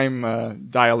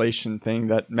dilation thing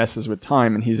that messes with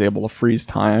time, and he's able to freeze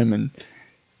time, and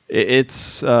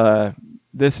It's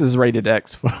this is rated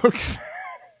X, folks.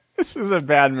 This is a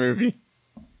bad movie.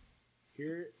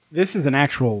 This is an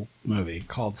actual movie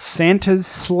called Santa's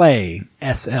Slay,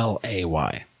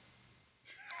 S-L-A-Y.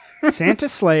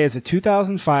 Santa's Slay is a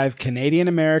 2005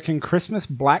 Canadian-American Christmas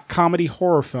black comedy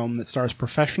horror film that stars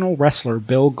professional wrestler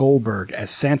Bill Goldberg as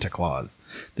Santa Claus.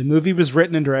 The movie was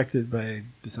written and directed by...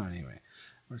 So anyway,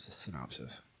 where's the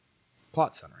synopsis?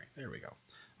 Plot summary. There we go.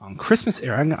 On Christmas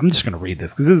Eve... I'm just going to read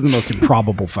this because this is the most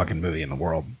improbable fucking movie in the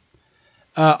world.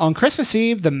 On Christmas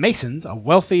Eve, the Masons, a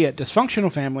wealthy yet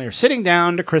dysfunctional family, are sitting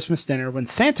down to Christmas dinner when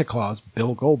Santa Claus,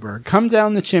 Bill Goldberg, comes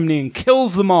down the chimney and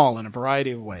kills them all in a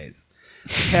variety of ways. The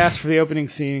cast for the opening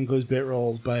scene includes bit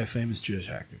roles by famous Jewish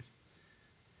actors.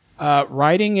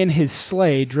 Riding in his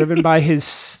sleigh, driven by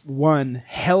his one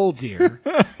Hell Deer,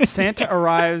 Santa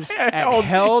arrives at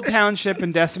Hell Township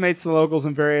and decimates the locals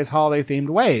in various holiday-themed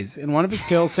ways. In one of his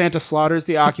kills, Santa slaughters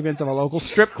the occupants of a local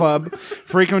strip club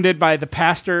frequented by the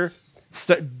pastor...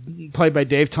 played by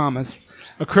Dave Thomas,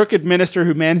 a crooked minister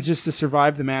who manages to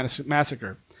survive the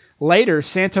massacre. Later,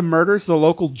 Santa murders the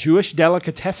local Jewish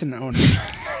delicatessen owner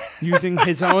using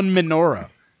his own menorah.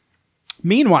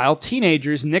 Meanwhile,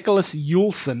 teenagers Nicholas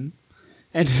Yulson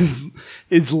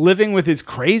is living with his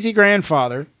crazy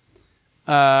grandfather,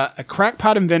 a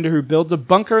crackpot inventor who builds a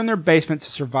bunker in their basement to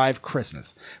survive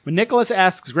Christmas. When Nicholas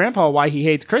asks Grandpa why he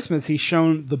hates Christmas, he's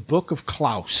shown the Book of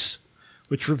Klaus,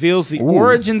 which reveals the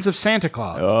origins of Santa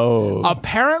Claus. Oh.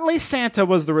 Apparently, Santa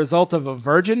was the result of a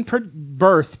virgin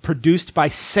birth produced by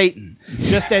Satan,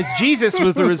 just as Jesus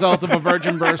was the result of a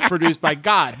virgin birth produced by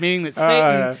God, meaning that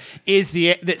Santa is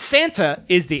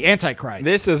the Antichrist.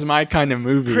 This is my kind of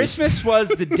movie. Christmas was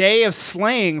the day of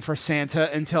slaying for Santa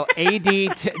until AD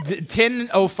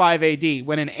 1005 AD,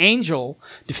 when an angel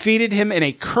defeated him in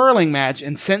a curling match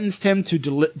and sentenced him to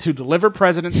deliver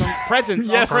presents on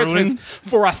Christmas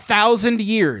for 1,000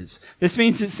 years. This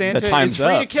means that Santa is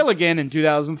free to kill again in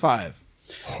 2005.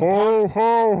 Ho,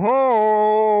 ho,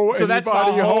 ho! So that's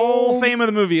the whole theme of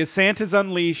the movie, is Santa's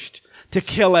unleashed to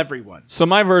kill everyone. So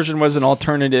my version was an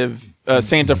alternative.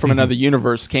 Santa from another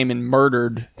universe came and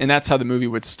murdered, and that's how the movie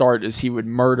would start, is he would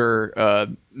murder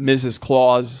Mrs.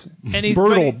 Claus. And he's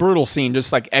brutal scene,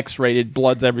 just like X-rated,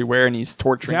 blood's everywhere, and he's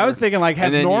torturing her. I was thinking like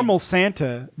have normal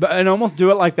Santa, and almost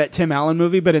do it like that Tim Allen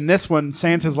movie, but in this one,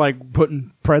 Santa's like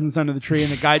putting presents under the tree,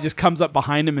 and the guy just comes up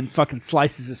behind him and fucking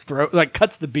slices his throat, like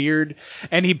cuts the beard,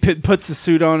 and he puts the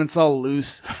suit on, it's all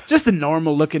loose. Just a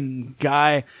normal looking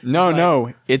guy.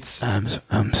 No, it's... I'm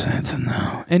Santa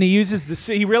now. And he uses the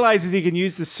suit, he realizes he can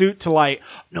use the suit to like,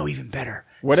 no, even better.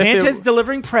 Santa's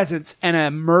delivering presents and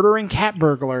a murdering cat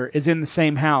burglar is in the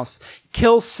same house.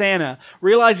 Kills Santa,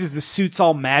 realizes the suit's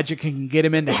all magic and can get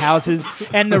him into houses,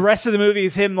 and the rest of the movie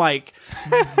is him like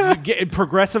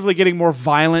progressively getting more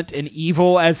violent and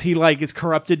evil as he like is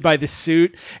corrupted by the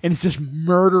suit, and it's just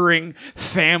murdering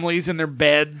families in their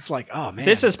beds. Like, oh man,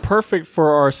 this is perfect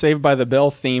for our Saved by the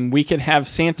Bell theme. We can have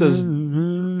Santa's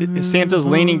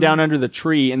leaning down under the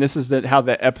tree, and this is how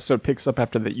the episode picks up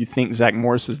after that. You think Zach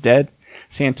Morris is dead.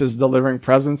 Santa's delivering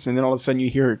presents, and then all of a sudden you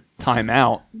hear "time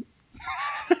out."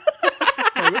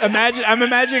 I'm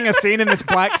imagining a scene in this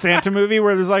Black Santa movie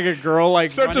where there's like a girl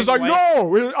like Santa's like,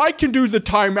 no, I can do the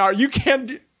timeout. You can't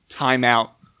do timeout.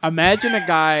 Imagine a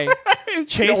guy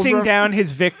chasing down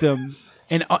his victim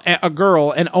and a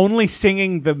girl and only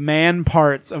singing the man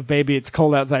parts of "Baby It's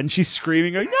Cold Outside," and she's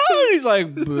screaming like, no, and he's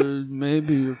like, but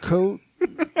maybe your coat.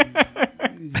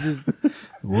 He's just,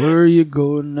 where are you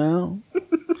going now?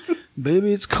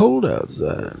 Baby, it's cold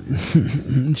outside.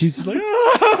 And she's just like,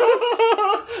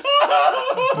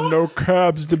 no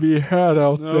cabs to be had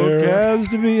out there. No cabs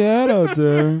to be had out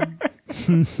there.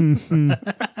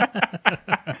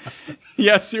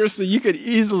 Yeah, seriously, you could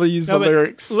easily use the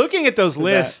lyrics. Looking at those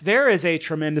lists, there is a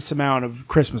tremendous amount of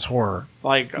Christmas horror.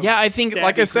 I think,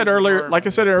 like I said earlier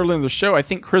in the show, I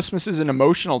think Christmas is an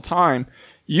emotional time.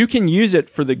 You can use it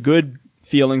for the good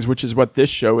feelings, which is what this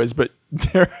show is, but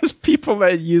there's people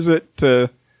that use it to,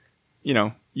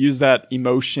 use that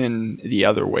emotion the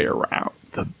other way around.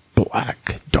 The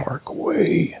black, dark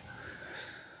way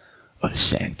of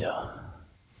Santa.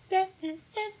 Here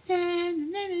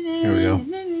we go.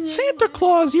 Santa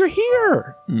Claus, you're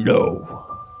here. No,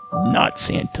 not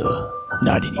Santa.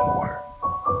 Not anymore.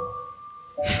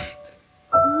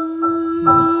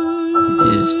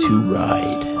 It is to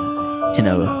ride in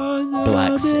a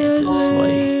black Santa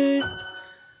sleigh.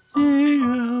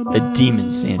 A demon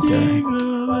Santa.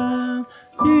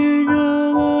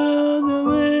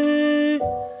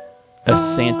 A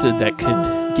Santa that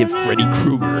could give Freddy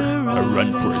Krueger a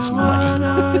run for his money.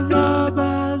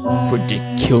 For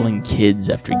killing kids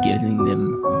after giving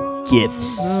them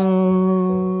Gifts.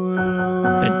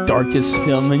 The darkest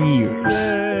film in years.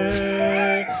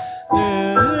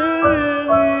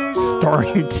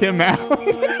 Starring Tim Allen.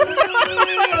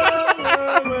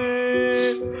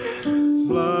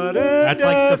 That's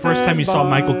like the first time you saw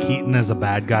Michael Keaton as a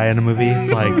bad guy in a movie.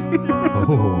 It's like,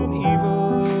 oh.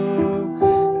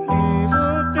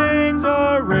 Evil things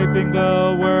are raping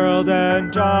the world,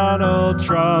 and Donald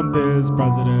Trump is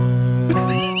president.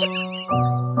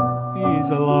 He's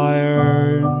a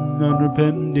liar, and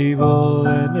unrepentant evil,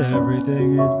 and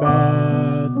everything is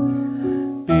bad.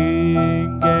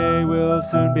 Being gay will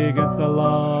soon be against the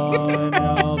law, and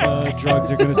all the drugs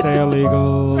are gonna stay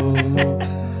illegal.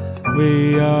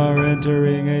 We are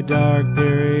entering a dark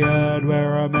period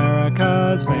where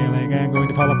America's failing and going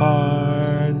to fall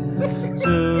apart.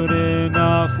 Soon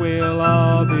enough, we'll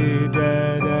all be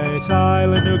dead. A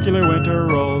silent nuclear winter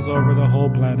rolls over the whole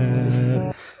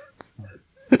planet.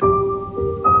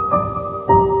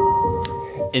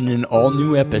 In an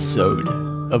all-new episode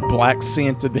of Black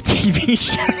Santa, the TV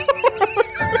show.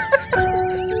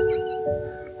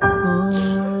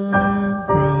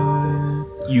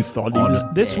 You thought he was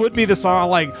This would be the song,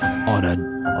 like, On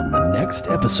the next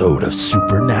episode of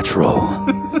Supernatural,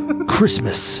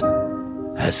 Christmas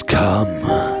has come.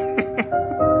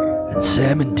 And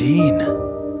Sam and Dean.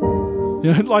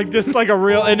 like just like a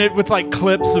real, and it with like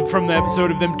clips from the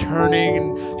episode of them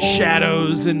turning and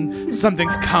shadows and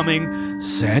something's coming.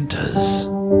 Santa's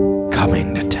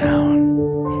coming to town.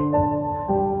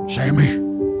 Sammy,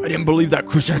 I didn't believe that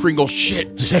Kris Kringle shit.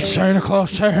 Is that Santa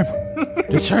Claus, Sam?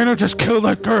 Did Santa just kill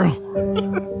that girl?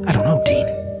 I don't know, Dean.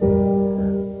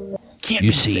 Can't You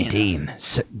be see, Santa. Dean,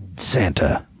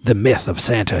 Santa, the myth of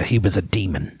Santa, he was a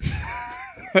demon.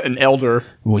 An elder.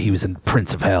 Well, he was in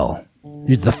Prince of Hell.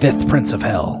 He's the fifth Prince of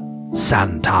Hell.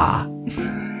 Santa.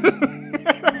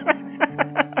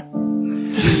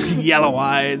 Just yellow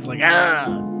eyes, like, ah.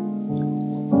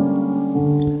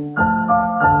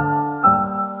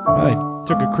 I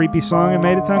took a creepy song and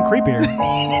made it sound creepier.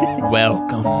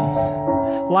 Welcome.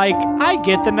 Like, I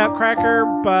get the Nutcracker,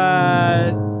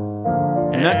 but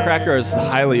Nutcracker is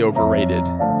highly overrated.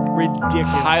 ridiculous.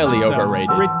 Highly overrated.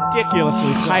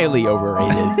 Ridiculously so. Highly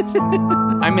overrated.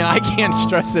 I mean, I can't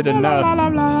stress it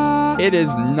enough. It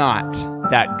is not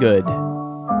that good.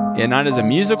 Yeah, not as a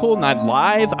musical, not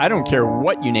live. I don't care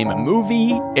what you name a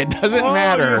movie. It doesn't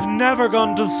matter. You've never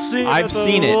gone to see it. I've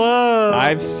seen it.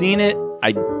 I've seen it.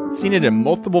 I've seen it in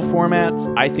multiple formats.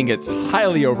 I think it's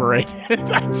highly overrated.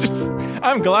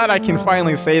 I'm glad I can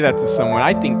finally say that to someone.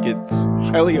 I think it's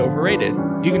highly overrated.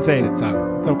 You can say it sucks.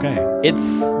 It's okay.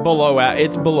 It's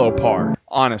below par,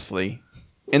 honestly.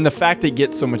 And the fact it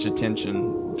gets so much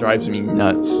attention drives me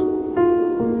nuts.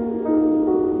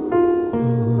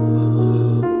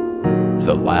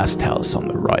 The Last House on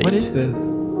the Right. What is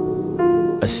this?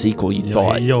 A sequel you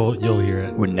thought You'll hear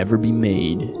it. would never be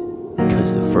made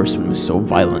because the first one was so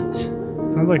violent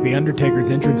Sounds like the Undertaker's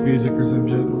entrance music or some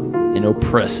shit. and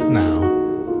oppressive. No.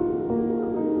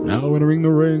 Now entering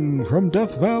the ring from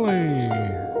Death Valley.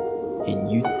 And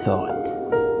you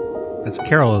thought That's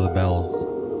Carol of the Bells.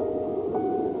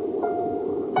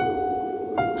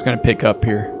 it's gonna pick up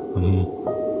here. Mm-hmm.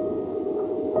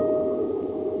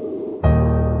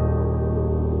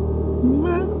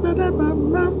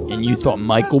 And you thought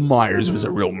Michael Myers was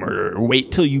a real murderer.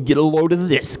 Wait till you get a load of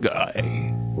this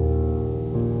guy.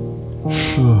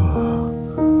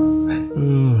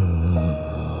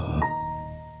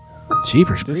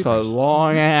 Jeepers. This is a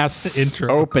long ass Intro.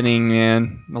 opening,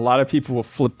 man. A lot of people will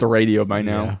flip the radio by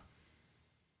now.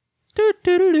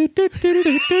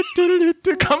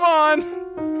 Come on.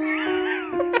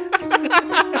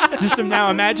 Just now,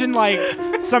 imagine like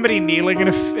somebody kneeling in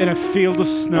a field of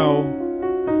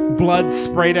snow, blood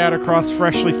sprayed out across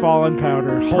freshly fallen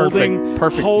powder,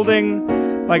 Perfect holding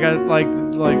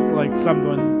like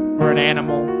someone or an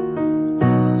animal,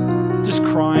 just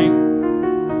crying.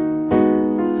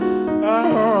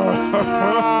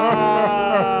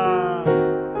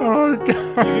 Oh, God. You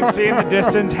can see in the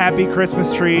distance happy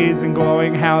Christmas trees and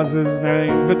glowing houses and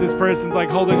everything, but this person's like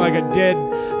holding like a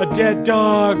dead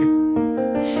dog.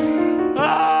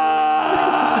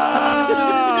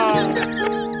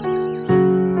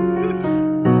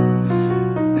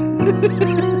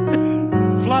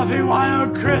 Fluffy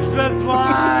wild Christmas,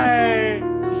 why?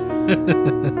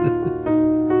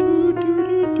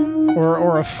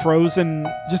 or a frozen,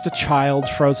 just a child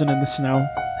frozen in the snow.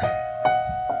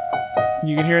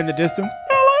 You can hear in the distance,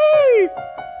 Billy!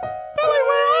 Billy,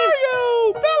 where are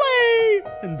you? Billy!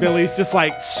 And Billy's just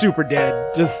like super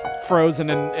dead, just frozen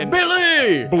and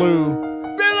Billy! blue.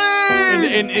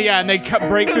 Billy! And they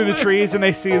break through the trees and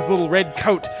they see his little red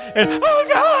coat. And oh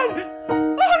God!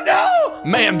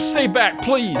 Ma'am, stay back,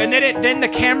 please. And then the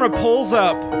camera pulls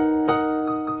up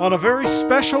on a very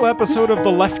special episode of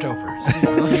The Leftovers.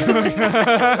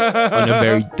 On a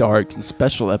very dark and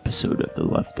special episode of The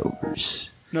Leftovers.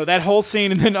 No, that whole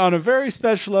scene, and then on a very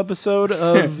special episode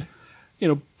of,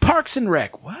 Parks and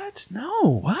Rec. What? No,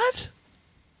 what?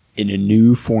 In a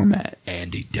new format.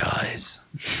 Andy dies.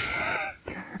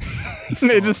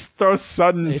 They just throw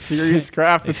sudden serious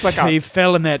crap. It's like he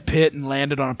fell in that pit and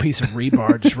landed on a piece of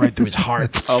rebar just right through his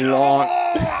heart. a long...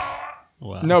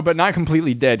 Wow. No, but not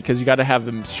completely dead, because you got to have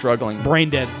him struggling. Brain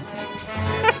dead.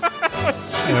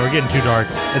 Yeah, we're getting too dark.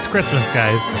 It's Christmas,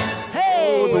 guys.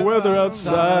 The weather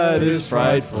outside is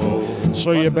frightful,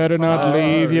 so you better not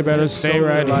leave. You better stay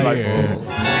right here.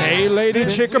 Hey, lady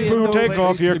chickapoo, take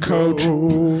off your coat.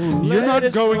 You're not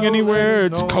going anywhere.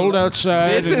 It's cold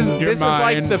outside. This is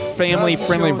like the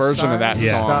family-friendly version of that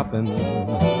song.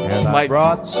 And I Like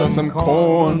brought some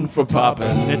corn for popping.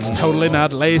 It's totally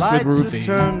not laced with lights roofie. are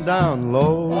turned down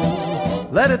low.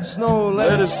 Let it snow,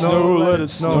 let it snow, let it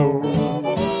snow.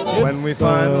 When we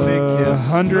finally kiss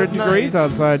 100 goodnight, degrees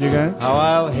outside, you guys. how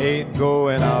I'll hate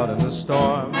going out in the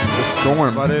storm. The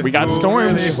storm. But if We got you'll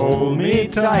storms. really hold me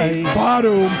tight,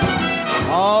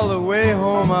 all the way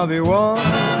home I'll be warm.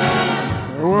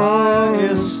 Fire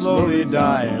is slowly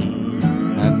dying,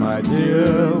 and my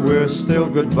dear, we're still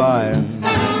goodbying.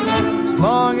 As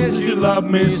long as you love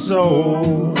me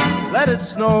so, let it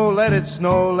snow, let it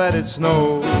snow, let it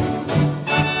snow.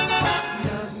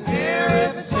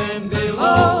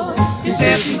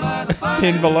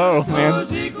 10 below, man.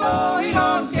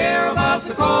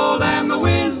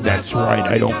 That's right,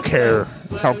 I don't care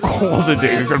how cold it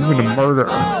is. I'm gonna murder.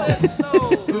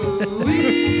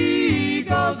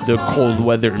 The cold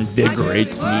weather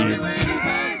invigorates me.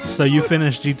 So you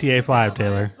finished GTA 5,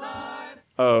 Taylor.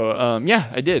 Oh,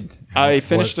 yeah, I did. I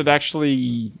finished it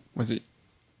actually, was it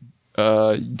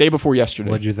day before yesterday.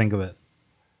 What'd you think of it?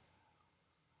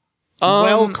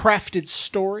 Well-crafted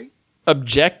story.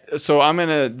 So I'm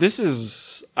gonna,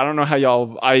 I don't know how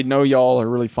y'all, I know y'all are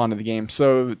really fond of the game,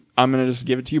 so I'm gonna just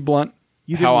give it to you blunt.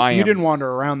 You You didn't wander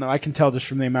around, though. I can tell just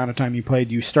from the amount of time you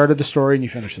played. You started the story and you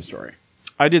finished the story.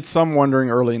 I did some wandering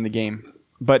early in the game,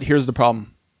 but here's the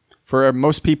problem. For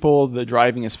most people, the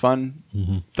driving is fun.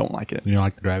 Mm-hmm. Don't like it. You don't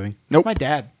like the driving? Nope. My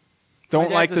dad.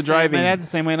 Don't like the driving. My dad's the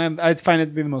same way, and I find it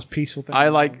to be the most peaceful thing.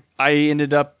 I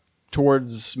ended up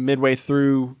towards midway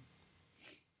through.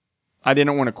 I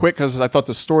didn't want to quit because I thought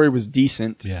the story was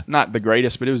decent. Yeah. Not the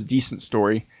greatest, but it was a decent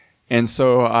story. And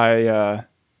so I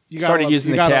started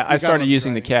using the cab. I started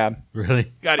using the cab.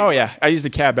 Really? Oh yeah, I used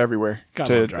the cab everywhere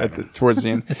towards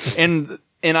the end.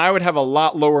 And I would have a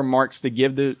lot lower marks to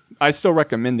give the. I still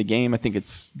recommend the game. I think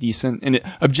it's decent, and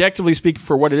objectively speaking,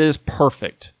 for what it is,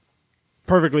 perfect.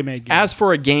 Perfectly made game. As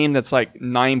for a game that's like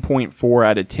 9.4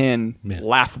 out of 10, Yeah.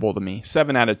 laughable to me.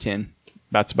 7 out of 10.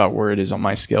 That's about where it is on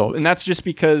my scale, and that's just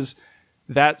because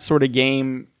that sort of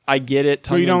game, I get it.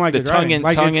 Well, you don't like the driving.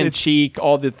 Like, tongue in it's- cheek,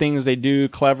 all the things they do,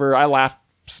 clever. I laughed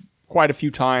quite a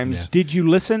few times. Did you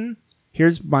listen?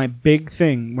 Here's my big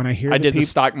thing when I hear I did the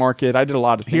stock market. I did a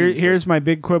lot of things. Here's my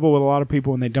big quibble with a lot of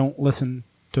people when they don't listen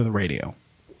to the radio.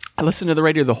 I listen to the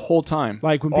radio the whole time.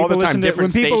 Like when all people the time, listen to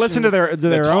different when people listen to their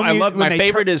stations, own. I love when my they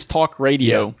favorite is talk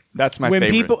radio. Yeah. That's my when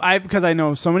favorite. people because I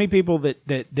know so many people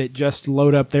that just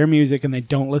load up their music and they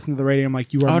don't listen to the radio. I'm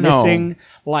like, you are missing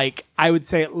like I would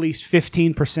say at least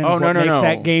 15% of what makes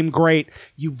that game great.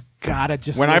 You've gotta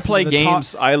just when I listen play to the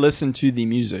games, I listen to the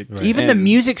music. Right. Even the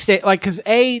music like because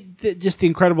just the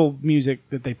incredible music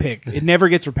that they pick, it never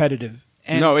gets repetitive.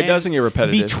 No, it doesn't get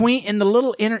repetitive. Between in the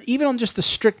little even on just the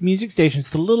strict music stations,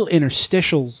 the little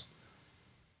interstitials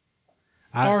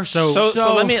are so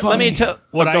let me tell.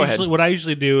 What go I ahead.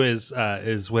 usually do is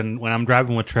when I'm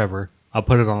driving with Trevor, I'll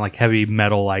put it on like heavy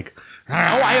metal, like.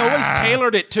 I always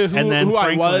tailored it to who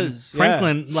I was.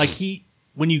 Franklin, like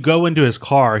when you go into his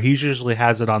car, he usually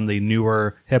has it on the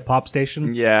newer hip hop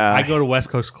station. Yeah, I go to West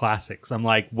Coast Classics. I'm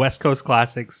like West Coast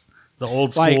Classics, the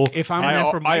old school. Like if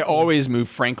I always move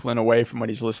Franklin away from what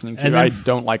he's listening to. And then I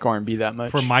don't like R&B that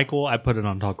much. For Michael, I put it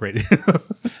on talk radio.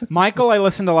 Michael, I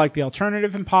listened to like the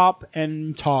alternative and pop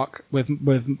and talk with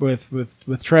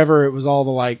Trevor. It was all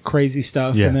the like crazy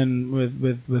stuff, Yeah. and then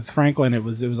with Franklin, it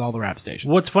was all the rap stations.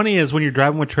 What's funny is when you're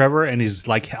driving with Trevor and he's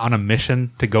like on a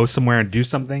mission to go somewhere and do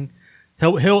something,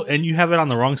 he'll and you have it on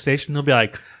the wrong station. He'll be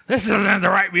like, "This isn't the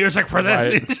right music for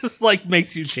this." Right. It just like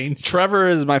makes you change. Trevor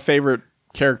is my favorite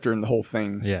character in the whole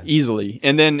thing. Yeah. Easily.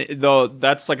 And then though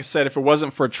that's like I said, if it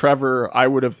wasn't for Trevor, I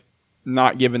would have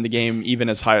not given the game even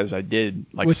as high as I did.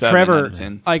 Like with 7 Trevor, out of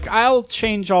 10. like I'll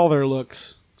change all their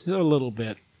looks to a little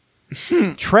bit,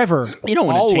 Trevor. You don't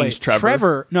wanna always, change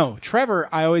Trevor. Trevor,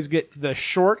 I always get the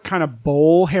short kind of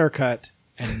bowl haircut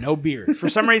and no beard. For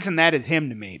some reason, that is him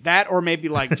to me. That or maybe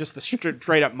like just the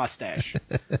straight up mustache.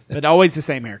 But always the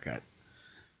same haircut.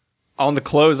 On the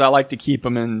clothes, I like to keep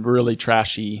them in really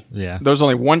trashy. Yeah. There's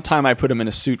only one time I put them in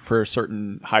a suit for a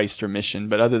certain heist or mission,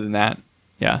 but other than that,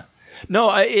 yeah.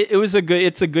 No, it's a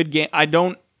good game. I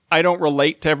don't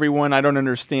relate to everyone. I don't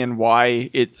understand why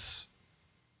it's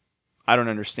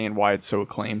so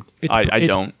acclaimed. I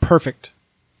don't. Perfect.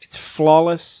 It's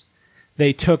flawless.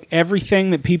 They took everything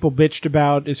that people bitched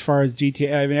about as far as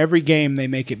GTA. I mean, every game they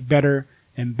make it better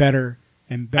and better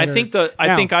and better.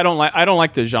 I don't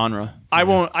like the genre.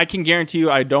 I can guarantee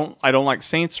you I don't like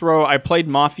Saints Row. I played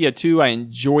Mafia 2. I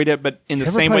enjoyed it, but in the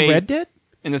same way Red Dead?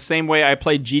 In the same way I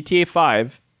played GTA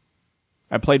 5,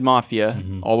 I played Mafia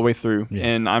all the way through,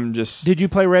 and I'm just... Did you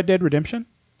play Red Dead Redemption?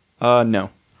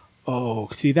 No. Oh,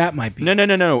 see, that might be...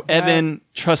 No. Evan,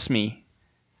 trust me.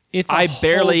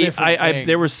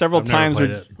 There were several times where...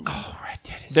 Red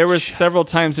Dead is There was several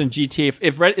times in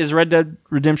GTA... Is Red Dead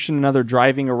Redemption another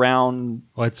driving around...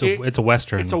 Well, it's a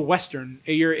Western. It's a Western.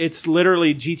 It's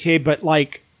literally GTA, but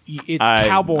like... It's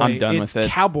cowboy. I'm done with it.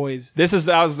 Cowboys.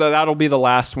 That'll be the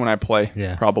last one I play.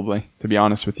 Yeah. Probably, to be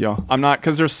honest with y'all. I'm not,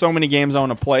 because there's so many games I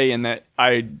want to play, and that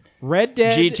Red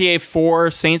Dead, GTA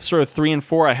 4, Saints Row 3 and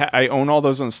 4. I own all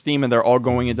those on Steam, and they're all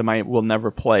going into my will never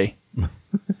play. Well,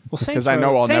 because I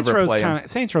know I'll never play them.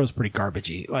 Saints Row is pretty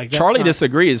garbagey. Like Charlie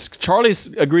disagrees. Charlie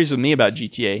agrees with me about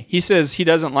GTA. He says he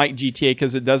doesn't like GTA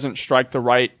because it doesn't strike the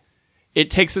right. It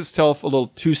takes itself a little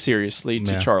too seriously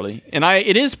to Charlie, and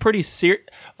it is pretty serious.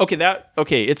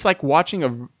 Okay, it's like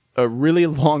watching a really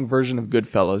long version of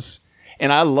Goodfellas,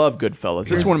 and I love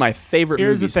Goodfellas. It's one of my favorite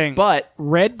movies. Here's the thing, but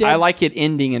Red Dead, I like it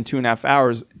ending in 2.5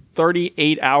 hours.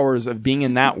 38 hours of being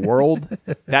in that world,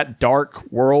 that dark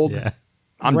world. Yeah.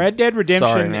 Red Dead Redemption.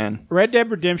 Sorry, man. Red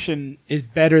Dead Redemption is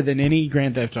better than any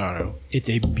Grand Theft Auto. It's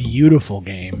a beautiful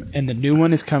game, and the new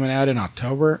one is coming out in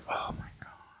October. Oh my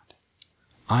god,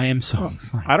 I am so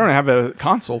excited. I don't have a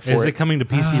console for it. Is it coming to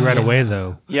PC right away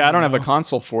though? Yeah, I don't have a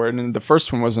console for it, and the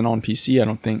first one wasn't on PC. I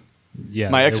don't think. Yeah,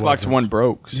 my it Xbox wasn't. One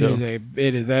broke. So That's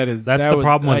the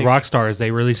problem with Rockstar is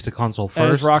they released a console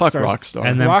first. Fuck Rockstar.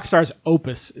 And then Rockstar's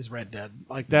opus is Red Dead.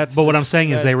 Like that's. But what I'm saying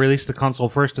is they released the console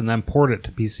first and then port it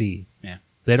to PC. Yeah.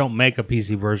 They don't make a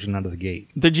PC version out of the gate.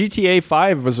 The GTA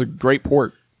 5 was a great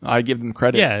port. I give them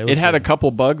credit. Yeah, it had a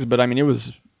couple bugs, but I mean,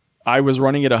 I was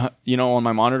running it, on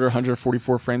my monitor,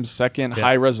 144 frames a second,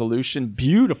 high resolution,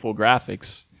 beautiful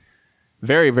graphics,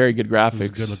 very, very good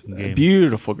graphics, good-looking game.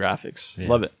 Beautiful graphics. Yeah.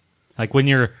 Love it. Like when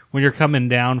you're coming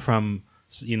down from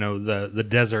the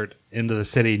desert into the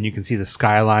city and you can see the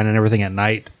skyline and everything at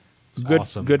night. It's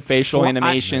awesome. Good facial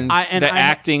animations.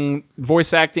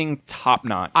 Voice acting, top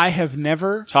notch. I have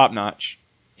never top notch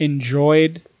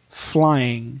enjoyed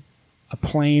flying a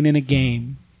plane in a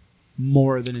game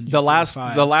more than in the last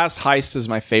 5. The last heist is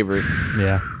my favorite.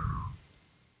 Yeah,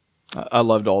 I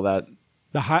loved all that.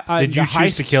 Did you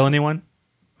choose to kill anyone?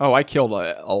 Oh, I killed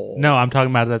No, I'm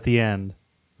talking about at the end.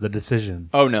 The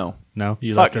decision. Oh no,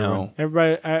 you fuck left everyone. no.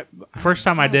 Everybody. First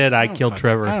time I did, I killed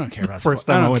Trevor. I don't care about First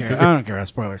time I went through. I don't care about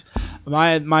spoilers.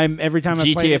 My every time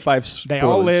I play GTA 5 it, they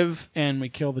all live and we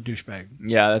kill the douchebag.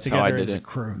 Yeah, that's how I Together did as a it.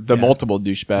 crew. The Yeah. multiple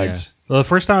douchebags. Well, the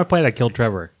first time I played, I killed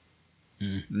Trevor.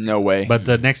 No way. But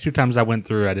the next 2 times I went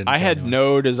through, I didn't. I kill had anyone.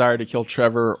 no desire to kill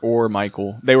Trevor or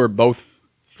Michael. They were both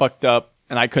fucked up,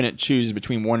 and I couldn't choose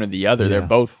between one or the other. Yeah. They're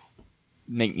both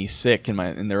make me sick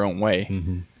in their own way.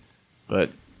 Mm-hmm. But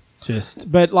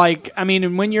like I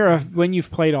mean, when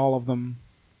you've played all of them,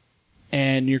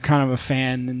 and you're kind of a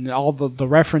fan, and all the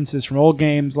references from old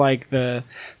games, like the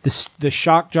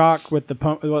shock jock with the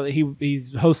pump. Well,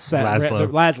 he's hosts that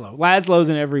Laszlo's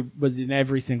in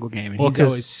every single game, and Well, he's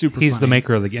always super. He's funny. the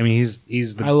maker of the game. I mean,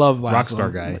 he's the I love Laszlo.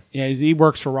 Rockstar guy. Yeah, he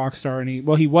works for Rockstar, and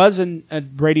he was a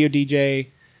radio DJ,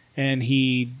 and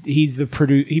he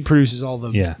produces all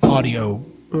the audio.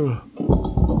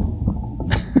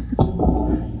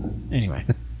 Anyway,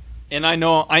 and I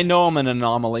know I'm an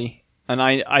anomaly, and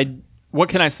I what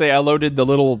can I say? I loaded the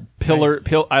little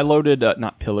I loaded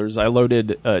not pillars. I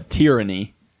loaded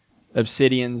Tyranny,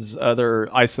 Obsidian's other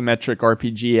isometric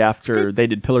RPG after they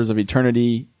did Pillars of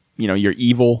Eternity. You're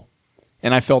evil,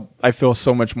 and I feel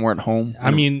so much more at home.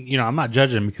 I mean, I'm not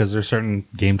judging because there's certain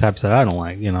game types that I don't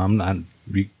like. I'm not.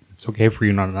 It's okay for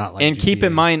you not like. And GTA. keep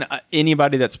in mind,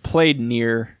 anybody that's played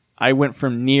Nier, I went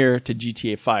from Nier to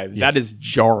GTA 5. Yeah. That is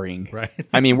jarring. Right.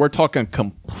 I mean, we're talking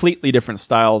completely different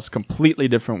styles, completely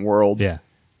different world. Yeah.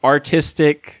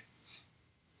 Artistic,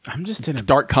 I'm just in a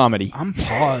dark comedy. I'm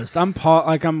paused.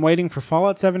 I'm waiting for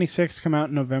Fallout 76 to come out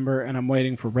in November, and I'm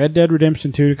waiting for Red Dead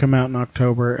Redemption 2 to come out in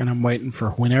October, and I'm waiting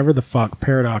for whenever the fuck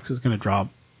Paradox is going to drop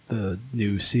the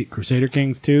new Crusader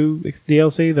Kings 2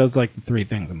 DLC. Those are like the three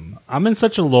things. I'm in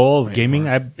such a lull of gaming.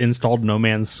 I installed No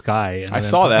Man's Sky. And I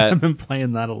saw that. I've been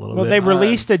playing that a little bit. Well, they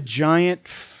released a giant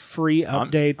free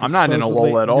update. I'm not in a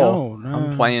lull at all. No.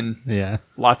 I'm playing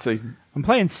lots of... I'm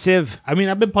playing Civ. I mean,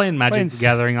 I've been playing Magic the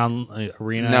Gathering on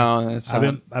Arena. No, that's I've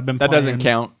been that playing, doesn't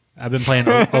count. I've been playing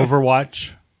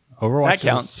Overwatch. That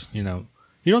counts. You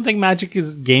don't think Magic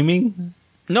is gaming?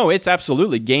 No, it's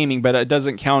absolutely gaming, but it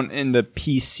doesn't count in the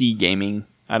PC gaming.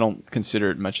 I don't consider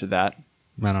it much of that.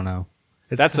 I don't know.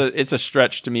 It's a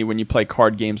stretch to me when you play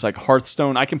card games like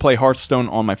Hearthstone. I can play Hearthstone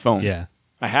on my phone. Yeah.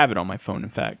 I have it on my phone, in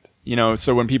fact.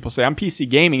 So when people say I'm PC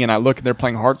gaming and I look and they're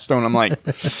playing Hearthstone, I'm like,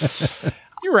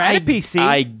 you're at a PC.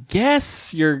 I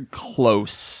guess you're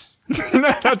close.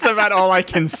 That's about all I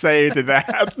can say to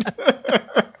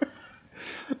that.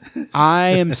 I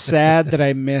am sad that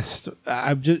I missed.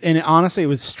 And honestly, it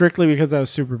was strictly because I was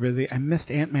super busy. I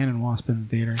missed Ant-Man and Wasp in the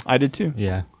theater. I did too.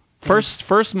 Yeah.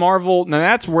 First Marvel. Now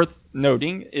that's worth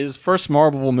noting. Is first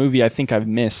Marvel movie I think I've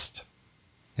missed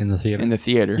in the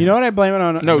theater. You know what I blame it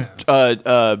on? No.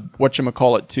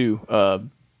 Whatchamacallit too.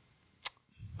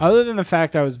 Other than the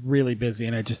fact I was really busy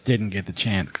and I just didn't get the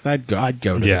chance because I'd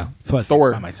go to the plus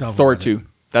Thor by myself. Thor 2.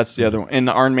 That's the other one. And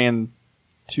the Iron Man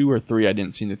 2 or 3 I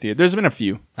didn't see in the theater. There's been a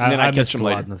few. And then I catch them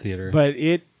later in the theater. But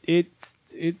it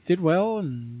did well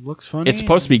and looks funny. It's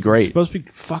supposed to be great. It's supposed to be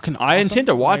fucking awesome. I intend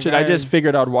to watch it. I just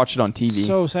figured I'd watch it on TV.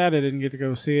 So sad I didn't get to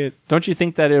go see it. Don't you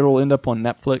think that it'll end up on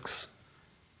Netflix?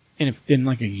 In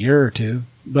like a year or two.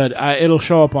 But it'll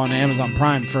show up on Amazon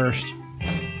Prime first.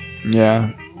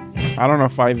 Yeah. I don't know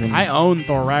if I even... I own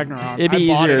Thor Ragnarok. It'd be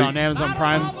I bought easier. it on Amazon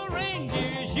Prime.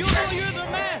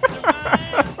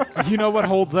 You know what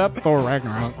holds up? Thor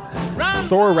Ragnarok.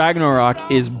 Thor Ragnarok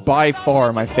is by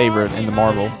far my favorite in the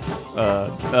Marvel,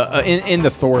 in the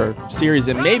Thor series,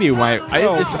 and maybe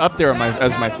it's up there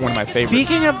as one of my favorites.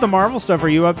 Speaking of the Marvel stuff, are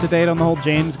you up to date on the whole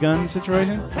James Gunn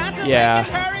situation? Yeah.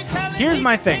 Here's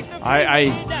my thing.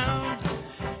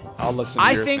 I'll listen. To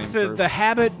I your think thing the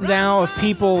habit now of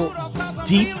people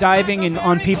deep diving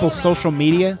on people's social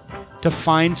media to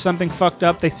find something fucked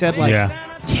up. They said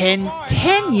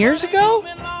 10 years ago.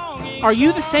 Are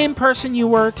you the same person you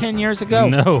were 10 years ago?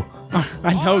 No.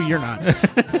 I know you're not.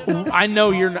 I know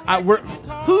you're not.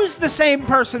 Who's the same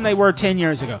person they were 10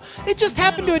 years ago? It just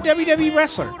happened to a WWE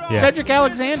wrestler, Cedric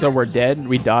Alexander. So we're dead?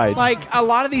 We died. Like, a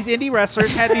lot of these indie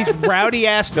wrestlers had these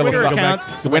rowdy-ass Twitter accounts.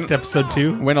 Went to episode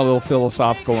 2. Went a little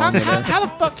philosophical on there. How the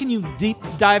fuck can you deep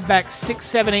dive back 6,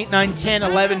 7, 8, 9, 10,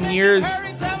 11 years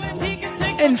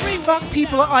and fuck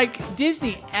people? Like,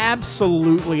 Disney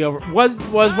absolutely over. Was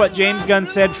what James Gunn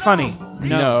said funny?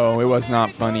 No, it was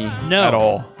not funny at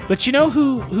all. But you know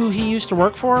who he used to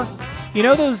work for? You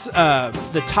know those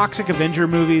the Toxic Avenger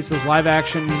movies, those live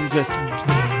action just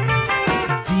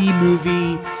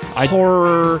D-movie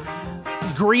horror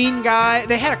green guy.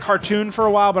 They had a cartoon for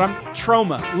a while, but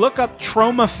Trauma. Look up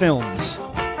Trauma Films.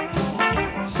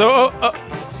 So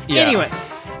anyway,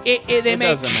 they make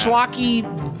doesn't matter.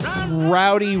 schlocky,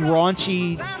 rowdy,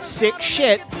 raunchy, sick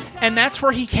shit, and that's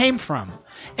where he came from.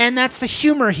 And that's the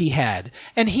humor he had.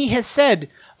 And he has said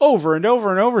over and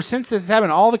over and over since this has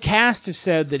happened, all the cast have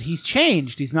said that he's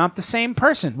changed. He's not the same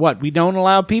person. What, we don't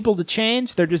allow people to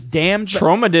change? They're just damned.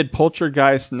 Trauma did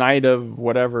Poltergeist Night of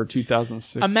whatever,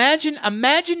 2006.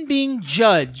 Imagine being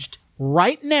judged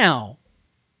right now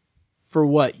for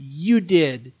what you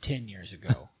did 10 years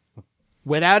ago.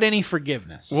 Without any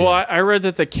forgiveness. Well, I read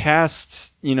that the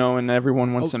cast, and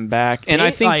everyone wants him back. And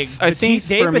I think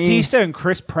Dave for me, Bautista and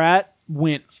Chris Pratt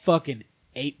went fucking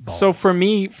 8 balls. So for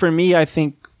me, I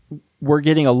think we're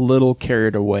getting a little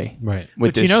carried away, right? With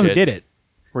but this you know shit. who did it?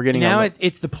 We're getting now.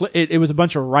 It was a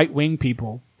bunch of right wing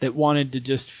people that wanted to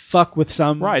just fuck with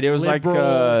some right. It was like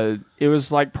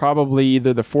probably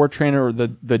either the 4chan or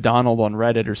the Donald on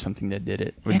Reddit or something that did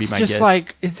it. Would be my guess.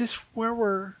 Like, is this where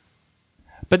we're?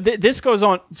 But this goes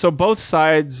on. So both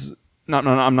sides. No,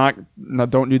 I'm not. No,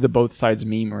 don't do the both sides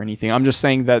meme or anything. I'm just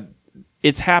saying that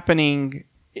it's happening.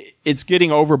 It's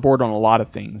getting overboard on a lot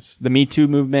of things. The Me Too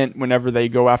movement, whenever they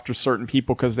go after certain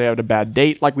people because they had a bad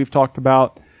date, like we've talked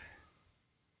about.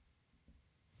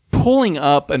 Pulling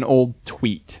up an old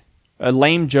tweet, a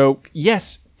lame joke.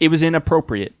 Yes, it was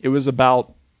inappropriate. It was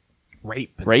about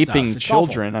raping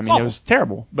children. I mean, it was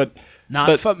terrible, but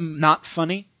not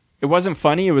funny. It wasn't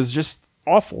funny. It was just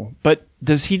awful. But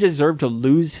does he deserve to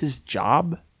lose his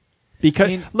job?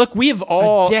 Because look, we've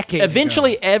all decade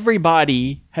eventually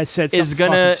everybody has said is something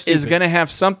gonna fucking is stupid. gonna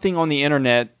have something on the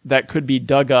internet that could be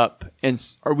dug up. And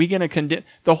are we gonna condemn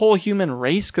the whole human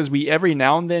race because we every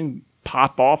now and then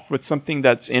pop off with something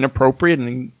that's inappropriate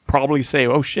and probably say,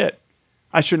 "Oh shit,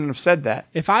 I shouldn't have said that."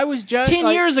 If I was judged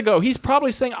 10 years ago, he's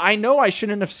probably saying, "I know I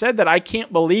shouldn't have said that. I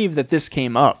can't believe that this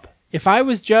came up." If I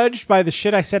was judged by the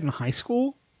shit I said in high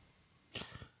school,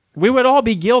 we would all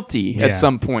be guilty Yeah. at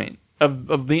some point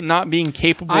of not being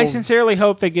capable. I sincerely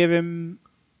hope they give him.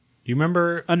 Do you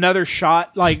remember another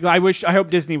shot? Like I hope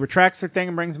Disney retracts their thing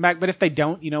and brings him back. But if they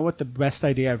don't, you know what? The best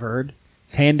idea I've heard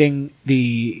is handing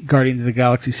the Guardians of the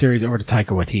Galaxy series over to Taika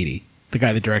Waititi, the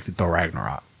guy that directed Thor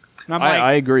Ragnarok. And I'm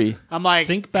I agree. I'm like,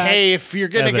 Think back, hey, if you're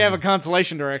gonna Evan. have a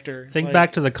consolation director, Think like,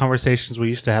 back to the conversations we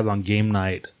used to have on game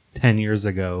night 10 years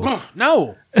ago.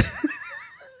 No.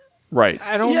 Right.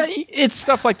 I don't. Yeah, it's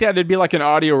stuff like that. It'd be like an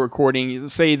audio recording.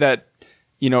 Say that,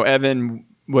 Evan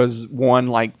was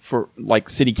one for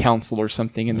city council or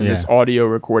something, and then this audio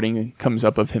recording comes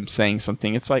up of him saying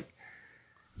something. It's like,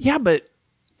 yeah, but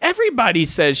everybody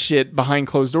says shit behind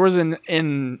closed doors, and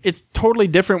it's totally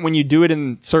different when you do it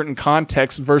in certain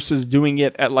contexts versus doing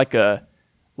it at like the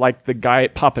guy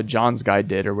Papa John's guy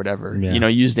did or whatever. Yeah.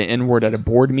 Used the N-word at a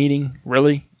board meeting.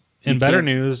 Really? In You better can't-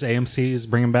 news, AMC is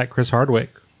bringing back Chris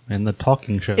Hardwick in the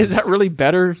talking show. Is that really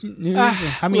better news?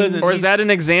 I mean, or is that an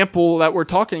example that we're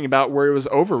talking about where it was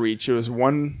overreach? It was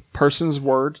one person's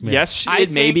word. Yeah. Yes, I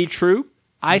it may be think- true,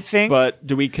 I think, but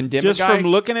do we condemn just a guy? from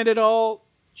looking at it all,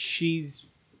 she's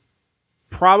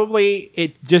probably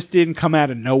it just didn't come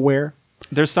out of nowhere.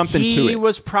 There's something he to it.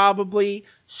 was probably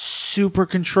super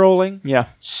controlling, Yeah.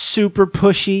 super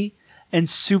pushy, and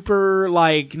super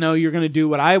like, no, you're going to do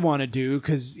what I want to do.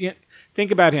 Because think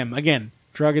about him again,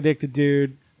 drug addicted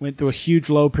dude, went through a huge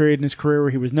low period in his career where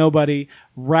he was nobody,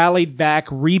 rallied back,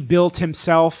 rebuilt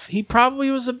himself. He probably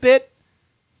was a bit,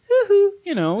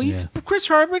 he's Chris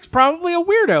Hardwick's probably a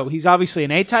weirdo. He's obviously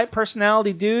an A-type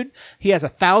personality dude. He has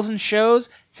 1,000 shows.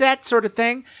 It's that sort of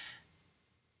thing.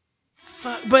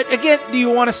 But again, do you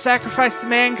want to sacrifice the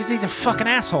man because he's a fucking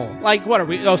asshole? Like, what are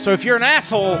we? Oh, so if you're an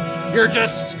asshole, you're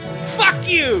just fuck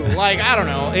you. Like, I don't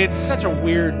know. It's such a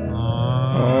weird. I'm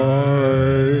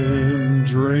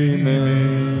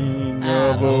dreaming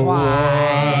of a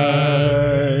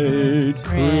white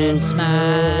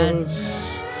Christmas.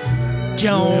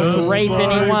 Don't rape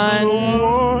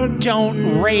anyone.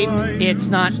 Don't rape. It's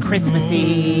not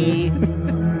Christmassy.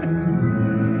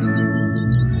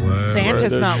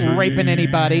 Santa's not raping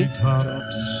anybody.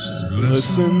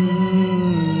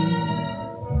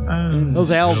 Listen.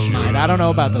 Those elves might. I don't know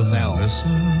about those elves.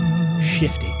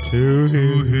 Shifty. To hear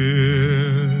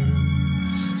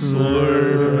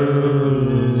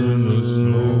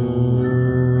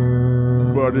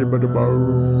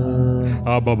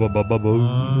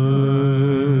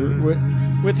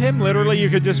With him, literally, you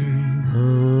could just.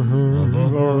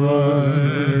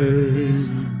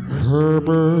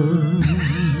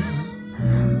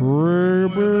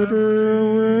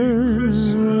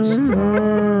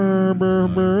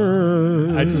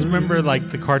 I just remember like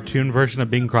the cartoon version of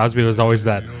Bing Crosby was always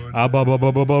that.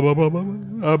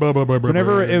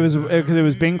 Whenever it was, because it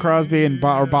was Bing Crosby and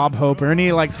or Bob Hope or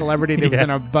any like celebrity that was in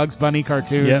a Bugs Bunny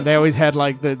cartoon, Yeah. they always had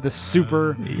like the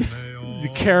super the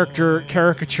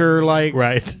caricature like.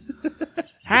 Right.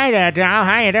 Hi there, doll.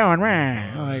 How you doing,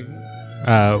 man?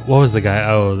 Like What was the guy?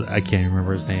 Oh, I can't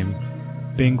remember his name.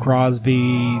 Bing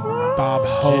Crosby, Bob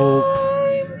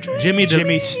Hope,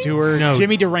 Jimmy Stewart, No,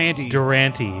 Jimmy Durante.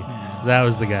 Durante. That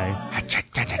was the guy.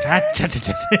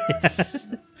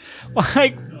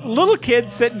 Like little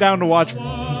kids sitting down to watch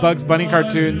Bugs Bunny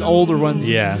cartoons, older ones.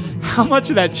 Yeah. How much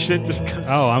of that shit just comes?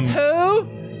 Oh, I'm.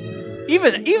 Who?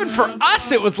 Even for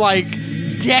us, it was like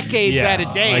decades Yeah, out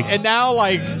of date, like- and now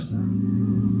like,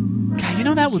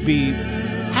 God, that would be.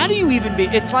 How do you even be?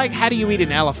 It's like how do you eat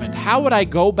an elephant? How would I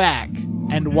go back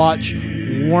and watch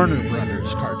Warner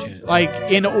Brothers cartoons like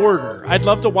in order? I'd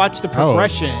love to watch the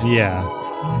progression. Oh, yeah.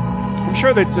 I'm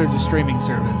sure that there's a streaming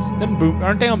service.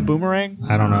 Aren't they on Boomerang?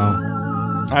 I don't know.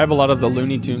 I have a lot of the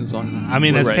Looney Tunes on. I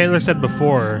mean, as Blu-ray. Taylor said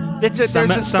before, There's a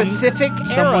specific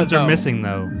some era, ones though. are missing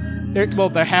though.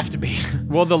 There have to be.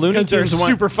 Well, the Looney Because they're Tunes one.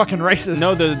 super fucking racist.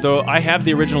 No, I have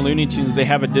the original Looney Tunes. They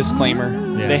have a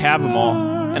disclaimer. Yeah. They have them all,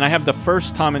 and I have the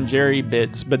first Tom and Jerry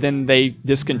bits, but then they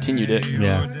discontinued it.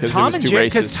 Yeah. because it Tom was and too Jerry,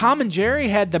 racist. because Tom and Jerry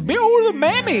had the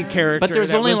Mammy character, But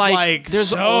there's that only was like there's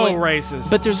so only, racist.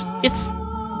 But it's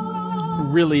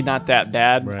really not that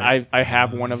bad. Right. I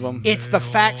have one of them. it's the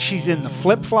fact she's in the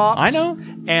flip flops. I know.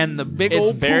 and the big It's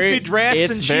old very- poofy dress.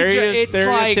 it's and very it's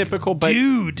stereotypical, like, but-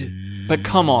 dude, But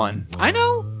come on, I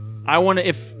know. I want to.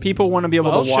 If people want to be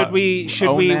able Well, to watch,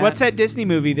 should we? that. What's that Disney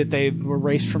movie that they've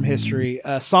erased from history?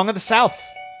 Song of the South,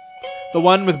 the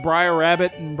one with Briar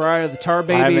Rabbit and Briar the Tar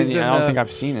Babies. I don't think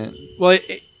I've seen it. Well,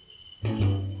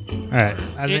 All right,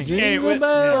 I think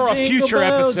for a future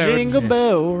episode, Jingle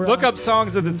bell, look up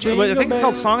songs of the. I think it's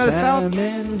called Song of the South.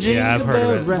 Yeah, I've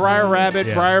heard of it. Briar Rabbit,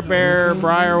 Yeah. Briar Bear,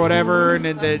 Briar whatever, and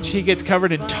then she gets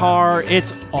covered in tar.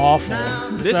 It's awful.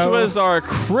 This was our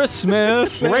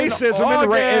Christmas racism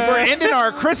and rape. We're ending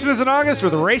our Christmas in August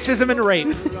with racism and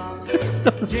rape.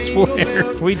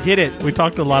 We did it. We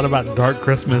talked a lot about dark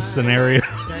Christmas scenarios.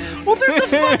 Well, there's a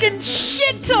fucking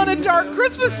shit ton of dark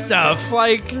Christmas stuff.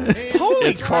 Like,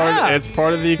 holy crap! It's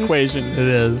part of the equation. It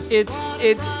is.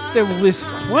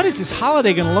 What is this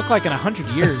holiday going to look like in 100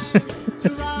 years?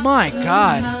 My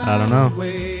God. I don't know.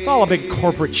 It's all a big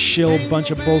corporate shill bunch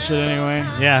of bullshit anyway.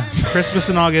 Yeah, Christmas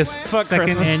in August. Fuck Second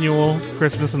Christmas. annual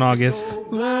Christmas in August.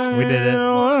 We did it.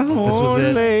 This was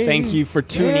it. Thank you for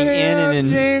tuning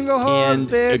in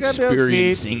and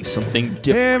experiencing something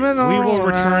different. We will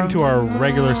return to our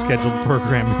regular scheduled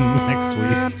programming next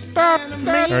week.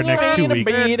 Or next 2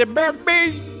 weeks.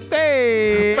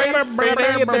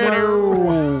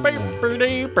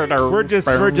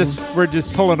 We're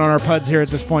just pulling on our puds here at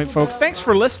this point, folks. Thanks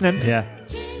for listening. Yeah.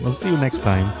 We'll see you next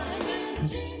time.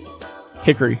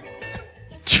 Hickory.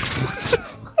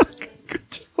 Just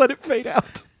let it fade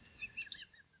out.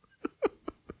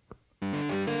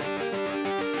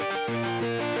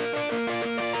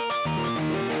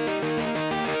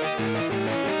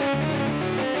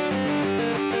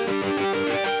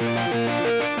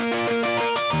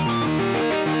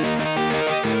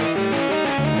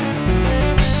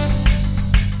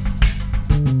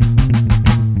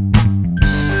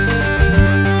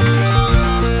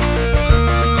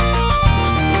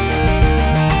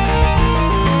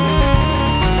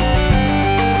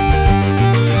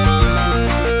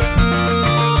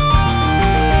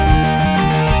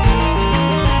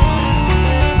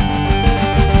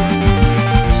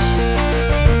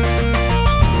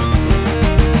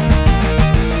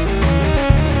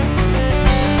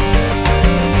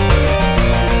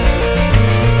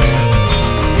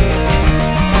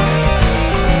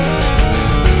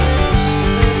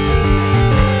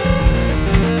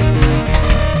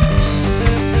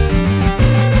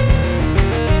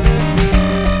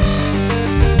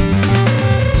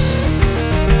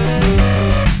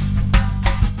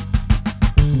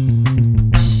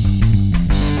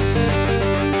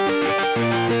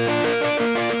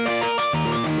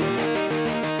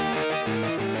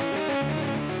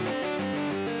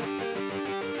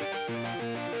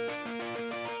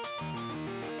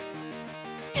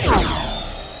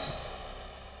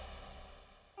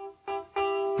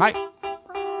 Hi.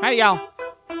 Hi, y'all.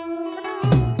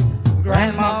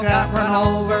 Grandma got run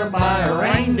over by a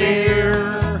reindeer.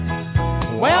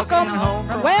 Welcome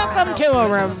to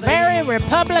a very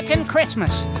Republican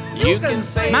Christmas. You can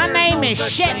say My name is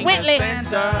Chet Whitley.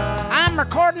 I'm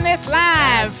recording this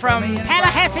live from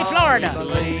Tallahassee, Florida,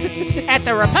 at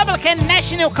the Republican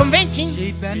National Convention.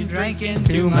 She'd been drinking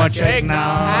Too much eggnog.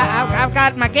 I've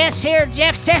got my guests here,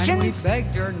 Jeff Sessions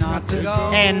begged her not to go.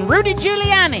 and Rudy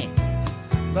Giuliani.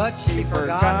 But she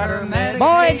forgot her medication.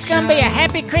 Boy, it's gonna be a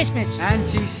happy Christmas. And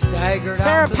she staggered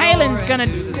Sarah out the Palin's door gonna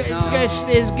into the snow.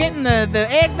 is getting the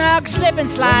eggnog slip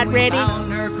and slide When we ready,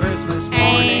 found her Christmas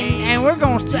morning and we're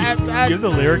gonna. Give the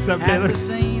lyrics up, at Taylor. the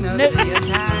scene of No. the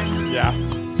attack. Yeah.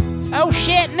 Oh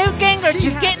shit! Newt Gingrich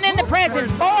is getting in the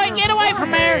presents. Boy, get away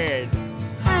from there!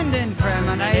 And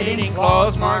incriminating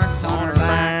claws marks on her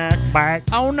back.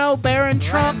 Oh no, Barron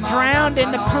Trump drowned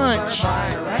in the punch. By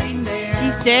a reindeer.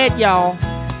 He's dead, y'all.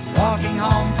 Walking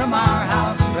home from our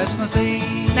house Christmas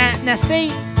Eve. Now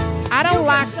see, I don't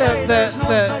like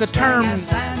the term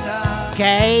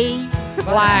gay.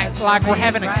 Like we're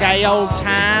having a gay old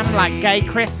time, like gay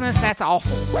Christmas. That's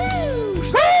awful.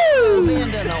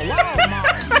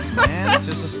 Man, it's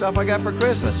just the stuff I got for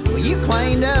Christmas. Well, you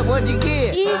cleaned up. What'd you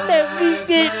get?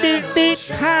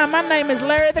 Hi, my name is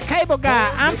Larry the Cable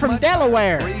Guy. I'm from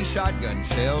Delaware. 3 shotgun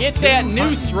shells. Get that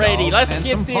noose ready. Let's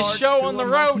get this show on the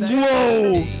road.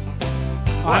 Whoa!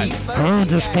 I'm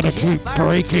just gonna keep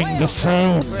breaking the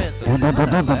sound. Look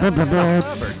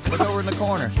over in the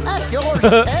corner. That's yours.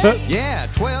 Yeah,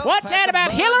 12. What's that about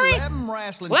Hillary? 11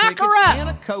 wrestling Lock tickets, her up. 10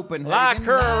 of Copenhagen, Lock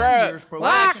her 9 up. years pro-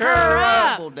 Lock her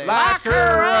up. Double day. Lock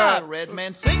her up. Red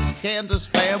Man, 6 cans of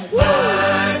Spam.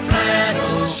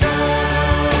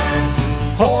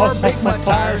 4 Big Mud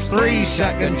tires, 3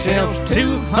 shotgun shells,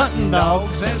 2 hunting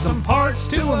dogs, and some parts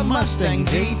to a Mustang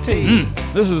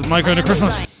GT. This is my kind of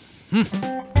Christmas.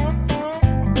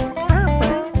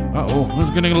 Uh-oh, it was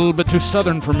getting a little bit too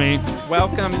southern for me.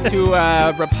 Welcome to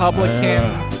Republican.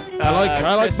 I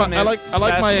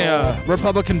like my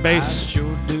Republican base.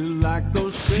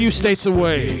 Few states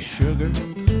away.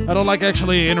 I don't like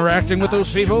actually interacting with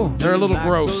those people. They're a little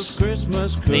gross.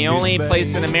 The only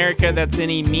place in America that's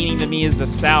any meaning to me is the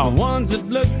South.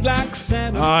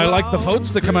 I like the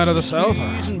votes that come out of the South,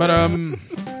 but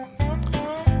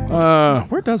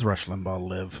where does Rush Limbaugh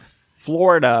live?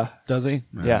 Florida. Does he?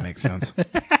 Yeah, that makes sense.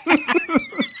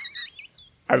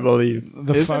 I believe.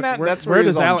 That's where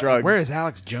he's on drugs. Where is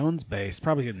Alex Jones based?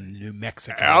 Probably in New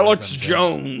Mexico. Alex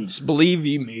Jones, believe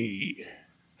you me.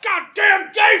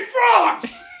 Goddamn gay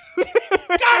frogs!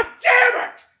 God damn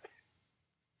it!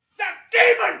 That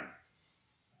demon!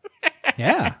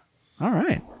 Yeah. All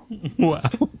right.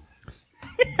 Wow.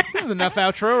 This is enough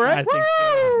outro, right? I think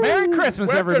so. Merry Christmas,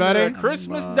 everybody. Welcome to the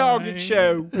Christmas Dog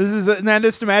Show. This is now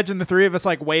just imagine the three of us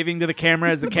like waving to the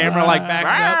camera as the camera like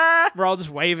backs up. We're all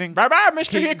just waving. Bye bye,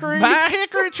 Mr. Hickory. Bye,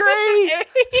 Hickory Tree.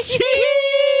 Choo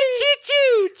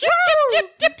choo, chip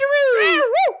chip chip chip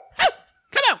chip.